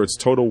guess for its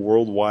total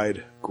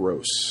worldwide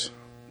gross.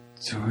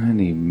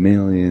 20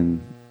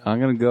 million. I'm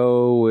going to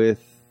go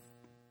with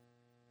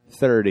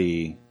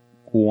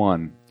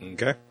 31.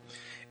 Okay.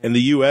 In the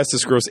U.S.,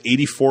 this grossed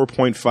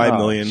 $84.5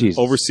 million. Jesus.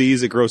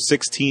 Overseas, it grossed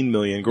 $16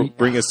 million,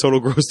 bringing its total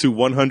gross to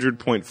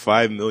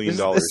 $100.5 million.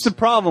 This is the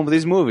problem with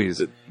these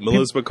movies.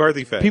 Melissa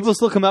McCarthy fans. People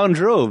still come out in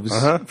droves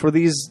for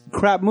these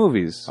crap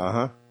movies.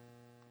 Uh-huh.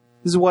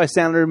 This is why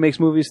Sandler makes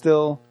movies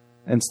still,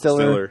 and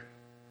Stiller.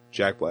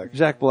 Jack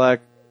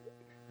Black.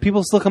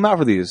 People still come out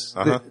for these.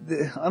 Uh-huh.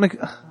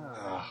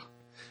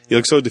 You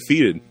look so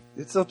defeated.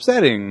 It's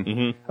upsetting.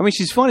 Mm-hmm. I mean,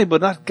 she's funny,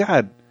 but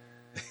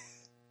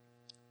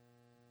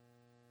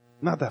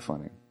not that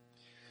funny.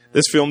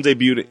 This film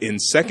debuted in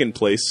second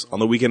place on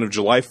the weekend of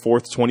July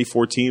 4th,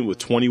 2014 with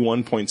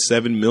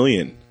 $21.7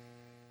 million.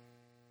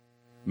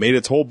 Made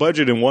its whole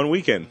budget in one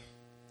weekend.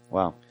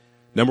 Wow.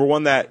 Number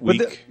one that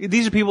week.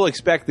 These are people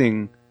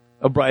expecting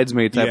a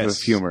Bridesmaid type of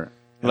humor.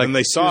 Like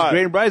they saw it.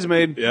 Great in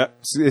Bridesmaid. Yeah.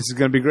 This is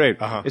going to be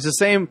great. Uh-huh. It's the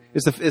same.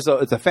 It's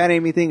a Fat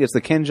Amy thing. It's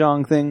the Ken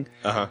Jeong thing.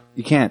 Uh-huh.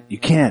 You can't.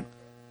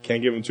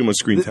 Can't give them too much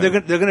screen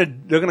time.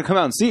 They're gonna come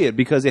out and see it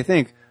because they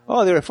think,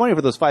 oh, they were funny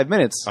for those 5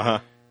 minutes. Uh-huh.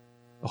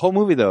 The whole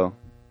movie, though.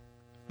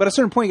 But at a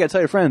certain point, you got to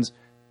tell your friends,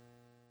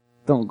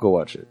 don't go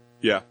watch it.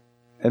 Yeah.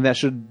 And that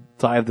should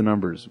drive the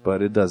numbers,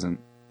 but it doesn't.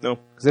 No.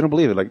 Because they don't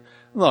believe it. Like,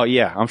 oh,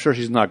 yeah, I'm sure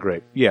she's not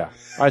great. Yeah,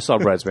 I saw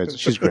Bridesmaids.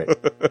 She's great.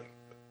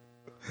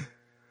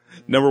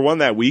 Number 1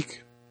 that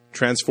week,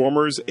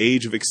 Transformers: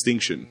 Age of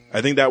Extinction.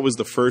 I think that was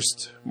the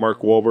first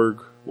Mark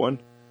Wahlberg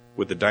one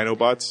with the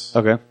Dinobots.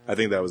 Okay. I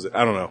think that was it.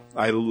 I don't know.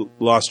 I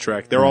lost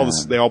track. They're all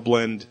they all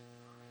blend.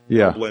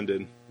 Yeah. All blend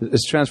in.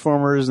 It's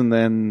Transformers and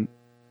then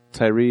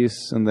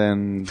Tyrese and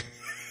then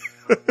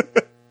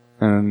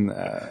and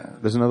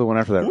there's another one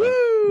after that.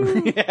 Woo!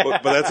 Right?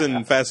 But that's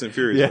in Fast and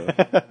Furious.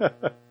 Though.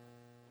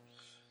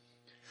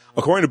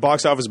 According to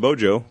Box Office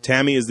Mojo,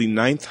 Tammy is the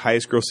 9th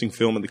highest grossing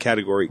film in the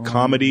category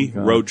comedy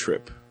road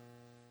trip.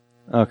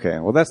 Okay,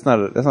 well that's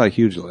not a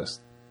huge list.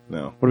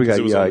 No. What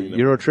do we got?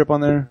 Euro Trip on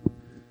there?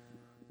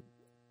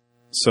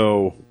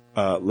 So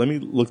let me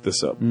look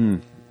this up.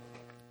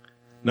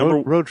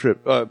 Road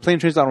Trip. Plane,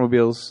 Trains,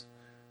 Automobiles.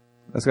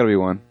 That's got to be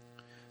one.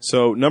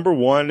 So number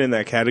 1 in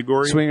that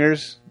category.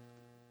 Swingers.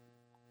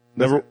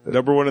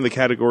 Number 1 in the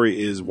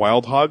category is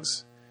Wild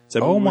Hogs.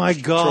 Oh my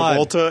God!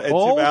 Travolta and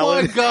Tim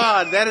Allen. My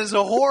God! That is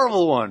a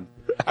horrible one.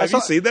 Have you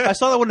seen that? I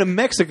saw that one in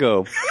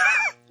Mexico.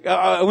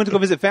 I went to go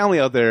visit family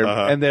out there,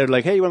 and they're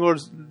like, "Hey, you want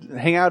to go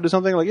hang out or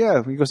something?" I'm like, yeah,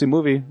 we can go see a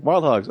movie.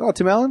 Wild Hogs. Oh,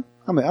 Tim Allen?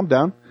 I'm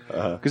down.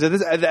 Because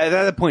at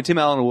that point, Tim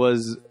Allen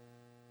was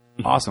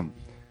awesome.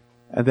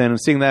 And then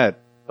seeing that,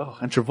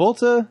 and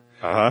Travolta.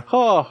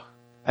 Oh,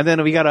 and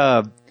then we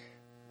got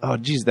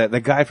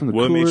that guy from the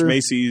William H. Cooler.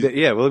 Macy.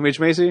 William H.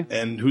 Macy.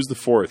 And who's the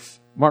 4th?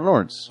 Martin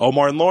Lawrence. Oh,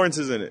 Martin Lawrence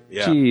is in it.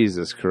 Yeah.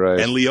 Jesus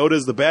Christ. And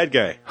Leota's the bad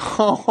guy.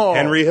 Oh.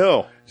 Henry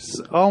Hill.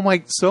 Oh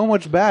my, so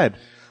much bad.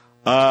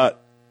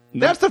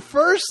 That's the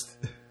first.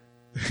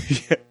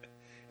 Yeah.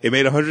 It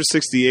made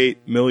 $168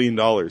 million.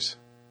 Oh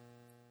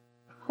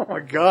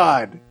my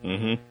God.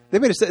 Mm-hmm. They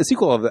made a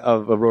sequel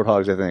of Road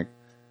Hogs, I think.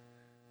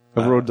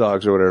 Of Road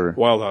Dogs or whatever.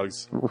 Wild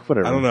Hogs.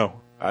 Whatever. I don't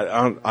know. I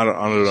don't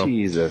know.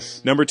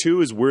 Jesus. Number 2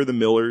 is We're the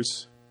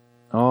Millers.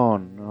 Oh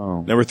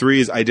no. Number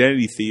 3 is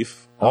Identity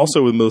Thief,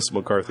 also with Melissa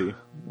McCarthy.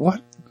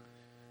 What?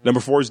 Number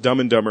 4 is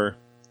Dumb and Dumber.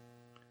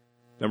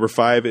 Number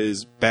 5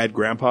 is Bad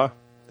Grandpa,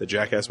 the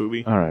Jackass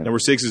movie. All right. Number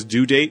 6 is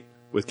Due Date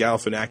with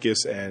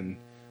Galifianakis and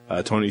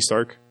Tony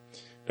Stark.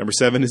 Number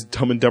 7 is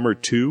Dumb and Dumber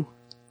 2.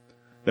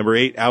 Number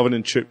 8, Alvin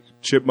and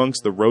Chipmunks,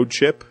 The Road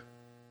Chip.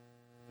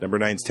 Number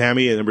 9 is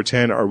Tammy, and number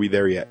 10, Are We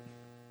There Yet?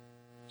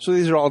 So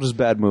these are all just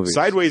bad movies.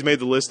 Sideways made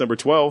the list, number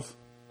 12.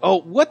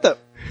 Oh, what the?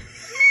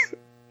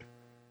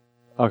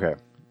 Okay,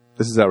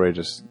 this is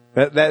outrageous.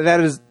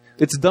 That is.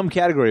 It's a dumb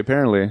category,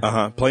 apparently.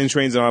 Planes,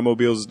 Trains, and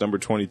Automobiles is number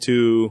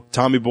 22.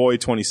 Tommy Boy,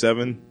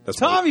 27. That's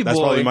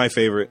probably my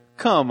favorite.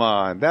 Come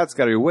on, that's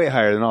got to be way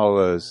higher than all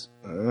of those.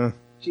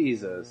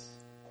 Jesus.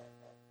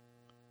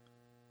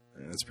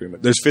 That's pretty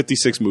much. There's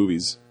 56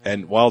 movies,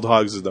 and Wild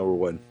Hogs is number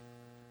 1.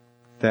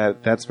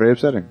 That's very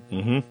upsetting.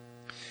 Mm-hmm.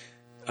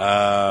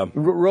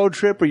 Road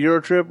Trip or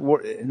Euro Trip,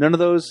 none of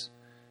those.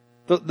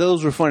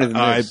 Those were funny than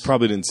this. I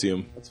probably didn't see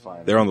them. That's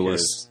fine. They're on the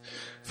list.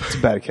 It's a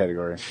bad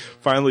category.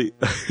 Finally,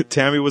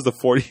 Tammy was the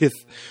 40th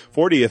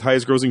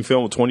highest grossing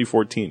film of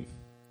 2014.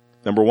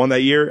 Number 1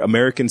 that year,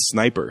 American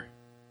Sniper.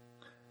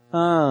 Oh,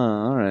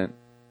 all right.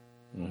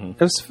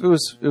 Mm-hmm.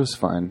 It was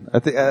fine. I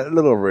think a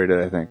little overrated.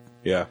 I think.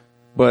 Yeah,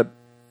 but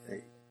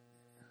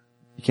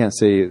you can't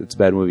say it's a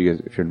bad movie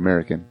if you're an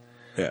American.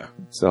 Yeah.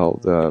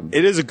 So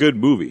it is a good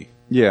movie.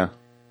 Yeah.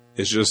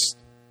 It's just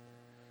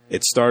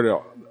it started.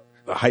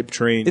 The hype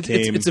train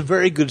came. It's a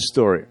very good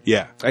story.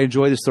 Yeah. I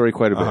enjoy the story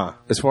quite a bit.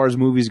 As far as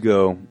movies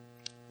go,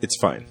 it's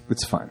fine.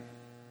 It's fine.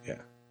 Yeah.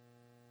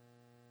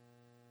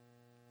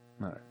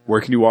 All right. Where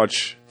can you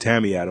watch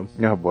Tammy, Adam?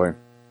 Oh, boy.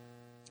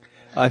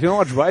 If you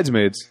want to watch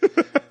Bridesmaids,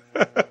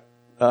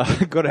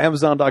 go to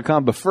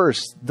Amazon.com. But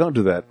first, don't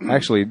do that.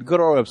 Actually, go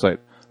to our website,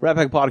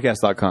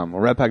 ratpackpodcast.com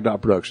or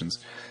ratpack.productions.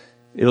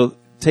 It'll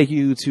take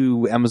you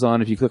to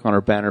Amazon if you click on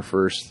our banner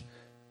first.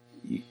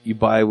 You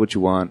buy what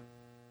you want.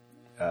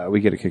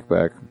 We get a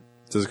kickback.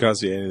 Does it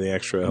cost you anything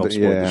extra to help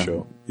support the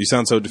show? You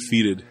sound so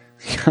defeated.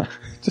 I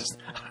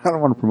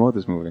don't want to promote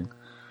this movie.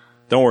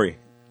 Don't worry.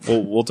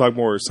 We'll talk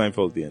more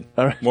Seinfeld at the end.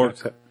 All right. More.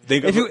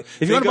 If you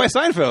want to buy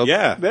Seinfeld,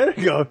 yeah, there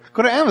you go.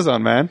 Go to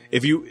Amazon, man.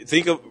 If you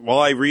think of while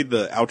I read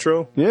the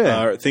outro,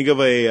 think of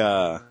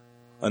a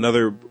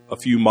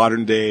few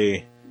modern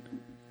day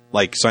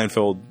like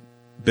Seinfeld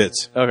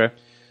bits. Okay.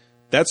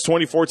 That's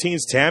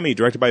 2014's Tammy,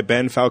 directed by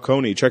Ben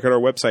Falcone. Check out our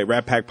website,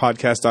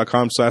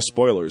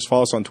 ratpackpodcast.com/spoilers.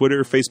 Follow us on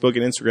Twitter, Facebook,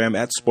 and Instagram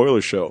at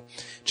Spoilers Show.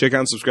 Check out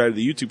and subscribe to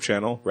the YouTube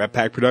channel, Rat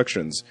Pack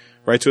Productions.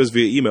 Write to us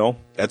via email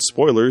at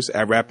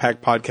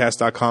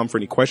spoilers@ratpackpodcast.com for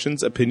any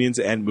questions, opinions,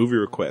 and movie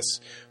requests.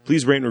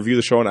 Please rate and review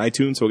the show on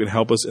iTunes so it can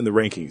help us in the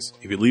rankings.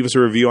 If you leave us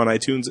a review on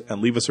iTunes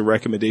and leave us a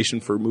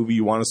recommendation for a movie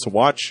you want us to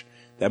watch,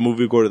 that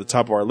movie will go to the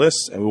top of our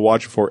list and we'll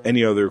watch it for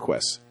any other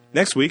requests.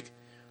 Next week,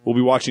 we'll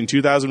be watching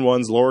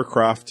 2001's Lara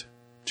Croft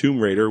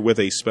Tomb Raider with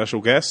a special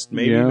guest.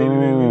 Maybe.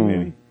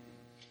 We're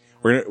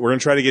gonna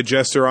try to get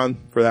Jester on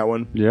for that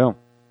one. Yeah.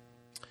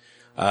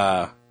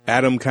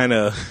 Adam kind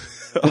of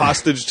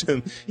hostaged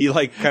him. He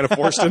kind of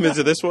forced him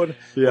into this one.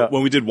 Yeah.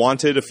 When we did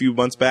Wanted a few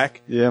months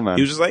back. Yeah, man.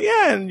 He was just like,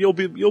 yeah, and you'll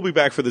be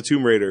back for the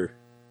Tomb Raider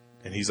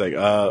And he's like,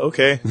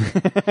 okay.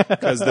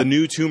 Because the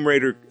new Tomb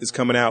Raider is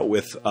coming out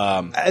with...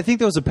 I think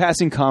there was a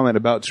passing comment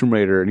about Tomb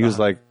Raider, and he was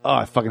like, oh,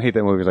 I fucking hate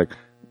that movie. He's like,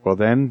 well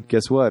then,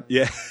 guess what?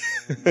 Yeah.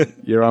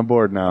 You're on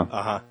board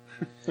now.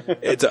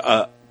 It's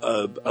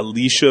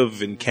Alicia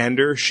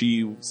Vikander.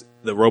 She's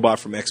the robot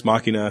from Ex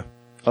Machina.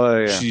 Oh,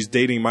 yeah. She's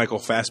dating Michael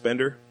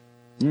Fassbender,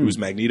 who's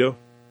Magneto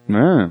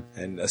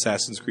and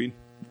Assassin's Creed.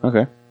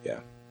 Okay. Yeah.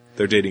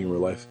 They're dating in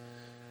real life.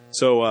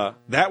 So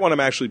that one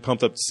I'm actually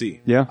pumped up to see.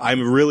 Yeah.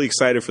 I'm really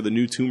excited for the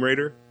new Tomb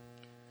Raider.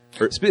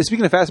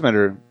 Speaking of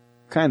Fassbender,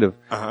 kind of.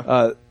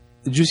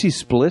 Did you see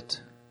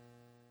Split?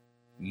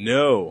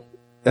 No.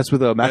 That's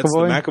with McAvoy?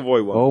 That's the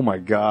McAvoy one. Oh, my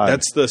God.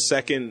 That's the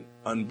second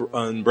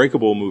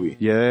Unbreakable movie.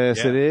 Yes,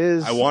 Yeah. it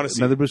is. I want to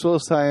see another it. Bruce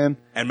Willis tie-in.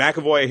 And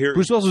McAvoy, I hear...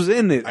 Bruce Willis was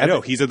in it. I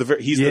know. He's at the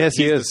he's Yes,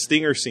 the, he he's is. the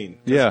stinger scene.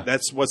 Yeah.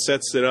 That's what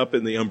sets it up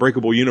in the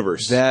Unbreakable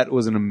universe. That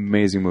was an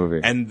amazing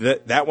movie. And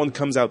that one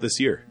comes out this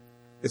year.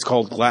 It's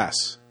called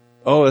Glass.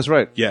 Oh, that's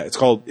right. Yeah, it's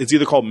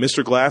either called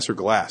Mr. Glass or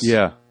Glass.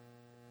 Yeah.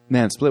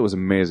 Man, Split was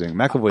amazing.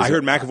 McAvoy. I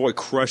heard McAvoy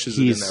crushes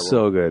it in that role. He's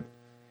so good.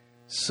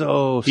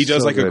 He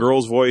does so like good. a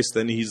girl's voice,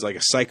 then he's like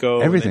a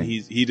psycho. Everything. And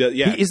then he does.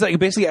 Yeah. He's like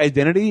basically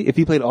Identity if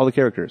he played all the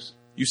characters.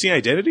 You've seen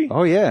Identity?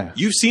 Oh, yeah.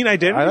 You've seen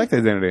Identity? I liked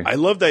Identity. I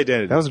loved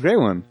Identity. That was a great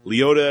one.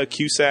 Leota,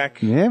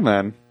 Cusack. Yeah,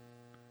 man.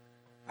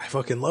 I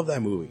fucking love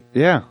that movie.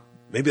 Yeah.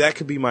 Maybe that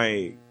could be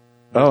my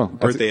that's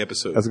birthday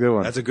episode. That's a good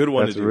one. That's a good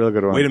one That's to a do. real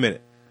good one. Wait a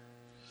minute.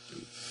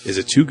 Is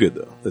it too good,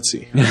 though? Let's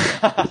see. All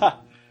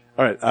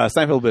right.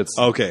 Seinfeld bits.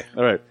 Okay.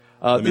 All right.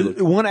 me look.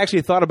 One I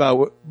actually thought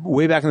about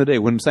way back in the day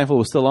when Seinfeld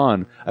was still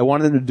on. I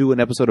wanted them to do an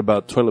episode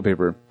about toilet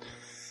paper.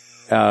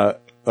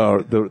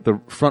 The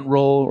front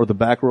roll or the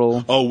back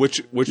roll. Oh, which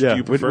do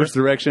you prefer? Which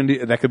direction?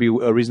 That could be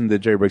a reason that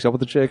Jerry breaks up with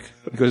the chick.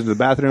 He goes into the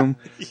bathroom.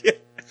 Yeah.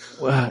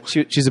 Well,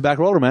 she's a back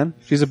roller, man.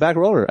 She's a back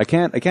roller. I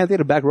can't date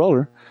a back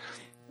roller.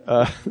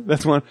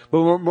 That's one.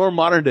 But more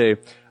modern day.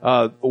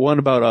 One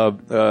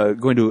about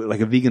going to like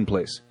a vegan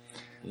place.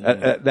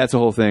 That's the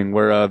whole thing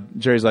where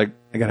Jerry's like,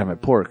 I gotta have my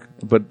pork,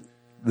 but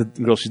the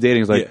girl she's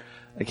dating is like,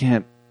 I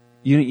can't.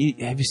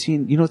 Have you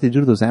seen? You know what they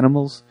do to those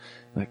animals?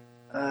 Like,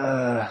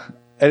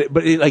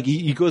 but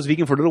he goes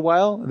vegan for a little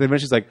while, and then eventually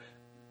she's like,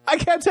 I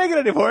can't take it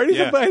anymore.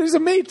 He's a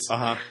meat.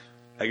 I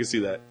can see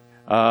that.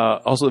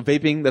 Also,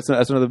 vaping. That's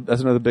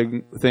another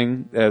big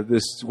thing.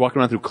 This walking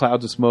around through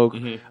clouds of smoke.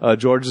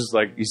 George is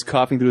like he's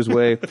coughing through his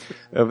way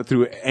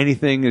through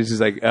anything. It's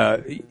just like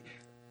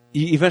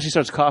he eventually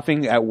starts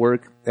coughing at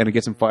work, and it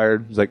gets him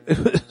fired. He's like,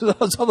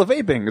 it's all the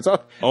vaping. It's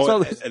all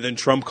and then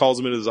Trump calls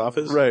him into his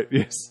office. Right.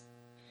 Yes.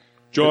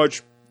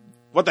 George,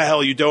 what the hell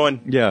are you doing?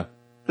 Yeah.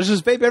 There's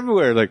just vape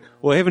everywhere. Like,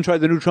 well, I haven't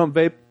tried the new Trump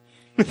vape.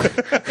 But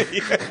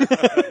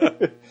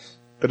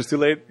it's too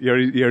late. He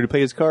already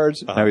played his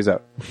cards. Now he's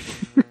out.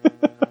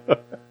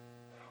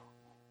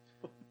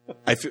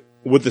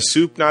 Would the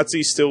soup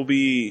Nazi still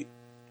be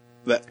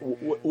that?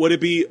 Would it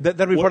be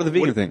That'd be part of the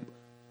vegan thing.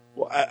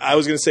 Well, I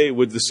was going to say,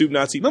 would the soup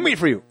Nazi No meat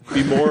for you.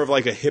 be more of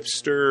like a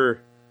hipster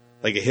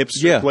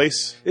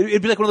place?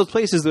 It'd be like one of those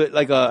places that,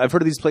 like, I've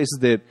heard of these places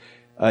that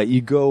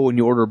you go and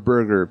you order a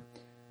burger,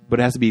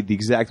 but it has to be the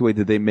exact way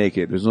that they make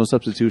it. There's no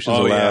substitutions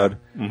allowed.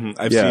 Yeah. Mm-hmm.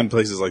 I've seen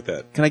places like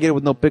that. Can I get it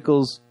with no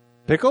pickles?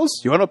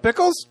 Pickles? You want no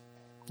pickles?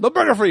 No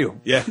burger for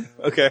you. Yeah.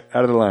 Okay.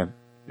 Out of the line.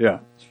 Yeah.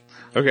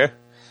 Okay.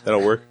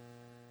 That'll work.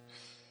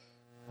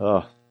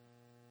 Oh.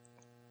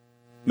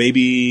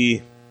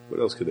 Maybe, what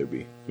else could there be?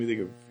 Let me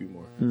think of a few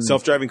more.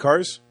 Self-driving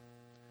cars?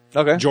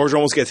 Okay. George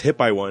almost gets hit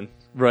by one.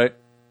 Right.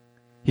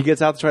 He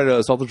gets out to try to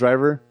assault the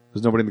driver.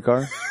 There's nobody in the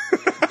car.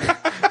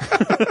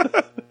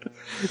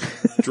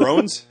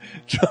 Drones?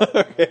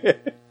 Okay.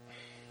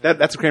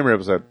 That's a Kramer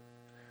episode.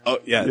 Oh,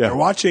 yeah. They're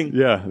watching.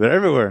 Yeah, they're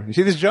everywhere. You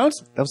see these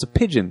drones? That was a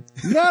pigeon.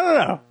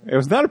 No. It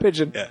was not a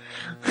pigeon. Yeah.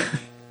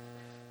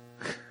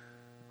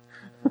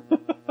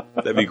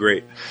 That'd be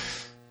great.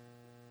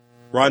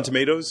 Rotten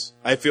Tomatoes?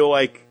 I feel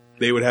like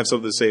they would have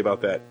something to say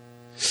about that.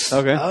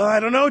 Okay. I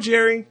don't know,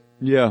 Jerry.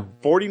 Yeah.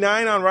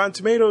 49 on Rotten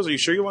Tomatoes. Are you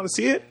sure you want to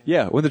see it?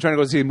 Yeah, when they're trying to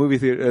go see a movie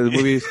theater, the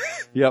movies.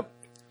 Yep.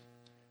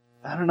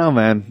 I don't know,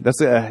 man. That's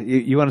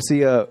you want to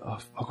see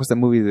what's that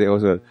movie that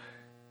was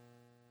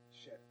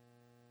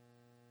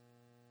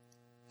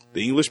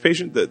The English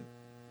Patient?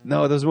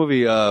 No, there's a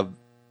movie.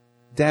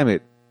 Damn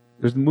it!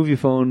 There's a movie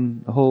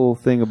phone whole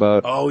thing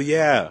about. Oh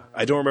yeah,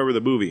 I don't remember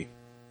the movie.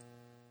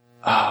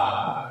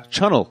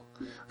 Channel.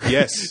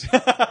 Yes. You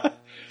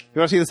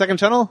want to see the second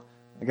channel?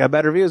 I got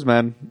bad reviews,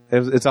 man.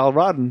 It's all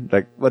rotten.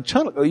 Like, what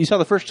channel? Oh, you saw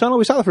the first channel?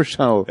 We saw the first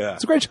channel. Yeah.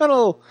 It's a great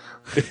channel.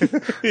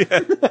 Yeah.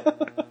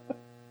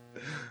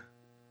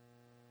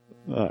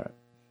 All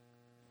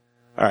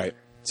right.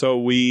 So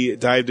we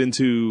dived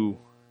into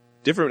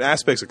different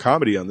aspects of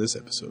comedy on this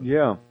episode.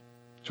 Yeah.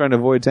 Trying to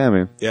avoid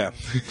Tammy. Yeah.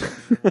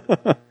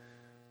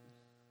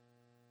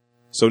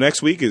 So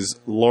next week is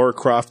Lara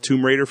Croft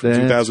Tomb Raider from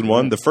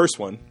 2001, the first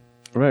one.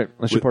 Right.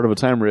 Unless you're part of a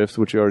time rift,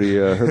 which you already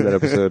heard that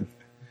episode.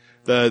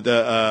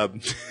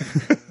 The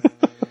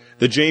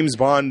James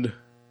Bond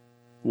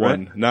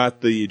one, right.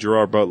 Not the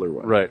Gerard Butler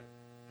one. Right.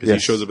 Because he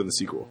shows up in the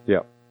sequel.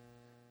 Yeah.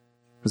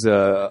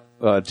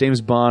 was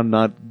James Bond,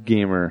 Not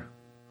Gamer,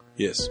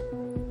 Yes.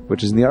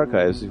 which is in the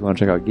archives if you want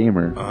to check out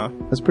Gamer. Uh huh.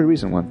 That's a pretty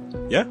recent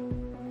one. Yeah.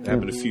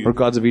 Happened a few. Or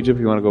Gods of Egypt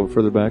if you want to go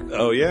further back.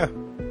 Oh yeah.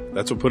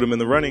 That's what put him in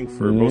the running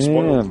for most Yeah,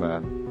 spoiled.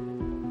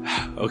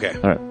 man. Okay.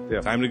 All right. Yeah.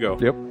 Time to go.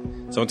 Yep.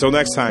 So until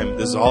next time,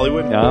 this is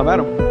Hollywood. Yeah, I'm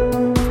Adam.